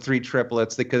or the three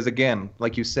triplets because, again,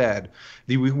 like you said,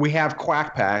 we have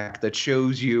Quack Pack that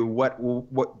shows you what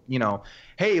you know.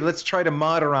 Hey, let's try to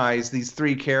modernize these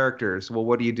three characters. Well,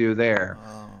 what do you do there?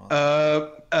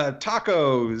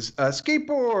 Tacos,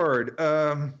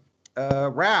 skateboard,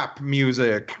 rap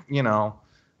music. You know.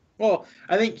 Well,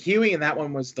 I think Huey in that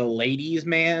one was the ladies'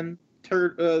 man.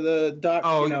 The doc.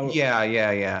 Oh, you know.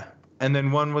 Yeah. And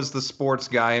then one was the sports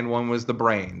guy, and one was the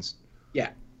brains.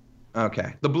 Yeah.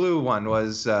 Okay. The blue one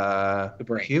was the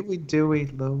brains. Huey, Dewey,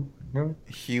 Louie.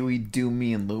 Huey,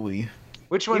 Doomy, and Louie.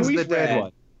 Which one's Huey's the dead red.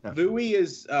 one? No. Louie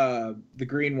is the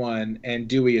green one, and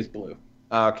Dewey is blue.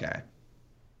 Okay.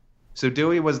 So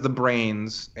Dewey was the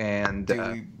brains, and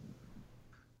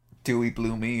Dewey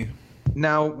blew me.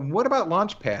 Now, what about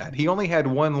Launchpad? He only had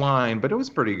one line, but it was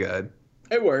pretty good.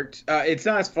 It worked. It's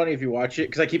not as funny if you watch it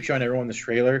because I keep showing everyone this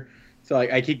trailer. So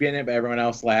like I keep getting it, but everyone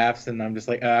else laughs, and I'm just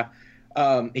like,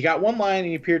 he got one line and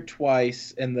he appeared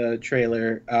twice in the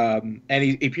trailer, and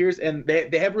he appears and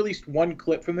they have released one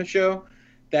clip from the show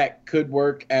that could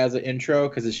work as an intro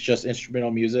because it's just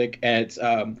instrumental music, and it's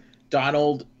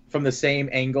Donald from the same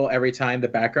angle every time the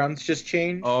backgrounds just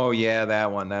change. Oh yeah, that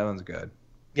one's good.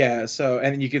 Yeah, so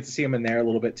and then you get to see him in there a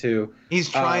little bit too. He's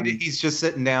he's just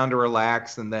sitting down to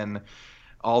relax, and then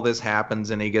all this happens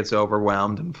and he gets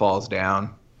overwhelmed and falls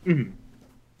down. Mm-hmm.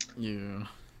 Yeah.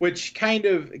 Which kind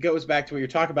of goes back to what you're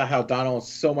talking about, how Donald's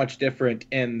so much different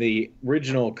in the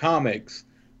original comics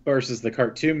versus the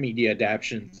cartoon media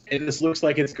adaptations. This looks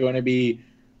like it's going to be,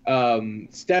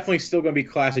 it's definitely still going to be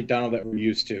classic Donald that we're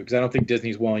used to, because I don't think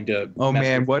Disney's willing to. Oh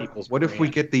man, what if we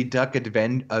get the Duck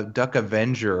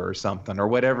Avenger or something, or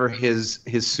whatever his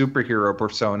superhero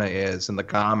persona is in the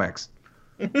comics?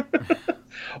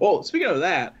 Well, speaking of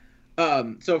that,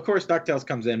 so of course DuckTales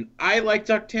comes in. I like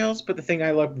DuckTales, but the thing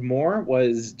I loved more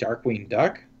was Darkwing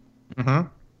Duck. Mm-hmm.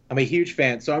 I'm a huge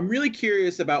fan, so I'm really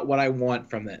curious about what I want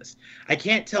from this. I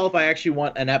can't tell if I actually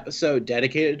want an episode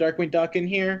dedicated to Darkwing Duck in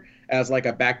here as like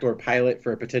a backdoor pilot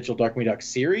for a potential Darkwing Duck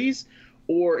series,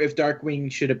 or if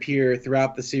Darkwing should appear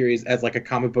throughout the series as like a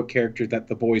comic book character that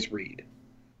the boys read.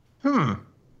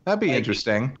 That'd be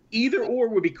interesting. Either or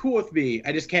would be cool with me.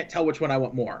 I just can't tell which one I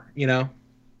want more, you know?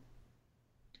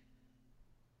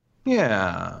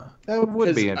 Yeah, that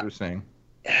would be interesting.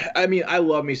 I mean, I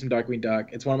love me some Darkwing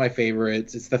Duck. It's one of my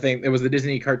favorites. It's the thing. It was the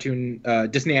Disney cartoon,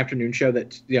 Disney afternoon show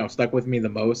that stuck with me the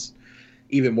most,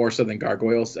 even more so than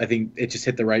Gargoyles. I think it just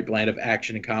hit the right blend of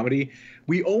action and comedy.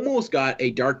 We almost got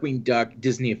a Darkwing Duck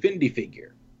Disney Affinity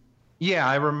figure. Yeah,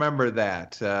 I remember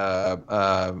that.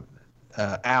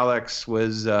 Alex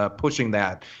was pushing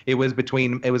that. It was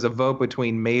a vote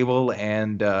between Mabel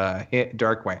and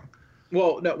Darkwing.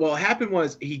 Well, no. What happened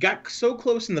was he got so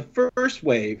close in the first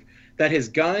wave that his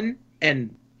gun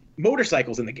and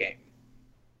motorcycles in the game.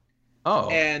 Oh,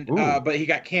 and but he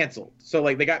got canceled. So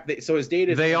like so his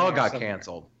data. They all got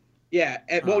canceled. Yeah.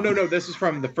 No. This is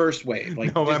from the first wave.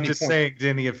 Like no, Disney I'm just saying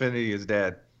Disney Affinity is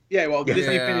dead. Yeah. Well,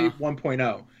 Disney Affinity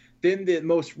 1.0. Then the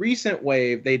most recent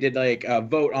wave, they did like a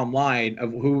vote online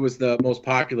of who was the most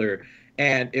popular,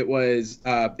 and it was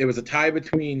a tie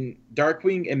between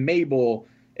Darkwing and Mabel,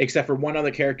 except for one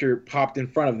other character popped in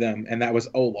front of them, and that was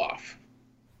Olaf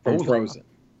from Frozen.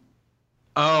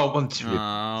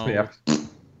 Yeah.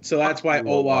 So that's why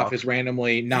Olaf is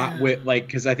randomly not with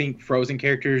because I think Frozen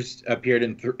characters appeared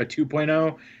in a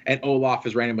 2.0, and Olaf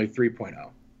is randomly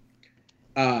 3.0.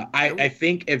 I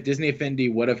think if Disney Affinity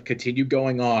would have continued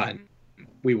going on,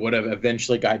 we would have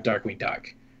eventually got Darkwing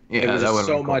Duck. Yeah, it was that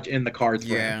so cool. much in the cards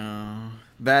for him. Yeah,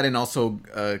 That and also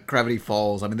Gravity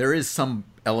Falls. I mean, there is some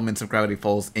elements of Gravity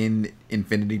Falls in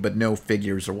Infinity, but no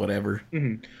figures or whatever.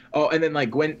 Mm-hmm. Oh, and then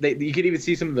like when you could even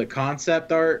see some of the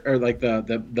concept art or like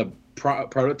the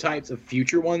prototypes of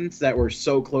future ones that were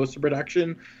so close to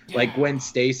production. Yeah. Like Gwen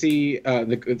Stacy,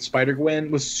 the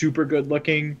Spider-Gwen was super good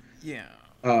looking. Yeah.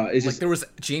 It's like there was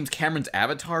James Cameron's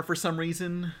Avatar for some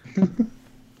reason.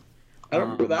 I don't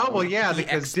remember that. Oh, well, yeah,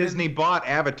 because X-Men? Disney bought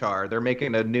Avatar. They're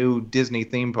making a new Disney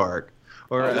theme park.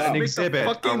 Or an exhibit.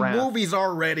 Make the fucking movies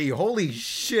already. Holy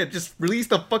shit. Just release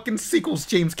the fucking sequels,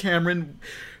 James Cameron.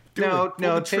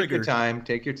 No, take your time.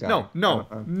 Take your time.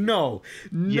 No.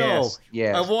 Yes.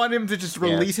 I want him to just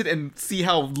release it and see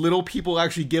how little people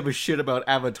actually give a shit about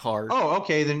Avatar. Oh,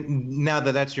 okay. Then now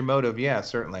that's your motive, yeah,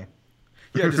 certainly.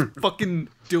 Yeah, just fucking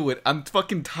do it. I'm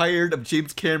fucking tired of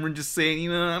James Cameron just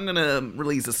saying, I'm gonna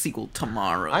release a sequel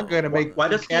tomorrow. I'm gonna make why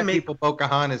does he make people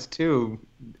Pocahontas 2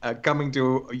 coming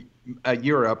to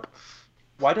Europe.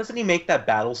 Why doesn't he make that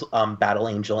Battle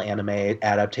Angel anime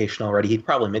adaptation already? He'd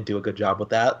probably do a good job with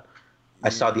that. I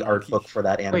saw the art book for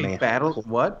that anime. Wait,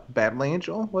 Battle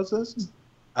Angel? What's this?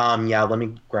 Yeah, let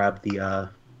me grab the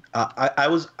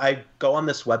I go on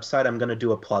this website, I'm gonna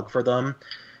do a plug for them.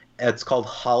 It's called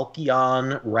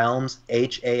Halcyon Realms,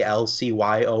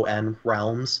 Halcyon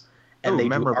Realms. And they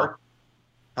memorable.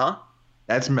 Huh?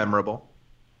 That's memorable.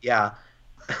 Yeah.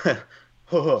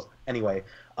 Anyway,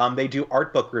 they do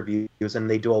art book reviews, and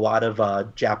they do a lot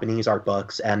of Japanese art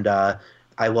books. And I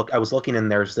was looking,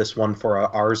 and there's this one for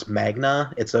Ars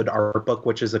Magna. It's an art book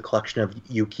which is a collection of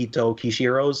Yukito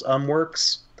Kishiro's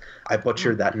works. I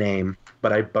butchered that name,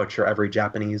 but I butcher every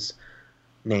Japanese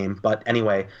name. But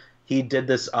anyway, he did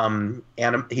this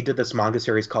manga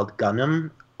series called Gundam,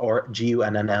 or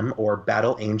Gunnm, or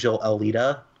Battle Angel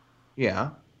Alita.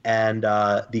 Yeah. And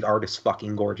the art is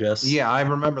fucking gorgeous. Yeah, I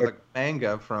remember the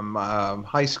manga from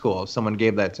high school. Someone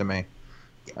gave that to me.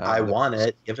 I want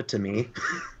it. Give it to me.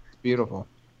 It's beautiful.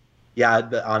 Yeah,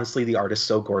 honestly, the art is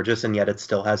so gorgeous, and yet it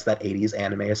still has that 80s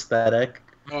anime aesthetic.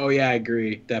 Oh, yeah, I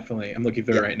agree. Definitely. I'm looking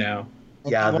through it right now.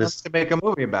 Yeah, he wants to make a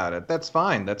movie about it. That's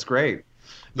fine. That's great.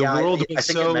 The world was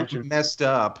so messed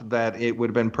up that it would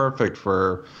have been perfect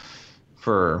for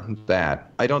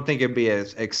that. I don't think it'd be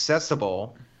as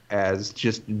accessible as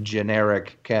just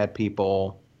generic cat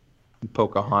people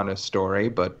Pocahontas story,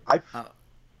 but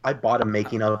I bought a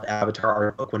making of Avatar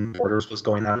art book when Borders was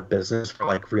going out of business for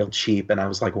like real cheap, and I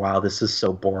was like, wow, this is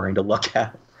so boring to look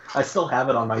at. I still have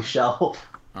it on my shelf.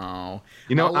 Oh,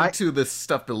 I'll link to this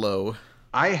stuff below.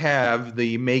 I have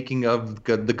the making of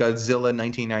the Godzilla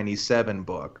 1997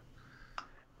 book.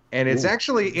 And it's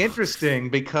actually interesting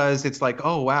because it's like,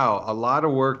 oh, wow, a lot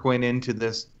of work went into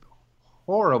this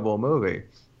horrible movie.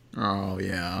 Oh,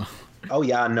 yeah. Oh,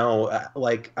 yeah, no.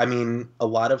 I mean, a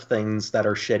lot of things that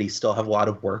are shitty still have a lot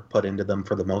of work put into them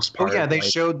for the most part. Oh, yeah, they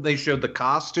showed the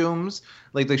costumes.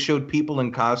 Like, they showed people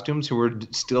in costumes who were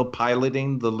still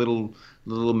piloting the little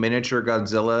miniature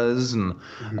Godzillas and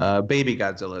baby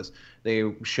Godzillas.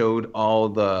 They showed all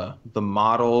the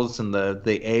models and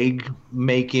the egg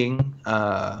making.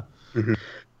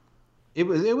 It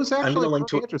was actually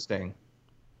pretty interesting.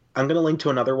 I'm going to link to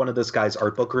another one of this guy's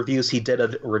art book reviews. He did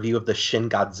a review of the Shin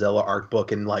Godzilla art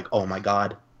book, and like, oh my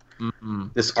god,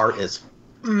 this art is.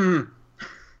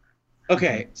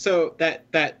 Okay, so that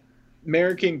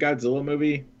American Godzilla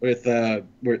movie with the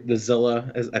Zilla,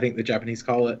 as I think the Japanese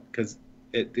call it, because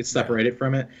it's separated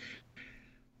from it.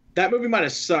 That movie might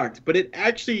have sucked, but it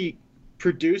actually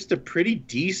produced a pretty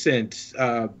decent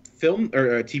film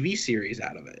or a TV series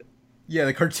out of it. Yeah,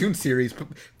 the cartoon series.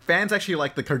 Fans actually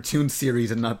like the cartoon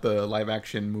series and not the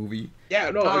live-action movie. Yeah,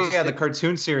 no. The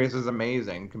cartoon series is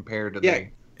amazing compared to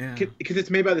because it's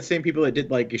made by the same people that did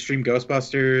like Extreme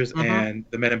Ghostbusters and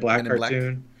the Men in Black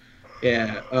cartoon.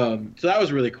 Yeah, so that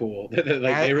was really cool.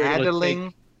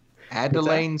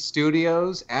 Adelaine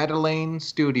Studios,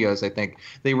 I think.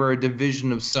 They were a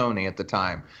division of Sony at the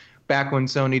time, back when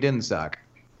Sony didn't suck.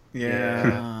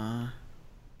 Yeah.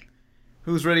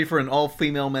 Who's ready for an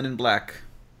all-female Men in Black?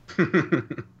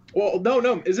 Well,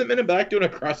 no. Isn't Men in Black doing a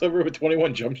crossover with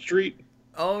 21 Jump Street?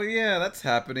 Oh, yeah, that's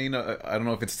happening. I don't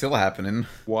know if it's still happening.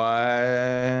 What?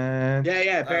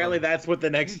 Yeah, apparently that's what the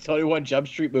next 21 Jump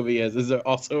Street movie is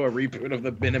also a reboot of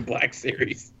the Men in Black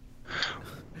series.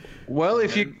 Well,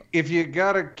 if you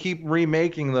gotta keep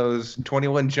remaking those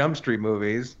 21 Jump Street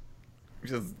movies,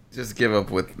 just give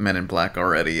up with Men in Black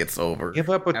already. It's over.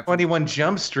 Give up with 21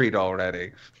 Jump Street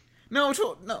already. No,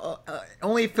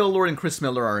 only Phil Lord and Chris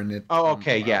Miller are in it. Oh,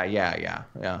 okay, yeah.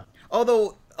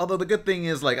 Although the good thing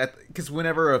is, like, because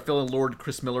whenever Phil Lord,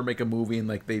 Chris Miller make a movie and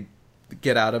like they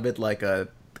get out of it, like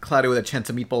Cloudy with a Chance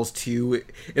of Meatballs 2,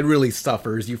 it really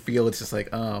suffers. You feel it's just like,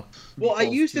 oh. Well, I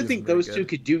Meatballs used 2 to is think very those good. two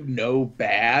could do no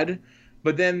bad,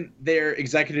 but then they're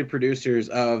executive producers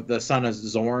of The Son of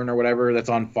Zorn or whatever that's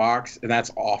on Fox, and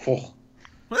that's awful.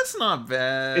 That's not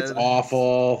bad. It's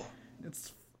awful.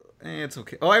 It's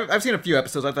okay. Oh, I've seen a few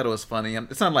episodes. I thought it was funny.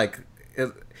 It's not like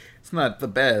it's not the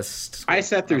best. I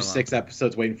sat through don't know. 6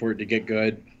 episodes waiting for it to get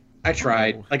good. I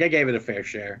tried. Oh. Like I gave it a fair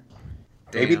share.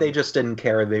 Maybe Damn. they just didn't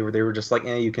care. They were just like,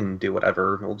 you can do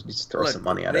whatever. We'll just throw Look, some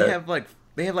money at they it. have like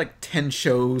 10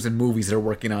 shows and movies they're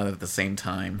working on at the same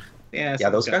time. Yeah, Yeah,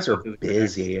 those guys are busy.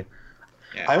 busy.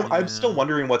 I'm still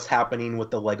wondering what's happening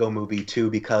with the Lego Movie too,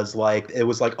 because like it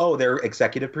was like, oh, they're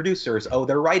executive producers. Oh,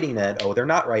 they're writing it. Oh, they're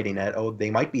not writing it. Oh,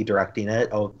 they might be directing it.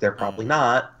 Oh, they're probably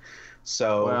not.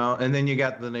 So Well, and then you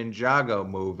got the Ninjago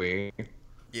movie,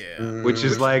 Yeah. which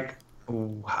is like,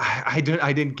 I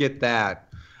didn't get that.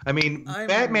 I mean,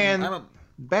 Batman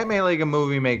Lego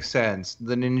movie makes sense.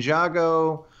 The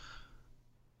Ninjago,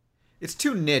 It's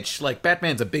too niche. Like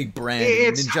Batman's a big brand.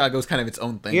 It's- And Ninjago's kind of its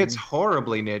own thing. it's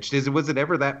horribly niched. Was it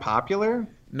ever that popular?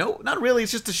 No, not really.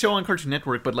 It's just a show on Cartoon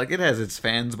Network, but like it has its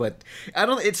fans. But I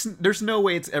don't. There's no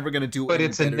way it's ever gonna do. But any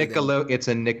it's a better than- It's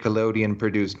a Nickelodeon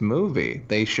produced movie.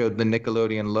 They showed the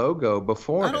Nickelodeon logo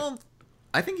before. I don't.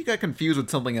 I think you got confused with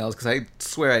something else because I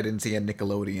swear I didn't see a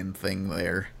Nickelodeon thing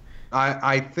there.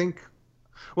 I think.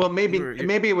 Well, maybe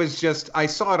You're- it was just I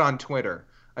saw it on Twitter.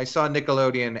 I saw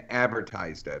Nickelodeon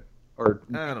advertised it or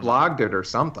I don't know. blogged it or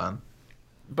something.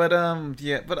 But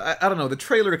yeah, but I don't know. The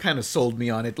trailer kind of sold me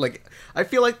on it. Like I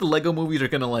feel like the Lego movies are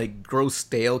gonna like grow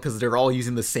stale because they're all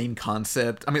using the same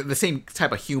concept. I mean, the same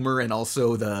type of humor, and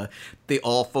also they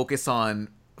all focus on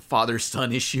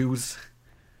father-son issues.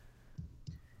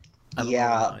 I don't know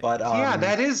yeah, why. but Yeah,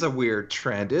 that is a weird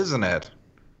trend, isn't it?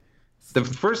 The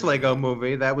first Lego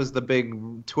movie, that was the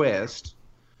big twist.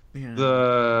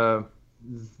 Yeah.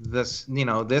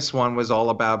 This one was all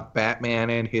about Batman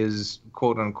and his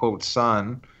quote unquote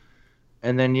son.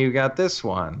 And then you got this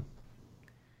one.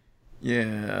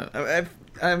 Yeah,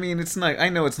 I mean, it's not. I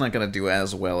know it's not gonna do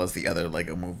as well as the other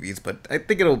Lego movies, but I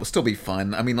think it'll still be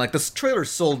fun. I mean, like this trailer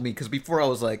sold me because before I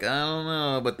was like, I don't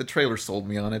know, but the trailer sold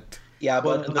me on it. yeah,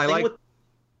 but Well, the I thing like- with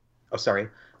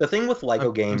the thing with Lego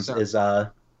I'm games sorry. is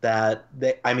that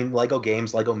Lego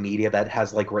games, Lego media that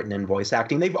has like written in voice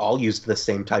acting, they've all used the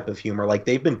same type of humor. Like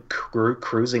they've been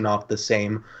cruising off the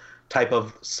same type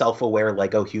of self-aware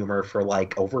Lego humor for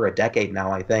like over a decade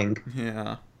now, I think.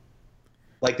 Yeah.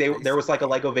 Like there was like a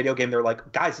Lego video game. They're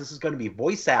like, guys, this is going to be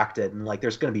voice acted, and like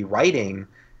there's going to be writing,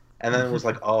 and then it was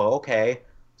like, oh, okay.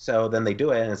 So then they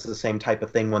do it, and it's the same type of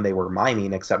thing when they were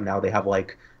miming, except now they have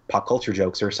like pop culture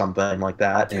jokes or something like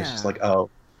that, and it's just Yeah. like,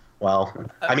 oh, well.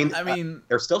 I mean,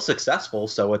 they're still successful,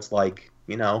 so it's like,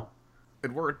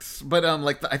 It works, but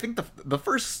like I think the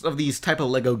first of these type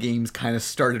of Lego games kind of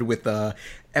started with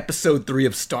Episode 3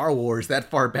 of Star Wars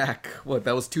that far back. What,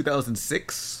 that was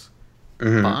 2006,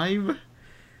 5?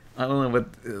 I don't know,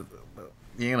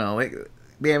 but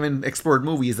they haven't explored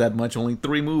movies that much. Only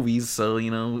 3 movies, so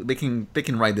they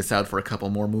can ride this out for a couple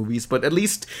more movies. But at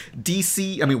least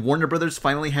Warner Brothers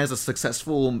finally has a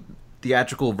successful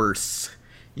theatrical verse.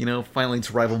 Finally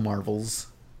to rival Marvel's.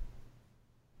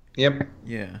 Yep.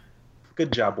 Yeah.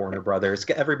 Good job, Warner Brothers.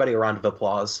 Get everybody a round of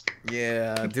applause.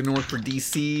 Yeah, it didn't work for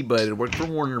DC, but it worked for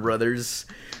Warner Brothers.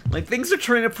 Like, things are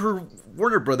turning up for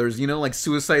Warner Brothers, like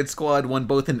Suicide Squad won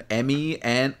both an Emmy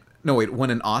won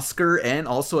an Oscar and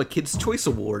also a Kids' Choice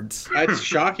Awards. That's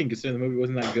shocking considering the movie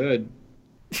wasn't that good.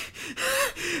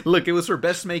 Look, it was for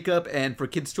Best Makeup and for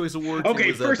Kids' Choice Awards. Okay, it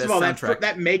was, first of Best all, Soundtrack.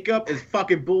 that makeup is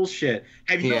fucking bullshit.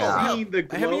 Have you Yeah. seen the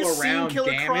Have you glow seen around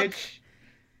Killer Croc? damage?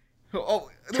 Oh,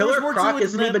 there Killer was more to Croc it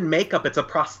isn't than that. even makeup; it's a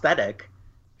prosthetic.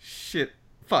 Shit.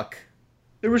 Fuck.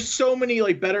 There were so many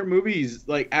like better movies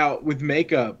like out with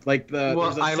makeup. Like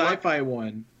there's a I like- sci-fi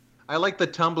one. I like the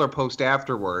Tumblr post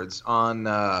afterwards on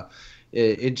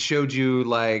it showed you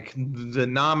like the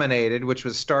nominated, which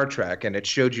was Star Trek, and it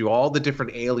showed you all the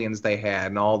different aliens they had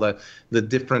and all the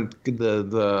different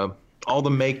all the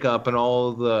makeup and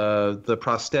all the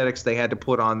prosthetics they had to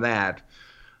put on that.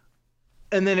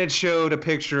 And then it showed a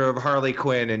picture of Harley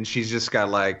Quinn, and she's just got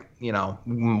like,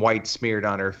 white smeared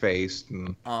on her face.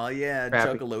 And Oh yeah,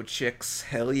 Crappy. Juggalo chicks.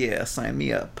 Hell yeah, sign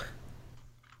me up.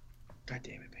 God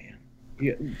damn it, man.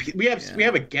 We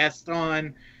have a guest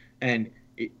on, and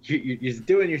you're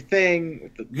doing your thing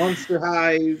with the Monster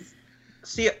Highs.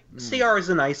 CR is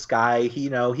a nice guy. He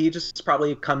just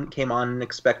probably came on and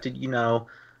expected, it's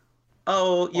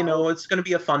going to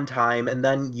be a fun time, and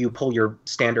then you pull your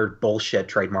standard bullshit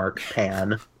trademark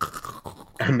pan.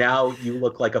 And now you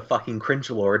look like a fucking cringe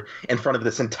lord in front of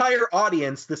this entire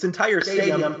audience, this entire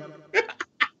stadium.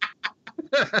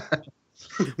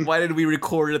 Why did we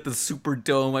record at the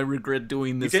Superdome? I regret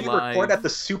doing this We didn't live. record at the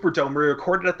Superdome. We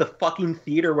recorded at the fucking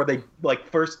theater where they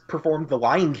first performed The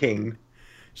Lion King.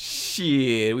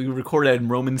 Shit, we recorded at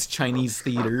Roman's Chinese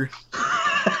Theater.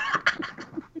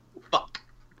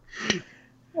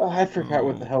 Oh, I forgot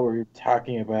what the hell we were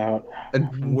talking about.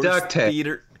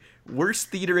 Worst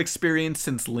theater experience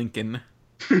since Lincoln.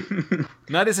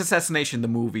 Not his assassination, the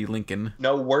movie Lincoln.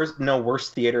 No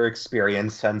worst theater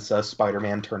experience since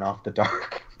Spider-Man Turn Off the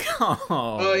Dark.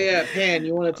 Oh yeah, Pan,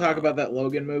 you want to talk about that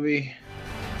Logan movie?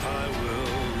 I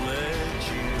will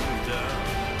let you down.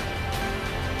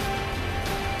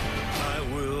 I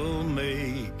will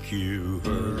make you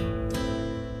hurt.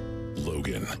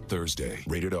 Logan, Thursday,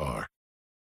 rated R.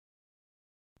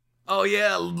 Oh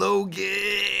yeah, Logan.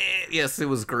 Yes, it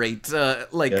was great.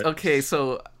 Okay,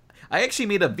 so I actually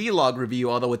made a vlog review,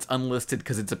 although it's unlisted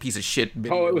because it's a piece of shit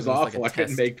video. Oh, it was awful. I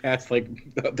couldn't make past the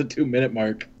 2-minute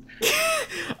mark.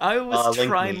 I was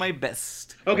trying my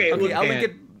best. Okay, look, I'll link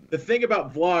it. The thing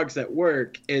about vlogs at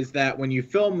work is that when you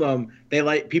film them,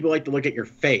 people like to look at your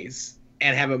face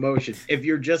and have emotions. If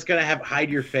you're just gonna hide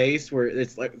your face, where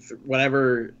it's like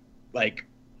whatever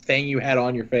thing you had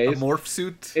on your face, a morph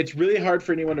suit, it's really hard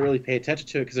for anyone to really pay attention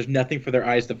to it because there's nothing for their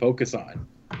eyes to focus on.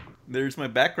 There's my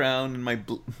background and my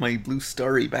blue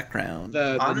starry background.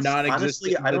 The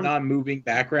non-existent, the non-moving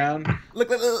background. Look.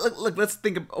 Let's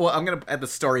think of. Well, I'm gonna add the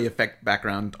starry effect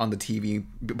background on the TV,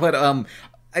 but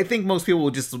I think most people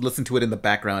will just listen to it in the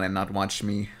background and not watch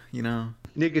me. You know.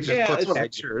 You could just put some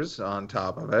pictures on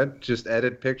top of it. Just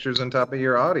edit pictures on top of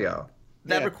your audio.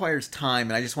 That requires time,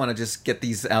 and I just want to just get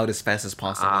these out as fast as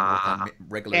possible and work on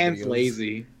regular and videos.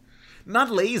 Lazy.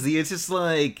 Not lazy, it's just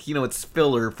it's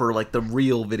filler for the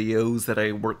real videos that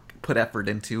I put effort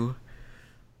into.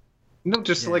 No,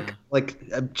 just have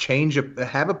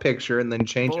a picture and then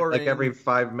change it every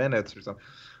 5 minutes or something.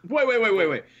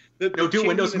 Wait. Do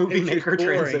Windows Movie Maker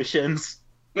transitions.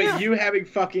 But you having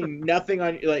fucking nothing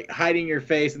on, hiding your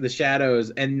face in the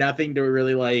shadows and nothing to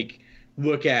really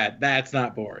look at, that's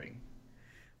not boring.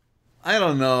 I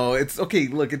don't know. It's okay.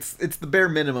 Look, it's the bare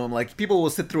minimum. People will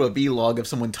sit through a vlog of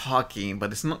someone talking,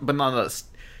 but it's not. But not us.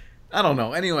 I don't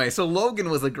know. Anyway, so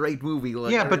Logan was a great movie.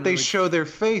 But they show their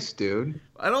face, dude.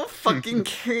 I don't fucking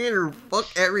care. Fuck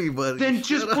everybody. Then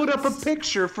just put up a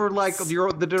picture for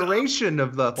the duration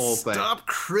of the whole thing. Stop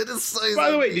criticizing. By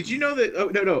the way, did you know that? Oh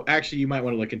no. Actually, you might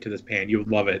want to look into this, Pan. You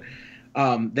would love it.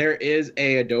 There is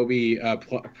a Adobe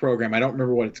program. I don't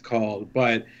remember what it's called,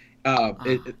 but.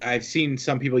 I've seen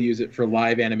some people use it for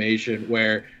live animation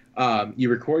where you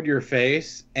record your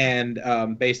face and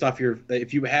based off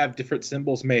if you have different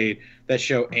symbols made that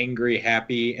show angry,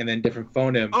 happy, and then different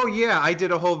phonemes. Oh yeah, I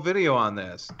did a whole video on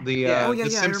this. The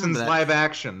Simpsons live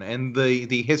action and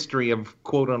the history of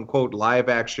quote unquote live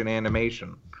action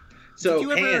animation. So did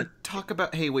you ever talk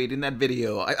about? Hey, wait! In that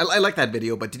video, I like that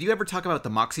video, but did you ever talk about the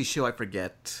Moxie show? I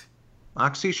forget.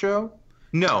 Moxie show?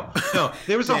 No.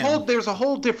 There was a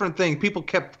whole different thing. People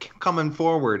kept coming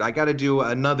forward. I got to do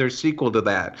another sequel to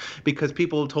that because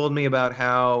people told me about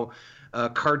how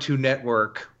Cartoon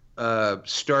Network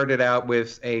started out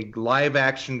with a live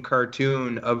action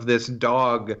cartoon of this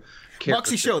dog character.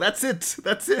 Moxie show. That's it.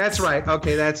 That's right.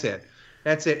 Okay, that's it.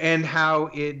 And how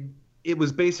it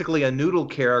was basically a noodle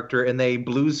character, and they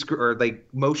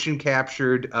motion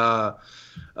captured.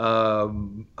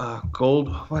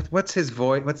 What's his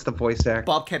voice? What's the voice actor?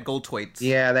 Bobcat Goldthwait.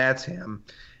 Yeah, that's him.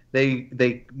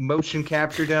 They motion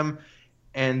captured him,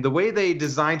 and the way they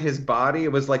designed his body,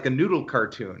 it was like a noodle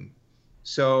cartoon.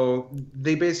 So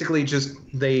they basically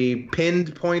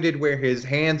pointed where his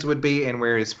hands would be and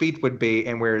where his feet would be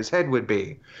and where his head would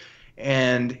be.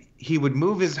 And he would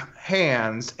move his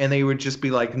hands and they would just be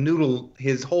like noodle,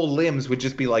 his whole limbs would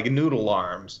just be like noodle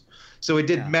arms. So it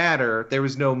didn't matter. There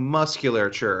was no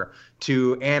musculature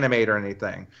to animate or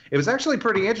anything. It was actually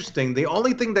pretty interesting. The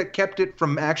only thing that kept it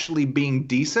from actually being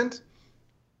decent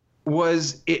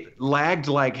was it lagged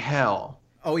like hell.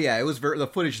 Oh yeah, it was the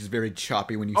footage is very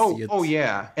choppy when you see it. Oh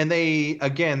yeah, and they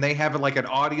have like an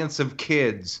audience of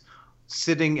kids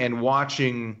sitting and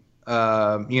watching,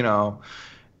 watching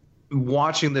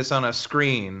this on a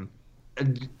screen,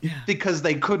 because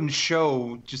they couldn't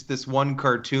show just this one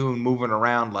cartoon moving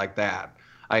around like that,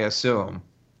 I assume.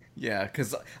 Yeah,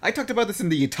 because I talked about this in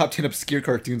the top 10 obscure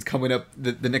cartoons coming up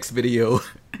the next video.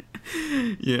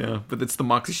 Yeah, but it's the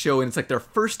Moxie show, and it's like their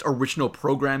first original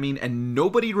programming, and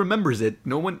nobody remembers it.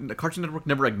 The Cartoon Network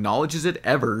never acknowledges it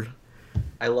ever.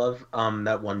 I love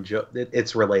that one joke.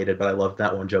 It's related, but I love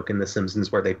that one joke in The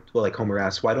Simpsons where they like Homer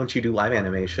asks, "Why don't you do live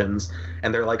animations?"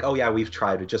 And they're like, "Oh yeah, we've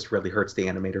tried. It just really hurts the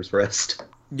animator's wrist."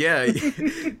 Yeah,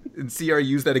 and CR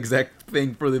used that exact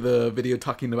thing for the video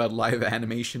talking about live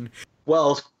animation.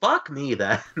 Well, fuck me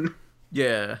then.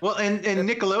 Yeah. Well, and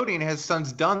Nickelodeon has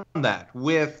since done that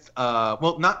with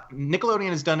not Nickelodeon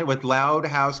has done it with Loud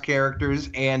House characters,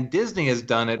 and Disney has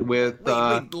done it with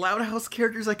wait, Loud House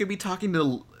characters. I could be talking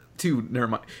to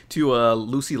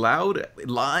Lucy Loud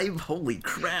live. Holy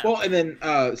crap! Well, and then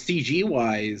CG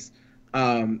wise,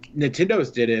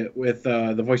 Nintendo's did it with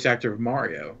the voice actor of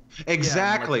Mario.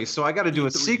 Exactly. Yeah, so I got to do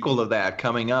a sequel of that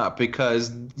coming up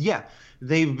because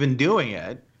they've been doing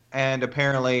it, and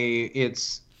apparently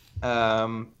it's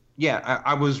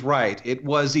I was right. It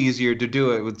was easier to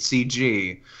do it with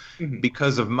CG.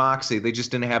 Because of Moxie, they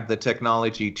just didn't have the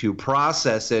technology to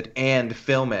process it and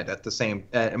film it at the same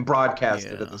and broadcast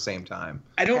it at the same time.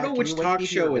 I don't know which talk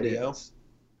show it is.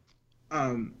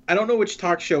 I don't know which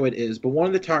talk show it is, but one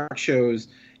of the talk shows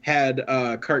had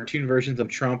cartoon versions of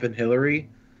Trump and Hillary,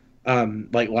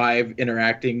 like live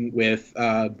interacting with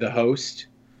the host.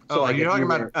 So are you talking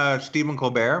about Stephen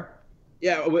Colbert?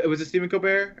 Yeah, was it Stephen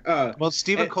Colbert? Well,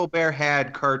 Stephen Colbert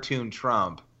had cartoon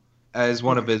Trump as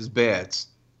one of his bits.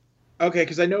 Okay,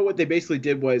 because I know what they basically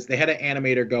did was they had an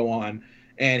animator go on,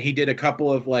 and he did a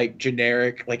couple of like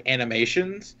generic like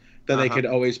animations that they could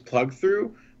always plug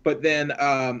through. But then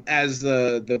as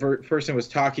the person was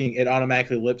talking, it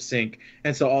automatically lip sync,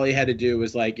 and so all he had to do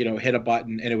was like hit a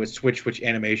button, and it would switch which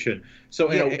animation.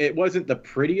 So it wasn't the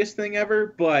prettiest thing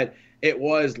ever, but it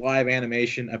was live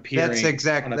animation appearing.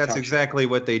 That's exactly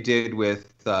what they did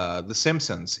with The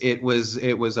Simpsons.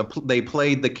 They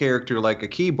played the character like a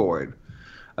keyboard.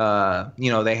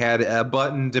 They had a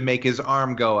button to make his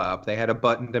arm go up. They had a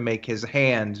button to make his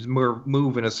hand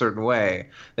move in a certain way.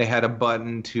 They had a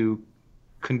button to,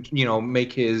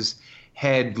 make his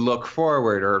head look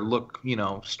forward or look,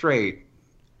 straight,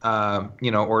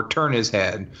 or turn his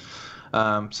head.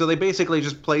 So they basically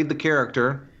just played the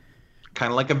character kind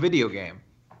of like a video game.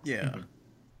 Yeah.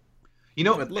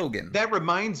 But Logan. That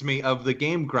reminds me of the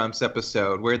Game Grumps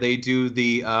episode where they do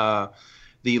the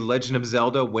Legend of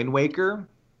Zelda Wind Waker.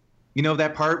 You know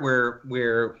that part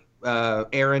where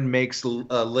Aaron makes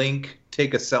Link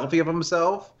take a selfie of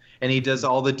himself, and he does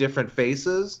all the different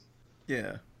faces.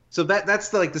 Yeah. So that's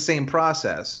the same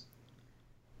process.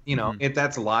 If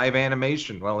that's live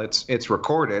animation, well, it's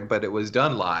recorded, but it was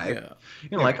done live.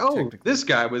 Yeah. This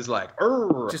guy was like,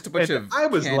 just a bunch of I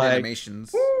was like,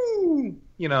 animations. Woo,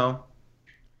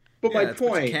 But my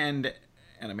point. Canned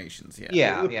animations,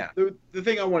 The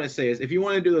thing I want to say is, if you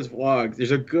want to do those vlogs,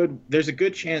 there's a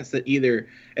good chance that either,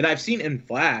 and I've seen in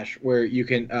Flash where you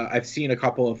can, I've seen a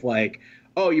couple of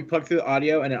you plug through the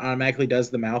audio and it automatically does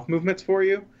the mouth movements for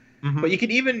you. But you could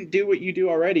even do what you do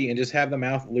already and just have the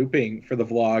mouth looping for the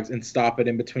vlogs and stop it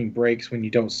in between breaks when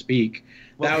you don't speak.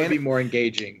 That would be more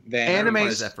engaging than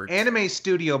Anime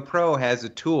Studio Pro has a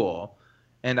tool.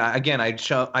 And I've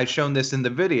shown this in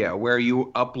the video where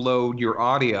you upload your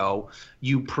audio,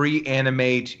 you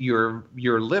pre-animate your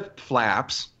lip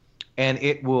flaps, and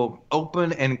it will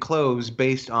open and close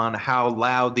based on how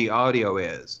loud the audio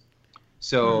is.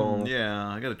 So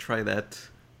I gotta try that.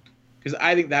 Because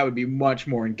I think that would be much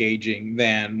more engaging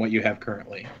than what you have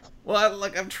currently. Well,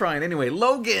 I'm trying anyway.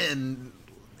 Logan.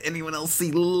 Anyone else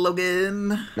see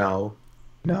Logan? No.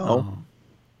 Oh.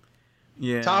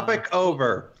 Yeah. Topic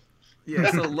over. Yeah,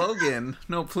 so Logan.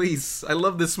 No, please. I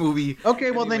love this movie.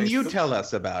 Okay, well then you tell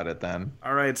us about it then.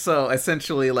 All right, so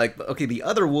essentially, the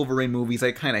other Wolverine movies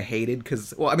I kind of hated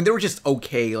because, they were just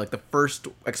okay. Like the first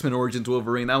X-Men Origins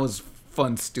Wolverine, that was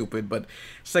fun, stupid. But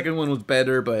second one was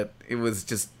better, but it was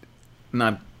just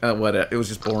not it was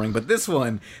just boring. But this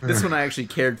one I actually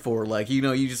cared for. I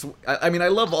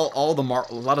love a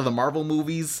lot of the Marvel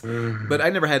movies, but I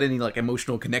never had any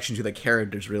emotional connection to the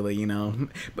characters really,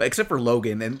 but except for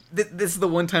Logan. And this is the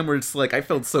one time where it's I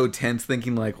felt so tense,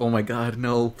 thinking oh my god,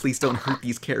 no, please don't hurt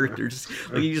these characters.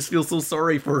 You just feel so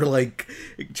sorry for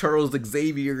Charles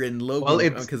Xavier and Logan. Well,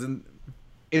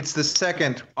 it's the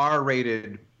second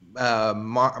R-rated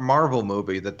Marvel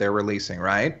movie that they're releasing,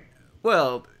 right?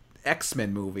 Well,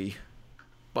 X-Men movie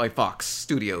by Fox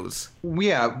Studios.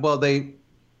 Yeah, well they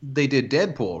did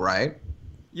Deadpool, right?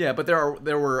 Yeah, but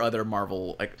there were other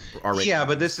Marvel R-rated. Yeah,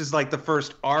 but this is the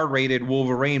first R-rated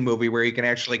Wolverine movie where he can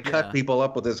actually cut people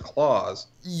up with his claws.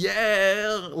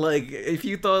 Yeah, if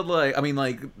you thought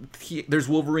there's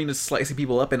Wolverine is slicing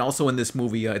people up, and also in this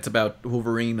movie it's about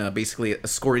Wolverine basically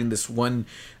escorting this one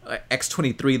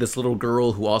X-23, this little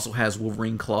girl who also has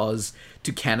Wolverine claws,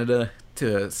 to Canada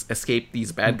to escape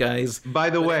these bad guys. By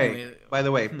the way,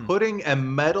 anyway, putting a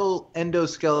metal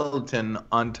endoskeleton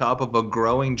on top of a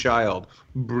growing child,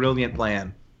 brilliant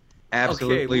plan.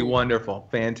 Absolutely wonderful.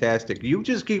 Fantastic. You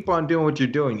just keep on doing what you're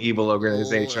doing, evil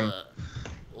organization.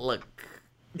 Look,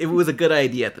 it was a good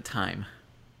idea at the time.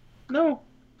 No.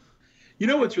 You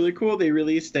know what's really cool? They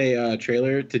released a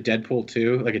trailer to Deadpool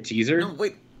 2, like a teaser. No,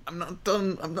 wait. I'm not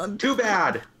done. Too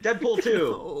bad. Deadpool 2.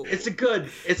 No. It's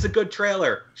a good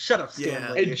trailer. Shut up,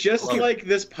 Stan. And just like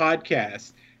this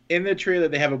podcast, in the trailer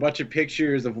they have a bunch of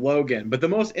pictures of Logan. But the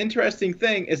most interesting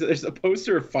thing is that there's a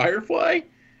poster of Firefly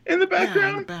in the background. Yeah,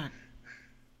 in the back.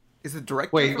 Is it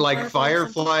direct? Wait, like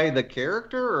Firefly the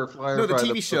character or Firefly? No, the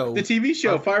TV show. The TV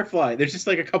show, Firefly. There's just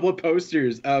like a couple of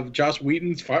posters of Joss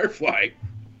Whedon's Firefly.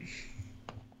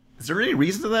 Is there any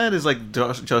reason to that? Is like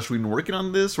Joss Whedon working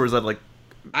on this, or is that like?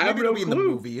 I have maybe no it'll be clue. in the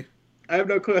movie. I have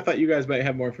no clue. I thought you guys might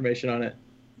have more information on it.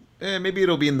 Maybe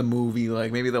it'll be in the movie.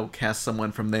 Like maybe they'll cast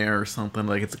someone from there or something.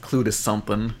 Like it's a clue to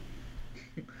something.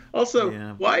 Also,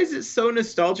 why is it so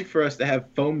nostalgic for us to have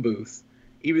phone booths,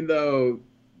 even though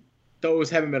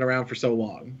those haven't been around for so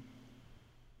long?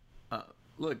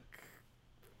 Look,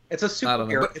 it's a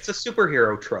superhero. It's a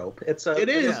superhero trope. It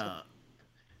is.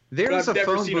 There's a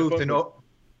phone booth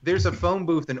there's a phone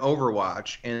booth in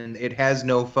Overwatch, and it has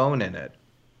no phone in it.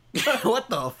 What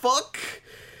the fuck?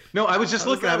 No, I was just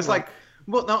looking. I was like,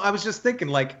 well, no, I was just thinking,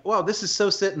 like, wow, this is so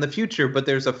set in the future, but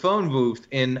there's a phone booth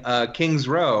in Kings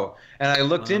Row, and I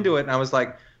looked into it, and I was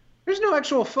like, there's no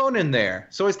actual phone in there.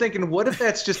 So I was thinking, what if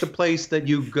that's just a place that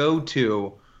you go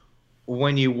to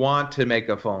when you want to make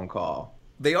a phone call?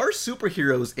 They are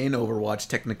superheroes in Overwatch,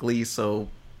 technically, so...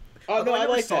 Oh, no, I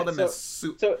like saw that. them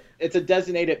So it's a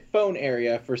designated phone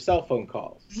area for cell phone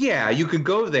calls. Yeah, you can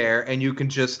go there and you can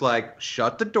just like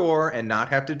shut the door and not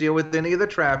have to deal with any of the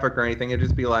traffic or anything. It'd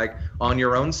just be like on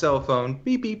your own cell phone,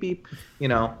 beep, beep, beep, you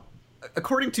know.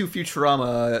 According to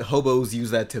Futurama, hobos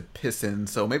use that to piss in,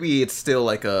 so maybe it's still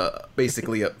like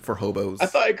basically for hobos. I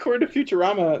thought according to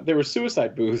Futurama, there were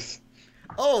suicide booths.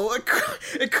 Oh,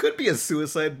 it could be a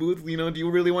suicide booth. You know, do you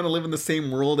really want to live in the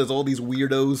same world as all these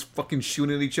weirdos fucking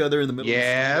shooting at each other in the middle of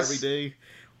the street every day?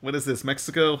 What is this,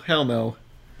 Mexico? Hell no.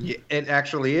 Yeah, it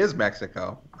actually is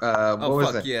Mexico. What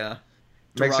was it? Yeah.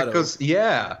 Mexico's,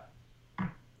 yeah.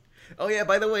 Oh yeah,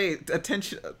 by the way,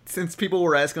 attention, since people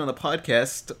were asking on the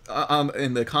podcast,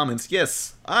 in the comments,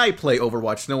 yes, I play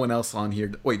Overwatch, no one else on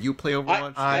here. Wait, you play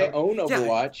Overwatch? I own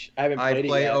Overwatch. Yeah. I haven't played it yet. I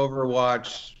play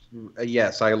Overwatch.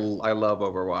 Yes, I love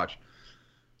Overwatch.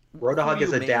 Roadhog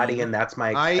is a daddy, and that's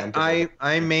my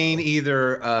I main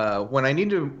either when I need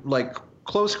to like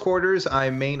close quarters. I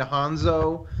main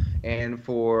Hanzo, and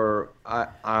for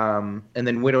and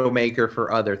then Widowmaker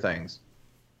for other things.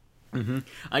 Mm-hmm.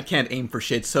 I can't aim for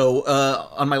shit, so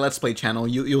on my Let's Play channel,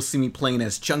 you'll see me playing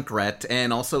as Junkrat,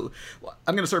 and also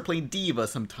I'm gonna start playing D.Va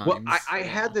sometimes. Well, I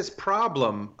had this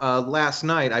problem last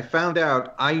night. I found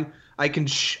out I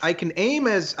can aim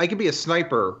as I can be a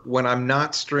sniper when I'm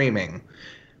not streaming,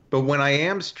 but when I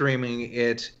am streaming,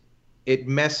 it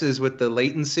messes with the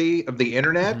latency of the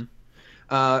internet.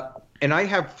 Mm-hmm. And I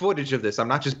have footage of this. I'm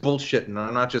not just bullshitting.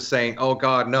 I'm not just saying, "Oh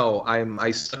God, no,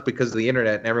 I suck because of the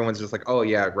internet," and everyone's just like, "Oh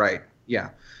yeah, right, yeah."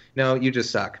 No, you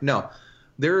just suck. No,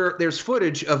 there's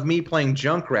footage of me playing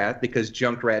Junkrat because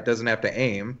Junkrat doesn't have to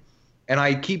aim, and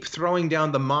I keep throwing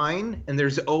down the mine, and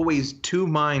there's always two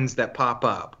mines that pop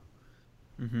up.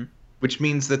 Mm-hmm. Which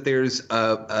means that there's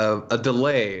a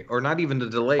delay, or not even a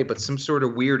delay, but some sort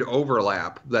of weird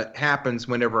overlap that happens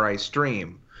whenever I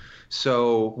stream.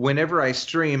 So whenever I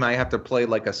stream, I have to play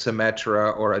like a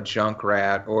Symmetra or a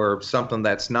Junkrat or something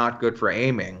that's not good for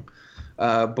aiming.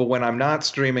 But when I'm not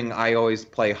streaming, I always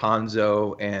play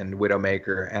Hanzo and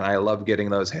Widowmaker, and I love getting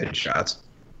those headshots.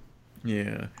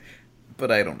 Yeah, but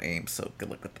I don't aim, so good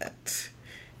luck with that.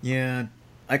 Yeah,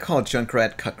 I call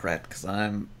Junkrat Cuckrat because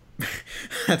I'm...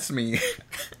 That's me.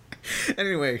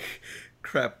 Anyway,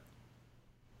 crap.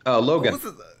 Logan.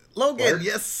 Logan, what?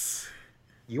 Yes.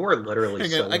 You are literally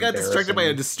Hang on, I got distracted by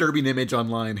a disturbing image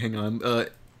online. Hang on.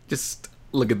 Just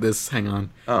look at this. Hang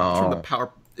on. Oh.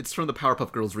 It's from the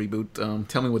Powerpuff Girls reboot.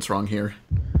 Tell me what's wrong here.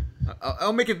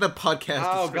 I'll make it the podcast.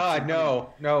 Oh God,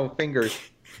 no fingers.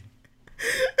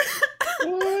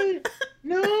 What?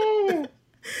 No.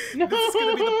 No.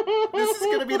 This is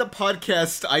gonna be the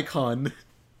podcast icon.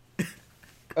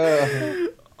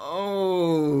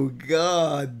 Oh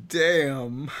God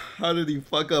damn! How did he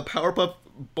fuck up Powerpuff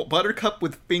Buttercup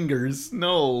with fingers?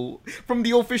 No, from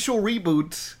the official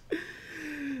reboot.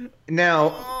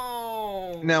 Now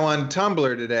on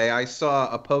Tumblr today, I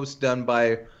saw a post done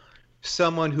by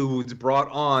someone who's brought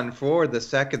on for the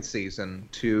second season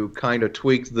to kind of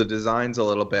tweak the designs a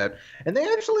little bit, and they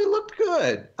actually looked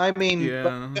good. I mean,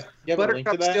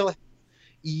 Buttercup still.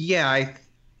 Yeah,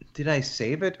 did I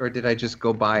save it or did I just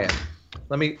go buy it?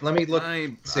 Let me look.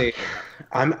 See,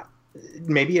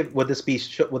 would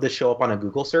this show up on a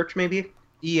Google search? Maybe.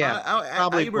 Yeah, I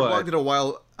reblogged it a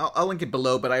while. I'll link it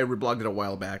below, but I reblogged it a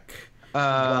while back.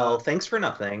 Well, thanks for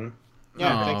nothing.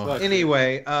 Yeah, thanks a lot.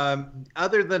 Anyway,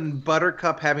 other than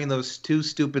Buttercup having those two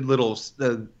stupid little,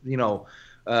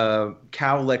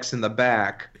 cowlicks in the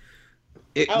back,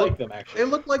 I like them actually. It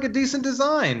looked like a decent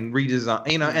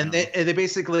redesign, and they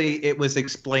basically it was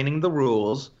explaining the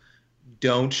rules.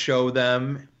 Don't show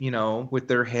them, with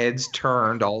their heads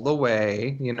turned all the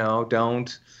way.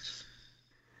 Don't.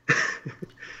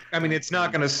 I mean, it's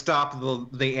not going to stop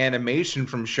the animation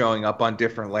from showing up on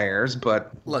different layers,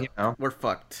 but look, we're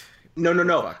fucked. No.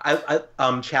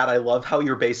 Chad, I love how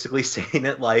you're basically saying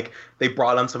it like they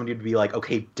brought on somebody to be like,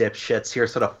 okay, dipshits,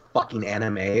 here's sort of fucking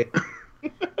anime.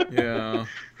 Yeah,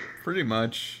 pretty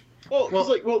much. Well,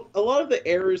 a lot of the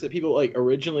errors that people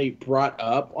originally brought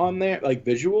up on there, like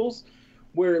visuals,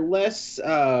 were less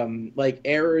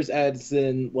errors as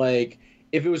in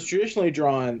if it was traditionally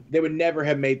drawn, they would never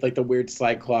have made the weird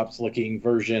Cyclops-looking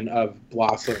version of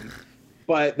Blossom.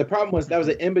 But the problem was that was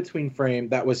an in-between frame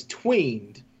that was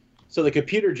tweened, so the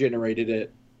computer generated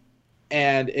it,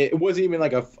 and it wasn't even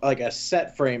like a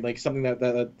set frame, like something that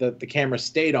the camera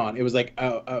stayed on. It was like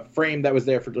a frame that was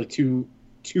there for two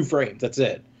frames. That's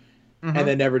it, and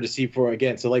then never to see before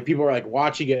again. So people are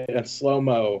watching it in slow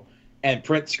mo and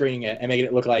print screening it and making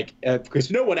it look like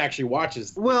because no one actually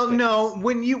watches. Well, no,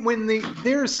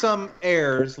 there's some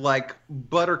errors like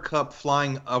Buttercup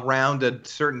flying around a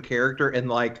certain character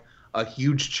and a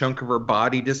huge chunk of her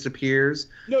body disappears.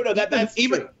 No, that's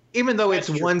true. Even though it's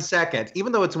 1 second,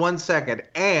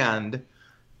 and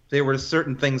there were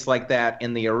certain things like that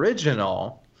in the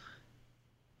original.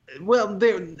 Well,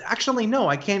 actually no,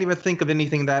 I can't even think of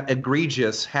anything that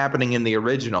egregious happening in the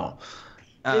original.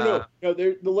 No.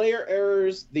 The layer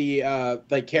errors, the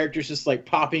characters just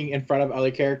popping in front of other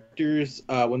characters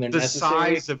when they're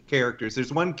necessary. The size of characters.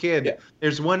 There's one kid. Yeah.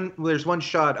 There's one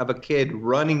shot of a kid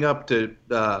running up to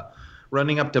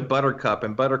Buttercup,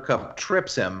 and Buttercup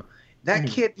trips him. That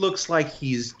kid looks like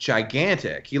he's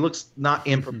gigantic. He looks not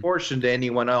in proportion to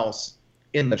anyone else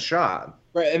in the shot.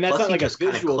 Right, and that's Plus not he just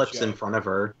a visual clips joke. in front of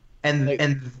her. And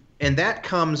that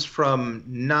comes from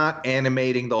not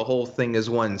animating the whole thing as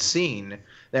one scene.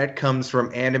 That comes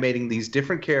from animating these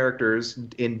different characters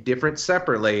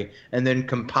separately and then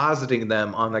compositing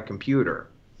them on the computer.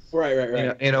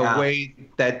 Right. In a way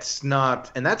that's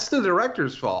not, and that's the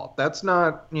director's fault. That's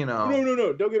not,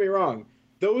 No. Don't get me wrong.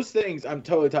 Those things I'm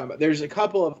totally talking about. There's a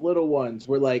couple of little ones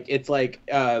where it's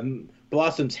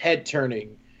Blossom's head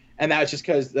turning, and that's just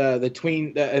because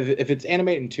if it's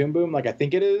animated in Toon Boom, I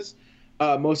think it is.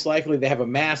 Most likely they have a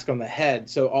mask on the head,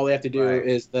 so all they have to do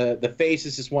is the face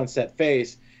is just one set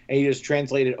face, and you just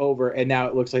translate it over, and now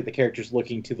it looks like the character's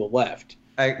looking to the left.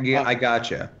 I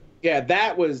gotcha. Yeah,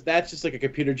 that's just a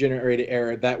computer generated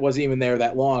error that wasn't even there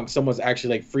that long. Someone's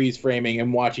actually freeze framing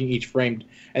and watching each frame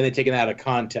and then taking it out of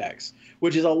context,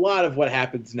 which is a lot of what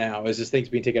happens now is just things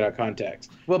being taken out of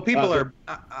context. Well, people are.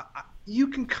 You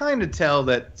can kind of tell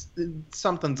that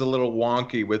something's a little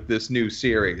wonky with this new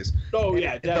series. Oh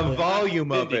yeah, definitely.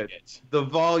 The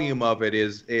volume of it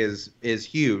is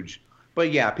huge.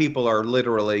 But yeah, people are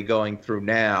literally going through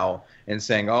now and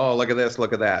saying, "Oh, look at this,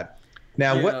 look at that."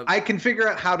 Now, what I can figure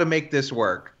out how to make this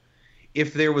work.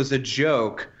 If there was a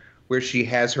joke where she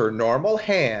has her normal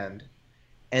hand,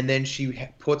 and then she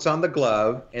puts on the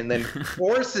glove, and then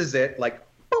forces it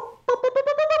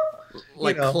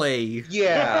clay.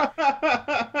 Yeah.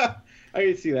 I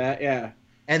can see that, yeah.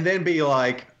 And then be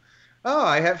like, oh,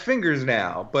 I have fingers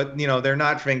now. But, they're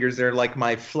not fingers. They're like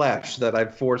my flesh that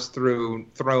I've forced through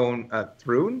the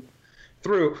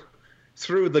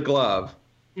glove.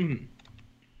 Mm-hmm.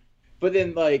 But then,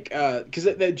 because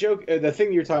the joke, the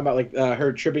thing you're talking about,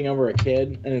 her tripping over a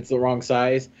kid and it's the wrong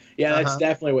size. Yeah, that's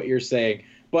definitely what you're saying.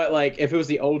 But if it was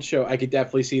the old show, I could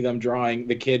definitely see them drawing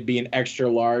the kid being extra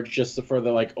large just for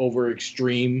the over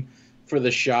extreme for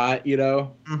the shot,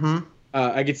 Mm-hmm.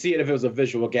 I could see it if it was a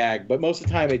visual gag, but most of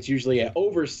the time it's usually an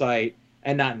oversight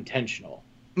and not intentional.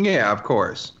 Yeah, of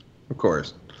course.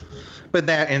 But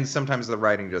that, and sometimes the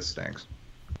writing just stinks.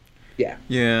 Yeah.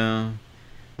 Yeah.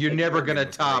 You're never gonna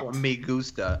top Me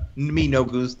No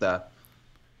Gusta.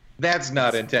 That's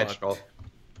not intentional.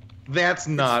 That's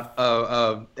not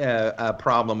a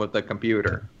problem with the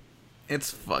computer. It's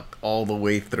fucked all the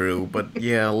way through, but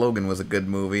yeah, Logan was a good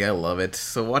movie. I love it.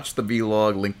 So watch the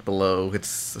vlog linked below.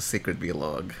 It's a secret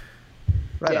vlog.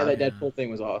 Right yeah, that Deadpool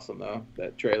thing was awesome, though.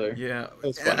 That trailer. Yeah.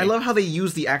 I love how they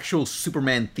used the actual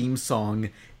Superman theme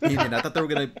song in it. I thought they were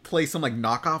going to play some, like,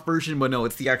 knockoff version, but no,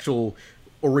 it's the actual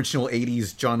original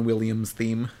 80s John Williams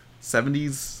theme.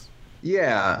 70s?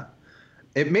 Yeah.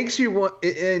 It makes you want...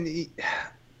 And,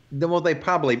 well, they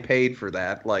probably paid for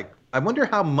that. Like, I wonder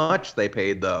how much they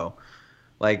paid, though.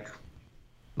 Like,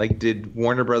 did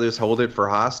Warner Brothers hold it for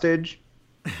hostage?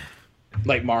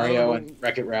 Like Mario and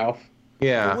Wreck-It Ralph?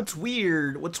 Yeah. Well, what's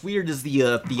weird is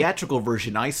the theatrical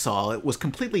version I saw. It was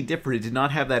completely different. It did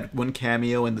not have that one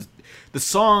cameo, and the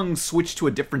song switched to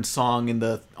a different song in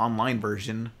the online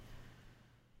version.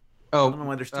 Oh, I don't know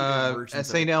why there's two different versions.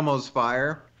 St. Elmo's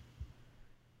Fire?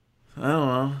 I don't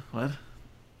know. What?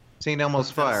 St. Elmo's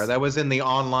Fire. That was in the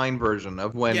online version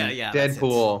of when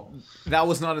Deadpool... That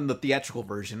was not in the theatrical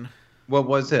version. What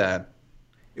was that?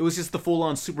 It was just the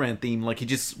full-on Superman theme. Like, he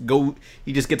just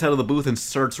gets out of the booth and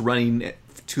starts running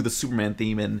to the Superman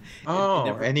theme, and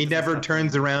he never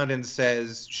turns around and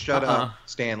says, "Shut up,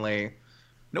 Stanley."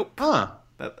 Nope. Huh.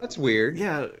 That's weird.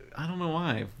 Yeah, I don't know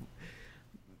why.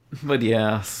 But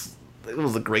yeah, it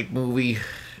was a great movie.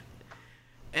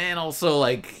 And also,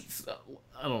 like,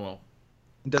 I don't know.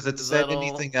 Does it set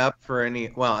anything up for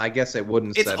any... Well, I guess it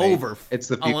wouldn't set... It's over. It's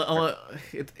the future.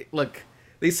 Look...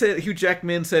 They said Hugh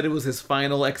Jackman said it was his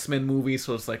final X-Men movie,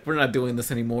 so it's like, we're not doing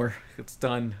this anymore. It's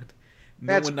done.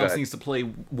 No one else needs to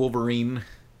play Wolverine.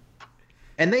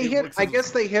 And I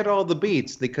guess they hit all the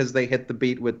beats, because they hit the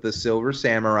beat with the Silver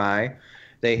Samurai.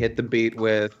 They hit the beat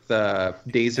with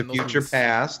Days of Future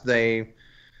Past. They,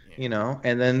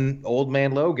 and then Old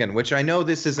Man Logan, which I know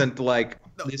this isn't like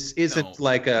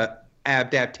like a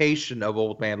adaptation of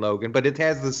Old Man Logan, but it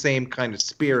has the same kind of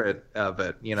spirit of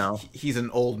it, He's an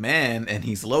old man and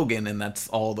he's Logan, and that's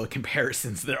all the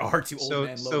comparisons there are to Old Man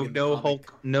Logan. So no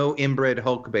Hulk, no inbred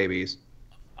Hulk babies.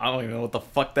 I don't even know what the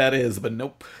fuck that is, but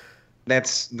nope.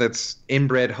 That's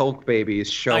inbred Hulk babies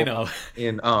show. I know.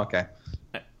 Okay.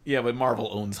 Yeah, but Marvel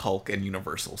owns Hulk and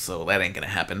Universal, so that ain't gonna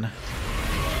happen.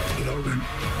 Logan,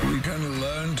 we can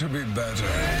learn to be better.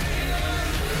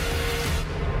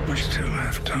 We still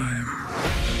have time.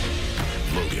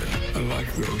 Logan. I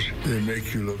like those. They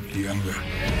make you look younger.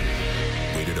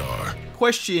 Rated R.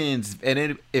 Questions.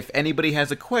 And if anybody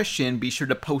has a question, be sure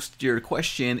to post your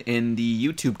question in the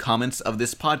YouTube comments of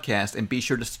this podcast. And be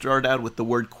sure to start out with the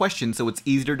word question so it's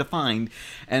easier to find.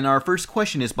 And our first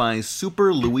question is by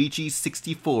Super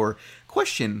Luigi64.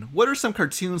 Question: what are some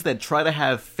cartoons that try to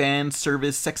have fan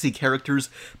service sexy characters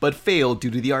but fail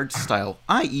due to the art style,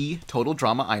 i.e. Total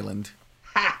Drama Island?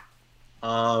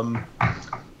 That's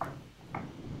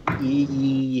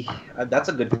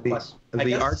a good question.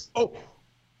 The art.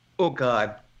 Oh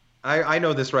God, I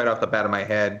know this right off the bat of my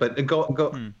head. But go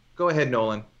ahead,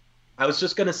 Nolan. I was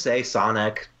just gonna say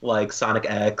Sonic, like Sonic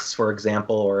X, for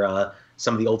example, or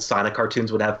some of the old Sonic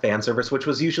cartoons would have fan service, which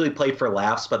was usually played for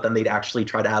laughs, but then they'd actually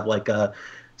try to have like a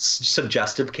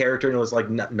suggestive character, and it was like,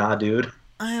 nah, dude.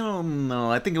 I don't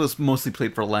know. I think it was mostly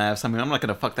played for laughs. I mean, I'm not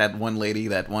gonna fuck that one lady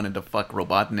that wanted to fuck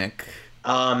Robotnik.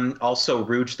 Also,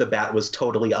 Rouge the Bat was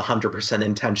totally 100%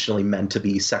 intentionally meant to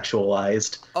be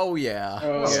sexualized. Oh yeah,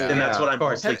 and that's what I'm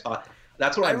mostly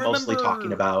mostly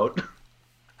talking about.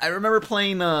 I remember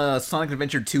playing Sonic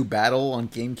Adventure 2 Battle on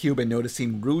GameCube and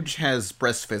noticing Rouge has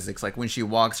breast physics. Like when she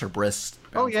walks, her breasts.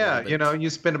 Oh yeah, you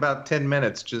spend about 10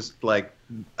 minutes just like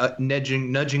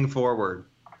nudging forward.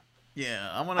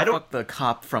 Yeah, I want to fuck the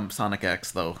cop from Sonic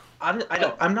X though. I'm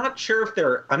not sure if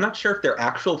they're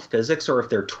actual physics or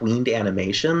if they're tweened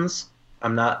animations.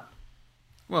 I'm not.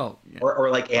 Well, yeah.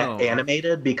 or like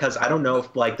animated, because I don't know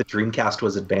if like the Dreamcast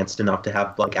was advanced enough to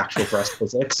have like actual breast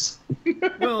physics.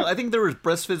 Well, I think there was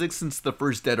breast physics since the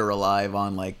first Dead or Alive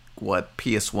on like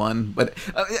PS1, but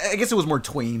I guess it was more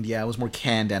tweened. Yeah, it was more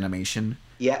canned animation.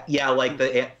 Yeah, like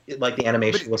the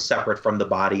animation was separate from the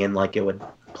body, and like it would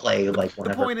play like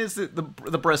whenever. The point is that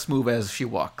the breasts move as she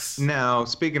walks. Now,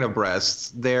 speaking of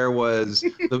breasts, there was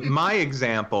my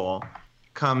example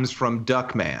comes from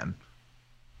Duckman.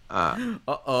 Now,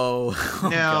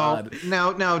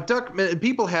 Duck.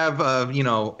 People have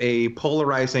a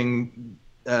polarizing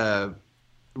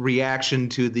reaction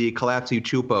to the Collapsi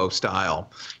Chupo style.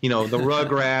 The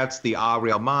Rugrats, the Ah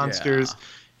Real Monsters. Yeah.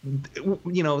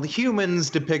 The humans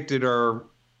depicted are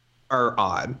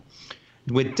odd.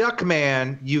 With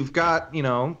Duckman, you've got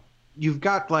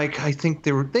like, I think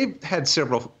they've had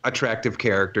several attractive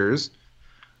characters.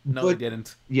 No, they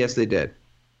didn't. Yes, they did.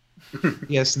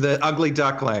 Yes, the Ugly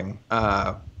Duckling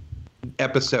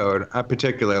episode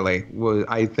particularly was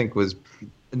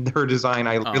her design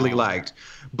I really liked.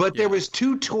 But there was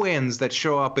 2 twins that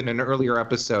show up in an earlier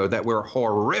episode that were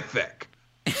horrific.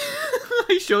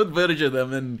 I showed footage of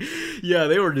them, and yeah,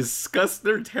 they were disgusting.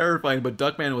 They're terrifying, but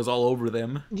Duckman was all over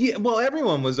them. Yeah, well,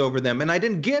 everyone was over them, and I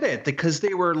didn't get it because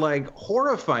they were like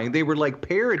horrifying. They were like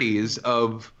parodies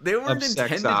of. They weren't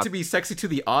sex intended op. to be sexy to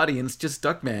the audience, just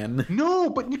Duckman. No,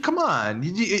 but come on,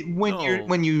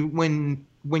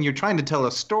 when you're trying to tell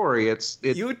a story, it's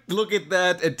you look at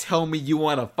that and tell me you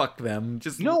want to fuck them.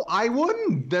 Just no, I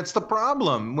wouldn't. That's the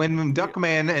problem. When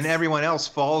Duckman and everyone else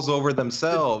falls over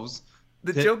themselves.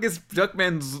 The joke is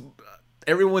Duckman's.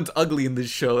 Everyone's ugly in this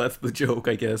show. That's the joke,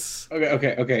 I guess.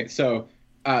 Okay. So,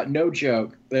 no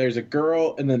joke. There's a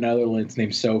girl in the Netherlands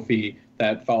named Sophie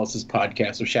that follows this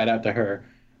podcast. So shout out to her.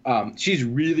 She's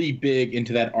really big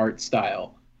into that art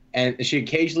style, and she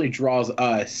occasionally draws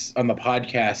us on the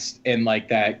podcast in like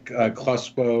that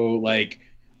Cluspo. Like,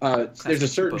 there's a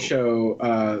certain show,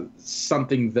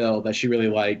 Somethingville, that she really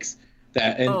likes.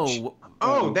 That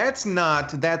and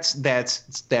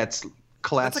that's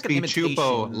Class like B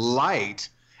Chupo light,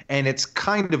 and it's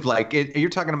kind of like you're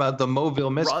talking about the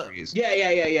Moville Mysteries.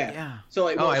 Yeah. So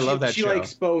like, I love that she show.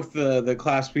 likes both the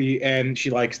Class B and she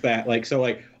likes that. Like, so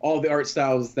like all the art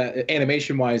styles that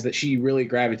animation wise that she really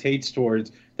gravitates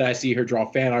towards that I see her draw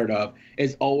fan art of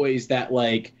is always that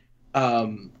like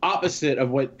opposite of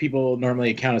what people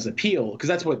normally count as appeal, because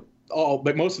that's what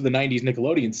but most of the 90s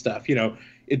Nickelodeon stuff, you know,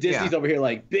 Disney's over here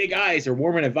like big eyes are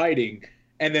warm and inviting.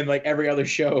 And then, like, every other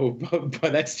show by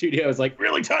that studio is, like,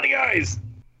 really tiny eyes.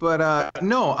 But,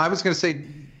 no, I was going to say,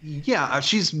 yeah,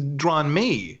 she's drawn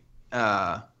me,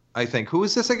 I think. Who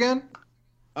is this again?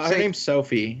 Her name's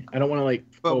Sophie. I don't want to, like,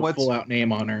 full out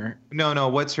name on her. No,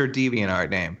 what's her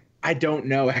DeviantArt name? I don't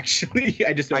know, actually.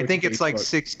 I think it's, like,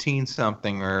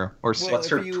 16-something or what's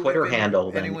her Twitter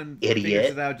handle, then, anyone idiot? Figures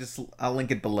it out, I'll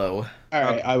link it below. All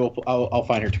right, I'll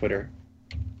find her Twitter.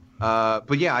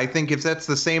 But yeah, I think if that's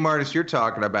the same artist you're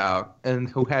talking about and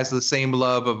who has the same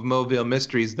love of Moville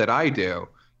Mysteries that I do,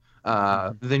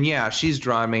 then yeah, she's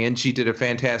drawn me and she did a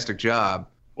fantastic job.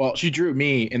 Well, she drew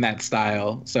me in that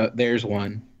style, so there's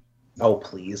one. Oh,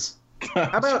 please.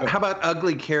 How about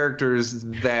ugly characters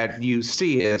that you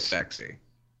see as sexy?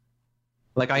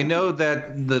 Like, I know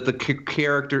that the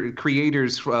character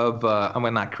creators of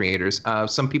not creators,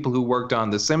 some people who worked on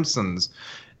The Simpsons,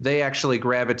 they actually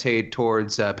gravitate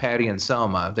towards Patty and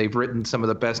Selma. They've written some of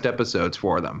the best episodes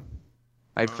for them.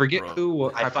 I forget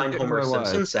who. I find Homer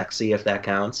Simpson sexy, if that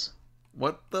counts.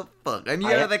 What the fuck? And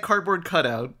yeah, that cardboard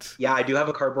cutout. Yeah, I do have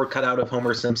a cardboard cutout of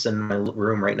Homer Simpson in my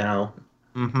room right now.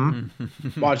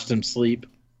 Mm-hmm. Watched him sleep.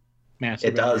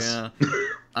 It does. Yeah.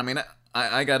 I mean,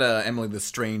 I got a Emily the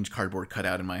Strange cardboard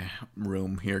cutout in my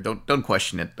room here. Don't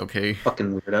question it, okay?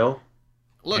 Fucking weirdo.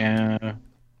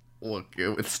 Look,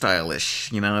 it's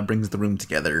stylish. You know, it brings the room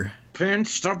together.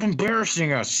 Vince, stop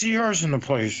embarrassing us. See ours in the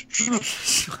place.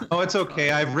 Oh, it's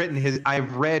okay. I've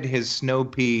read his Snow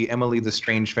Pea Emily the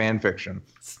Strange fan fiction.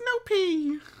 Snow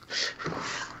Pea.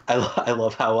 I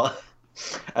love how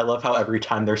every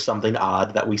time there's something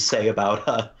odd that we say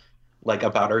about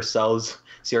about ourselves,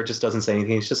 Sierra just doesn't say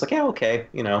anything. He's just like, yeah, okay,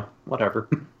 you know, whatever.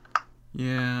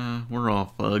 Yeah, we're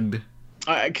all fugged.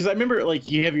 Because I remember,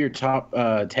 like, you have your top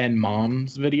 10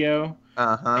 moms video,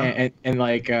 and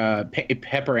like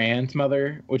Pepper Ann's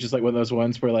mother, which is like one of those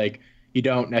ones where like you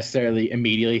don't necessarily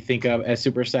immediately think of as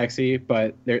super sexy,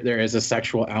 but there is a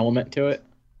sexual element to it.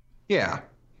 Yeah.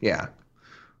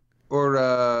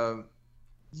 Or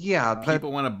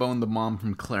people want to bone the mom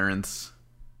from Clarence.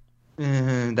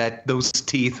 Those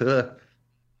teeth.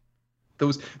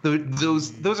 Those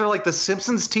are like the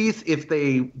Simpsons teeth if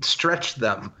they stretch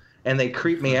them. And they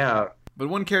creep me out. But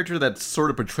one character that's sort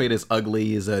of portrayed as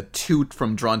ugly is Toot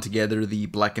from Drawn Together, the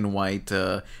black and white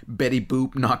Betty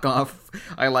Boop knockoff.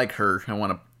 I like her. I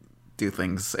want to do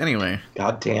things. Anyway.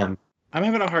 God damn. I'm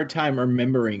having a hard time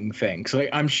remembering things. Like,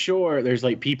 I'm sure there's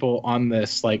like people on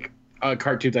this, like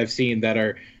cartoons I've seen that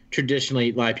are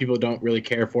traditionally like people don't really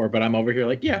care for, but I'm over here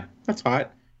like, yeah, that's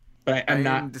hot. But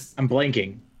I'm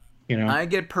blanking. You know? I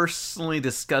get personally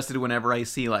disgusted whenever I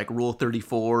see like Rule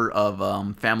 34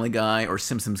 of Family Guy or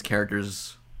Simpsons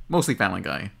characters, mostly Family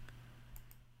Guy.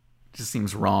 It just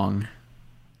seems wrong.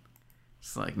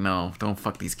 It's like, no, don't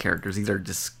fuck these characters. These are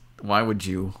just, why would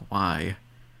you? Why?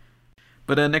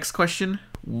 But next question,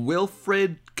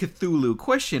 Wilfred Cthulhu.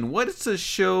 Question, what is a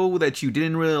show that you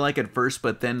didn't really like at first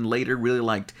but then later really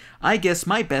liked? I guess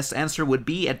my best answer would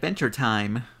be Adventure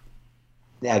Time.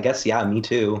 Yeah, I guess, yeah, me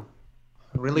too.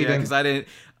 Really? Yeah, because I didn't.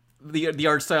 The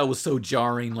art style was so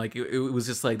jarring. Like it was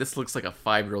just like, this looks like a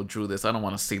 5-year-old drew this. I don't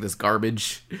want to see this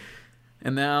garbage.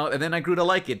 And then I grew to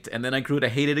like it, and then I grew to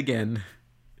hate it again.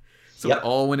 So it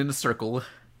all went in a circle.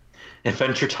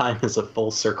 Adventure Time is a full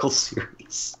circle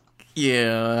series.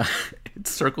 Yeah, it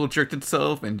circle jerked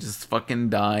itself and just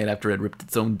fucking died after it ripped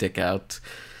its own dick out.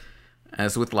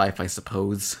 As with life, I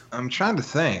suppose. I'm trying to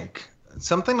think.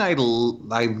 Something I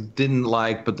didn't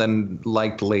like, but then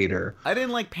liked later. I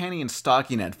didn't like Panty and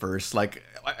Stocking at first. Like,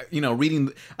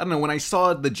 reading... I don't know, when I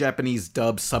saw the Japanese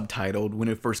dub subtitled when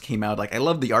it first came out, like, I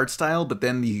loved the art style, but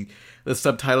then the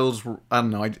subtitles were... I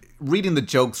don't know. Reading the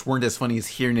jokes weren't as funny as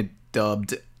hearing it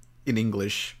dubbed in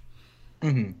English.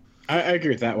 Mm-hmm. I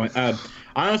agree with that one. I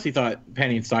honestly thought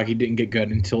Penny and Stocky didn't get good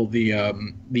until the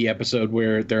episode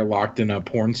where they're locked in a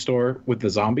porn store with the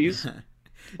zombies.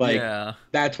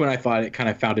 That's when I thought it kind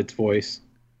of found its voice.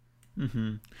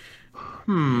 Mm-hmm.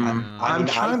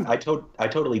 I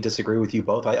totally disagree with you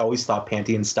both. I always thought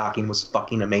Panty and Stocking was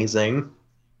fucking amazing.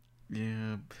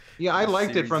 Yeah, I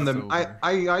liked it from the...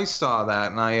 I saw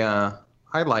that, and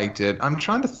I liked it. I'm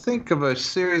trying to think of a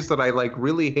series that I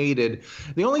really hated.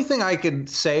 The only thing I could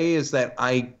say is that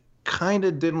I kind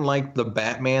of didn't like the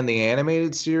Batman the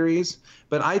animated series,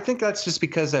 but I think that's just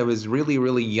because I was really,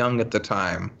 really young at the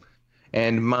time,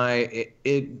 and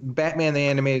Batman the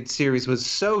animated series was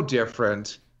so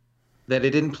different that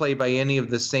it didn't play by any of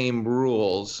the same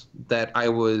rules that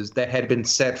had been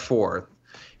set forth,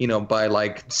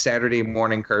 by Saturday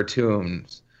morning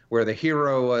cartoons, where the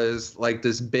hero was like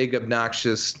this big,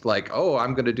 obnoxious, oh,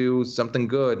 I'm going to do something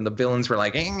good. And the villains were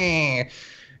like, eh.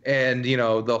 And,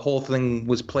 the whole thing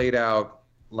was played out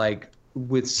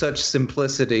with such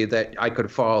simplicity that I could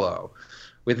follow.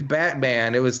 With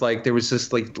Batman, it was there was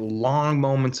just long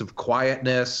moments of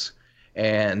quietness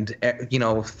and,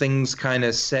 things kind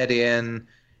of set in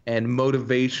and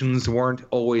motivations weren't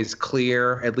always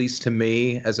clear, at least to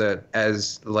me as a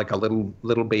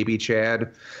little baby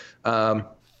Chad.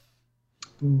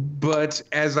 But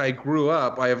as I grew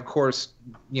up, I, of course,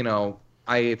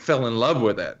 I fell in love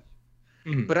with it.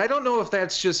 Mm-hmm. But I don't know if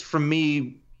that's just from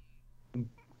me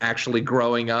actually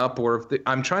growing up or if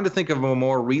I'm trying to think of a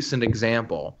more recent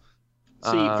example.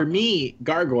 See, for me,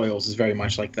 Gargoyles is very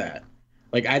much like that.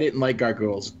 I didn't like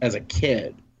Gargoyles as a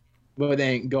kid. But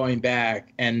then going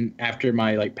back and after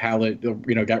my palate,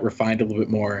 got refined a little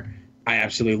bit more, I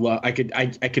absolutely love. I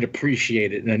could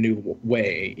appreciate it in a new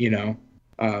way,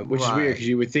 which is weird because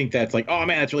you would think that's oh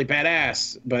man, that's really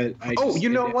badass. But you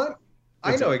know what?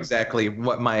 I know exactly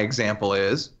what my example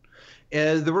is.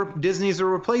 Disney's The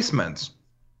Replacements.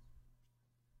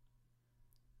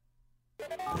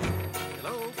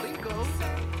 Hello, Blinko.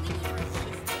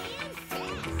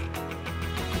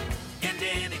 And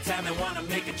anytime they want to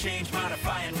make a change,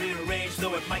 modify and rearrange,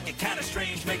 though it might get kind of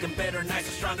strange, make them better,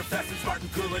 nicer, stronger, faster, smart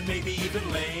and cool, and maybe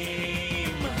even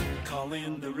lame. Call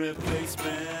in The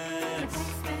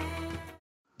Replacements.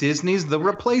 Disney's The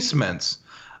Replacements.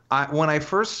 When I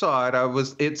first saw it,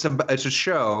 it's a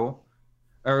show,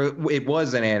 or it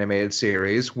was an animated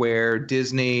series where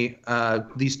Disney,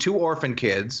 these two orphan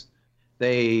kids,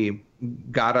 they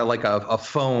got a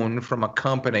phone from a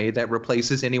company that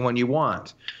replaces anyone you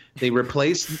want. They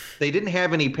didn't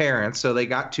have any parents, so they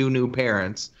got two new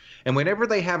parents. And whenever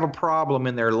they have a problem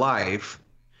in their life,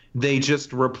 they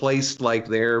just replaced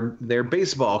their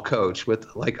baseball coach with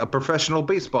a professional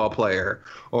baseball player,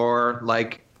 or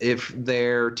if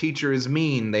their teacher is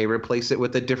mean, they replace it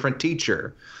with a different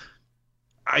teacher.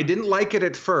 I didn't like it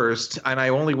at first, and I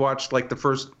only watched the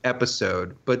first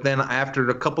episode. But then after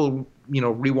a couple,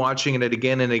 rewatching it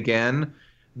again and again,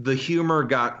 the humor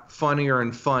got funnier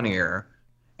and funnier.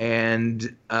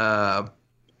 And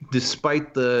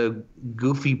despite the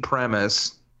goofy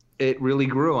premise, it really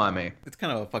grew on me. It's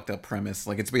kind of a fucked up premise.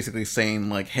 It's basically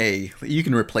saying hey, you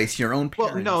can replace your own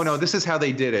parents. Well, no, this is how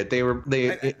they did it.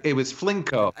 It was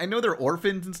Flinko. I know they're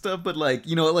orphans and stuff, but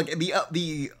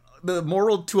the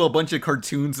moral to a bunch of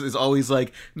cartoons is always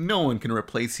no one can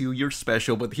replace you, you're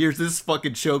special. But here's this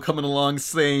fucking show coming along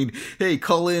saying, hey,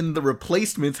 call in The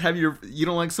Replacements, you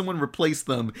don't like someone, replace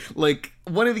them.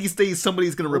 One of these days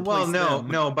somebody's gonna replace them.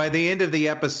 No, by the end of the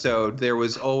episode they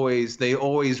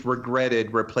always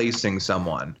regretted replacing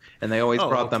someone, and they always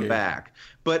brought them back.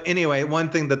 But anyway,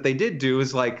 one thing that they did do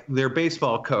is their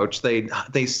baseball coach,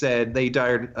 they said they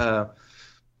died,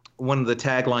 one of the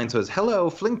taglines was "Hello,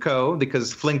 Flinko,"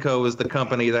 because Flinko is the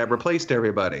company that replaced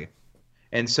everybody.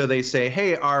 And so they say,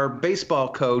 hey, our baseball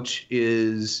coach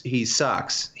he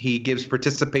sucks. He gives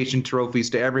participation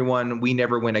trophies to everyone. We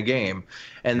never win a game.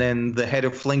 And then the head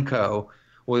of Flinko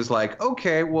was like,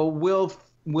 okay, well, we'll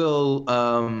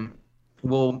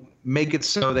make it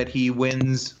so that he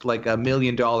wins $1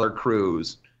 million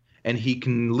cruise and he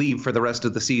can leave for the rest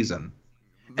of the season.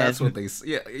 That's what they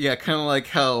say. Yeah, kind of like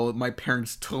how my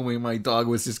parents told me my dog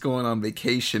was just going on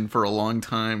vacation for a long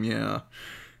time. Yeah,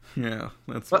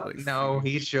 that's what they say. No,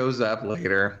 he shows up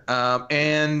later.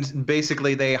 And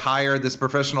basically they hire this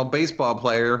professional baseball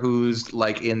player who's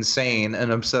like insane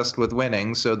and obsessed with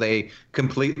winning, so they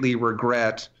completely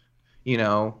regret, getting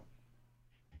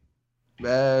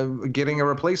a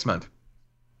replacement.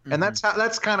 And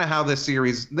that's kind of how this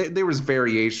series. There was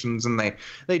variations, and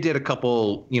they did a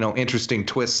couple interesting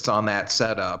twists on that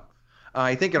setup.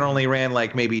 I think it only ran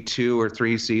like maybe 2 or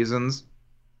 3 seasons,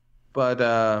 but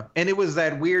and it was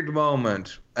that weird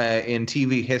moment in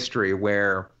TV history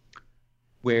where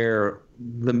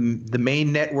the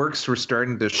main networks were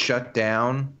starting to shut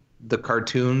down the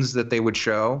cartoons that they would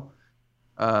show.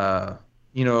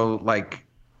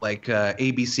 Like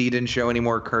ABC didn't show any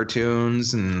more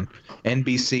cartoons, and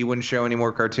NBC wouldn't show any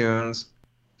more cartoons.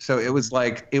 So it was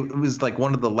like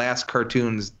one of the last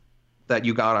cartoons that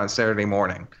you got on Saturday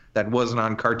morning that wasn't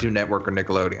on Cartoon Network or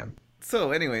Nickelodeon.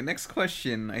 So anyway, next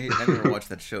question. I never watched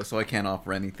that show, so I can't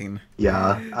offer anything.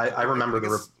 Yeah, I remember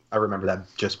I remember that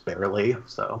just barely.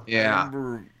 So yeah, I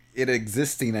remember it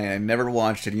existing. I never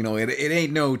watched it. It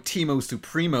ain't no Timo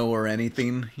Supremo or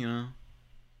anything.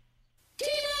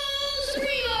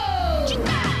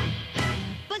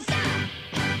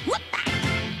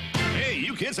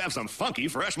 Kids have some funky,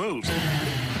 fresh moves.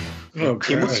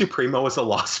 Timo Supremo is a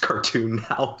lost cartoon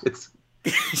now. It's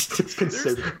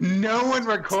considered. No one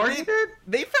recorded it?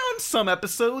 They found some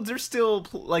episodes. They're still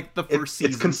like the first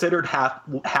season. It's considered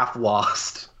half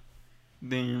lost.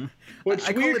 Damn. What's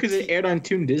weird because it aired on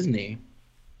Toon Disney.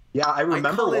 Yeah, I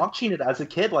remember watching it as a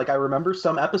kid. Like, I remember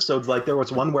some episodes. Like, there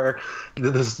was one where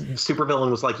this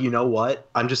supervillain was like, you know what?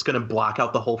 I'm just going to block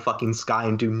out the whole fucking sky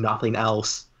and do nothing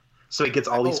else. So he gets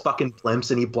all these fucking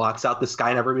blimps and he blocks out the sky,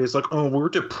 and everybody's like, oh, we're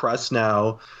depressed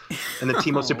now. And the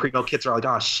Timo Supremo kids are like,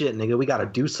 oh, shit, nigga, we got to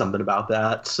do something about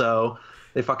that. So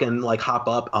they fucking, like, hop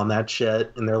up on that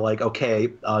shit, and they're like, okay,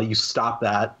 you stop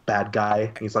that, bad guy.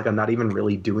 And he's like, I'm not even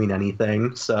really doing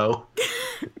anything, so...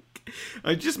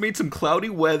 I just made some cloudy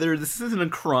weather. This isn't a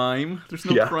crime. There's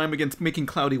no crime against making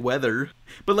cloudy weather.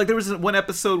 But, like, there was one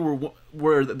episode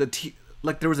where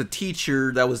there was a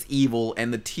teacher that was evil,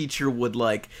 and the teacher would,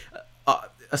 like...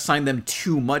 assign them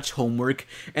too much homework,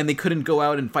 and they couldn't go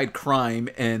out and fight crime,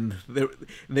 and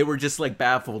they were just like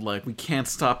baffled, like, we can't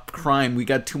stop crime, we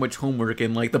got too much homework,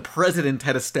 and like the president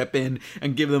had to step in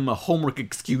and give them a homework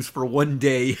excuse for one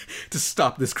day to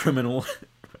stop this criminal.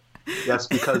 Yes,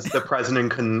 because the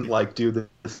president couldn't like do the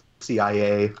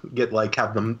CIA,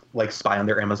 have them like spy on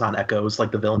their Amazon Echoes,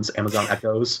 like the villains' Amazon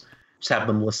Echoes, just have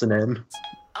them listen in.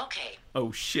 Okay.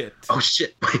 Oh shit.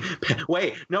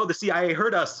 Wait, no, the CIA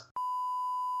heard us.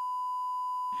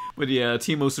 But yeah,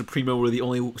 Timo Supremo were the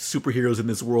only superheroes in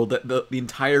this world. That the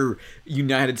entire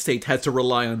United States has to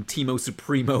rely on Timo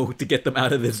Supremo to get them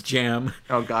out of this jam.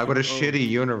 Oh god, what a shitty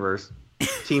universe.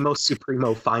 Timo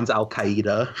Supremo finds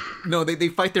Al-Qaeda. No, they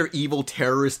fight their evil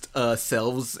terrorist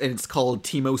selves, and it's called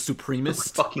Timo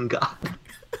Supremist. Oh, fucking god.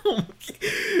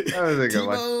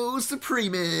 Timo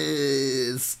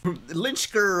Supremist.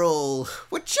 Lynch Girl.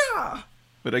 Whatcha?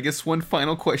 But I guess one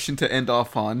final question to end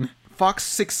off on.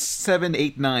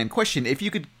 Fox6789. Question: If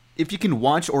you can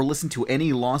watch or listen to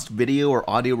any lost video or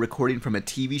audio recording from a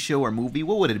TV show or movie,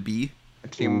 what would it be?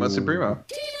 Timo Supremo.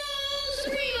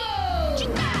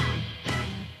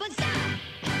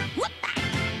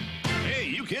 Hey,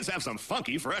 you kids have some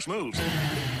funky, fresh moves.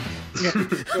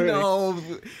 No,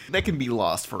 that can be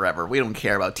lost forever. We don't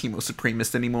care about Timo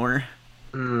Supremist anymore.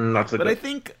 But I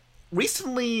think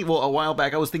recently, a while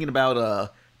back, I was thinking about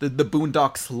the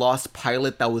Boondocks Lost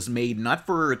pilot that was made not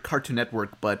for Cartoon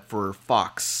Network but for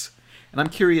Fox, and I'm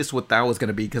curious what that was going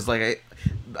to be, because like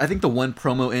I think the one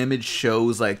promo image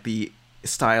shows like the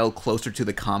style closer to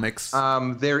the comics.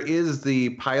 There is the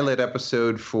pilot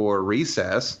episode for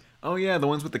Recess. Oh yeah, the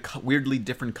ones with the weirdly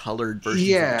different colored versions of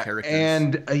the characters.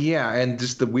 And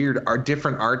just the weird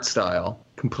different art style,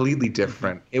 completely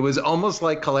different. It was almost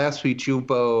like Calaspi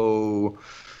Chupo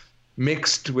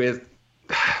mixed with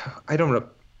I don't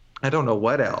know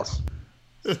what else.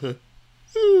 Yeah,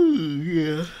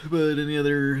 but any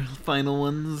other final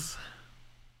ones?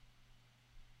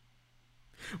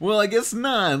 Well, I guess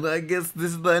not. I guess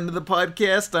this is the end of the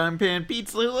podcast. I'm Pan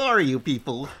Pizza. Who are you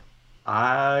people?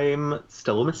 I'm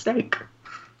still a mistake.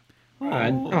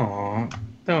 No,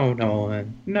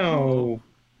 Nolan. No.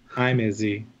 I'm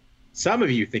Izzy. Some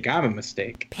of you think I'm a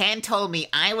mistake. Pan told me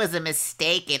I was a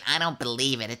mistake, and I don't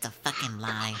believe it. It's a fucking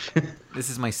lie. This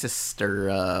is my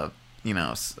sister,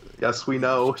 Yes, we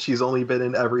know. She's only been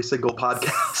in every single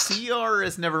podcast. CR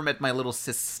has never met my little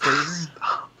sister.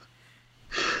 Stop.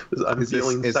 I'm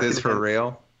feeling Is this for secondhand-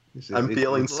 real?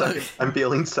 I'm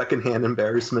feeling secondhand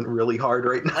embarrassment really hard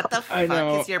right now. What the I fuck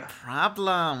know. is your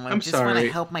problem? I I'm just want to sorry.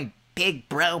 help my big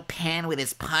bro Pan with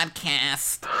his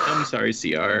podcast. I'm sorry,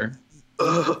 CR.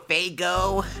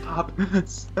 Fago. Don't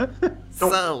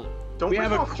So, We bring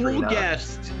have a off cool Trina.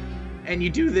 guest, and you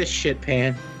do this shit,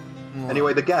 Pan.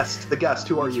 Anyway, the guest,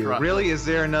 who are you? Right. Really? Is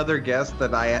there another guest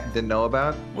that I didn't know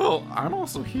about? Well, I'm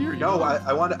also here. No, know.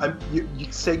 I want to. You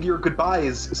say your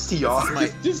goodbyes, CR.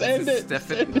 Just end it.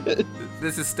 Stephanie,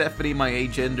 this is Stephanie, my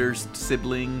agender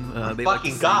sibling. They like to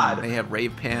Fucking sing. God. They have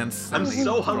rave pants. I'm and they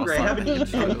so hungry. I cross haven't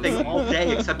eaten anything all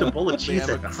day except a bowl of They have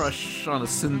a Cheez-Its. crush on a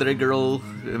Cinder girl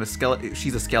and a skeleton.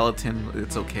 She's a skeleton.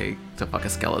 It's okay to fuck a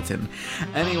skeleton.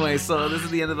 Anyway, so this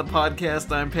is the end of the podcast.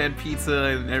 I'm Pan Pizza,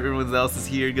 and everyone else is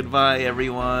here. Goodbye,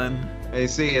 everyone. Hey,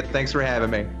 see you. Thanks for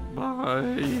having me.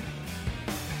 Bye.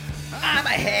 I'm a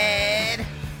head.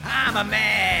 I'm a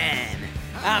man.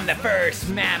 I'm the first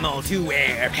mammal to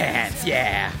wear pants,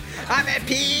 yeah. I'm at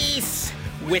peace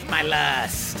with my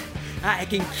lust. I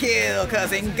can kill,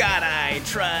 cause in God I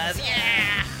trust,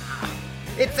 yeah.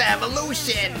 It's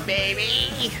evolution,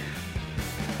 baby.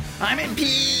 I'm in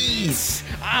peace.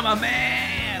 I'm a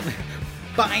man.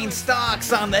 Buying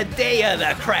stocks on the day of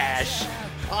the crash.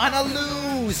 On a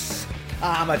loose.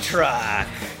 I'm a truck.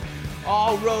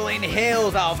 All rolling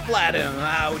hills, I'll flatten 'em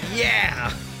out,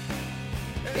 yeah.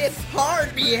 It's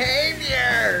hard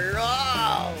behavior.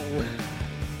 Oh.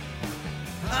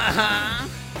 Uh-huh.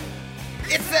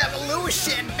 It's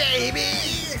evolution,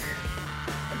 baby.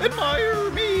 Admire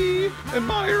me,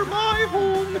 admire my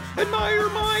home, admire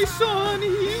my son,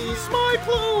 he's my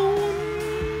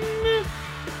clone.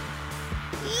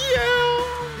 Yeah,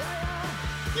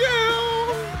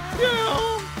 yeah,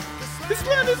 yeah. This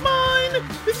land is mine,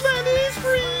 this land is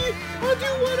free. I'll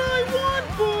do what I want,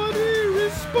 but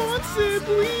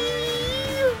irresponsibly.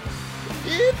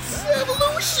 It's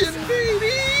evolution,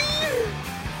 baby.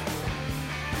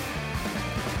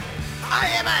 I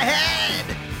am ahead.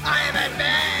 I am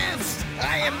advanced.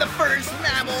 I am the first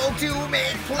mammal to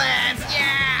make plants.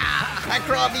 Yeah. I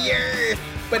crawled the earth,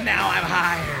 but now I'm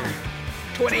higher.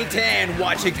 2010,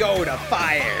 watch it go to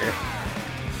fire.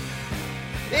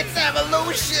 It's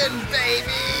evolution,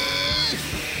 baby.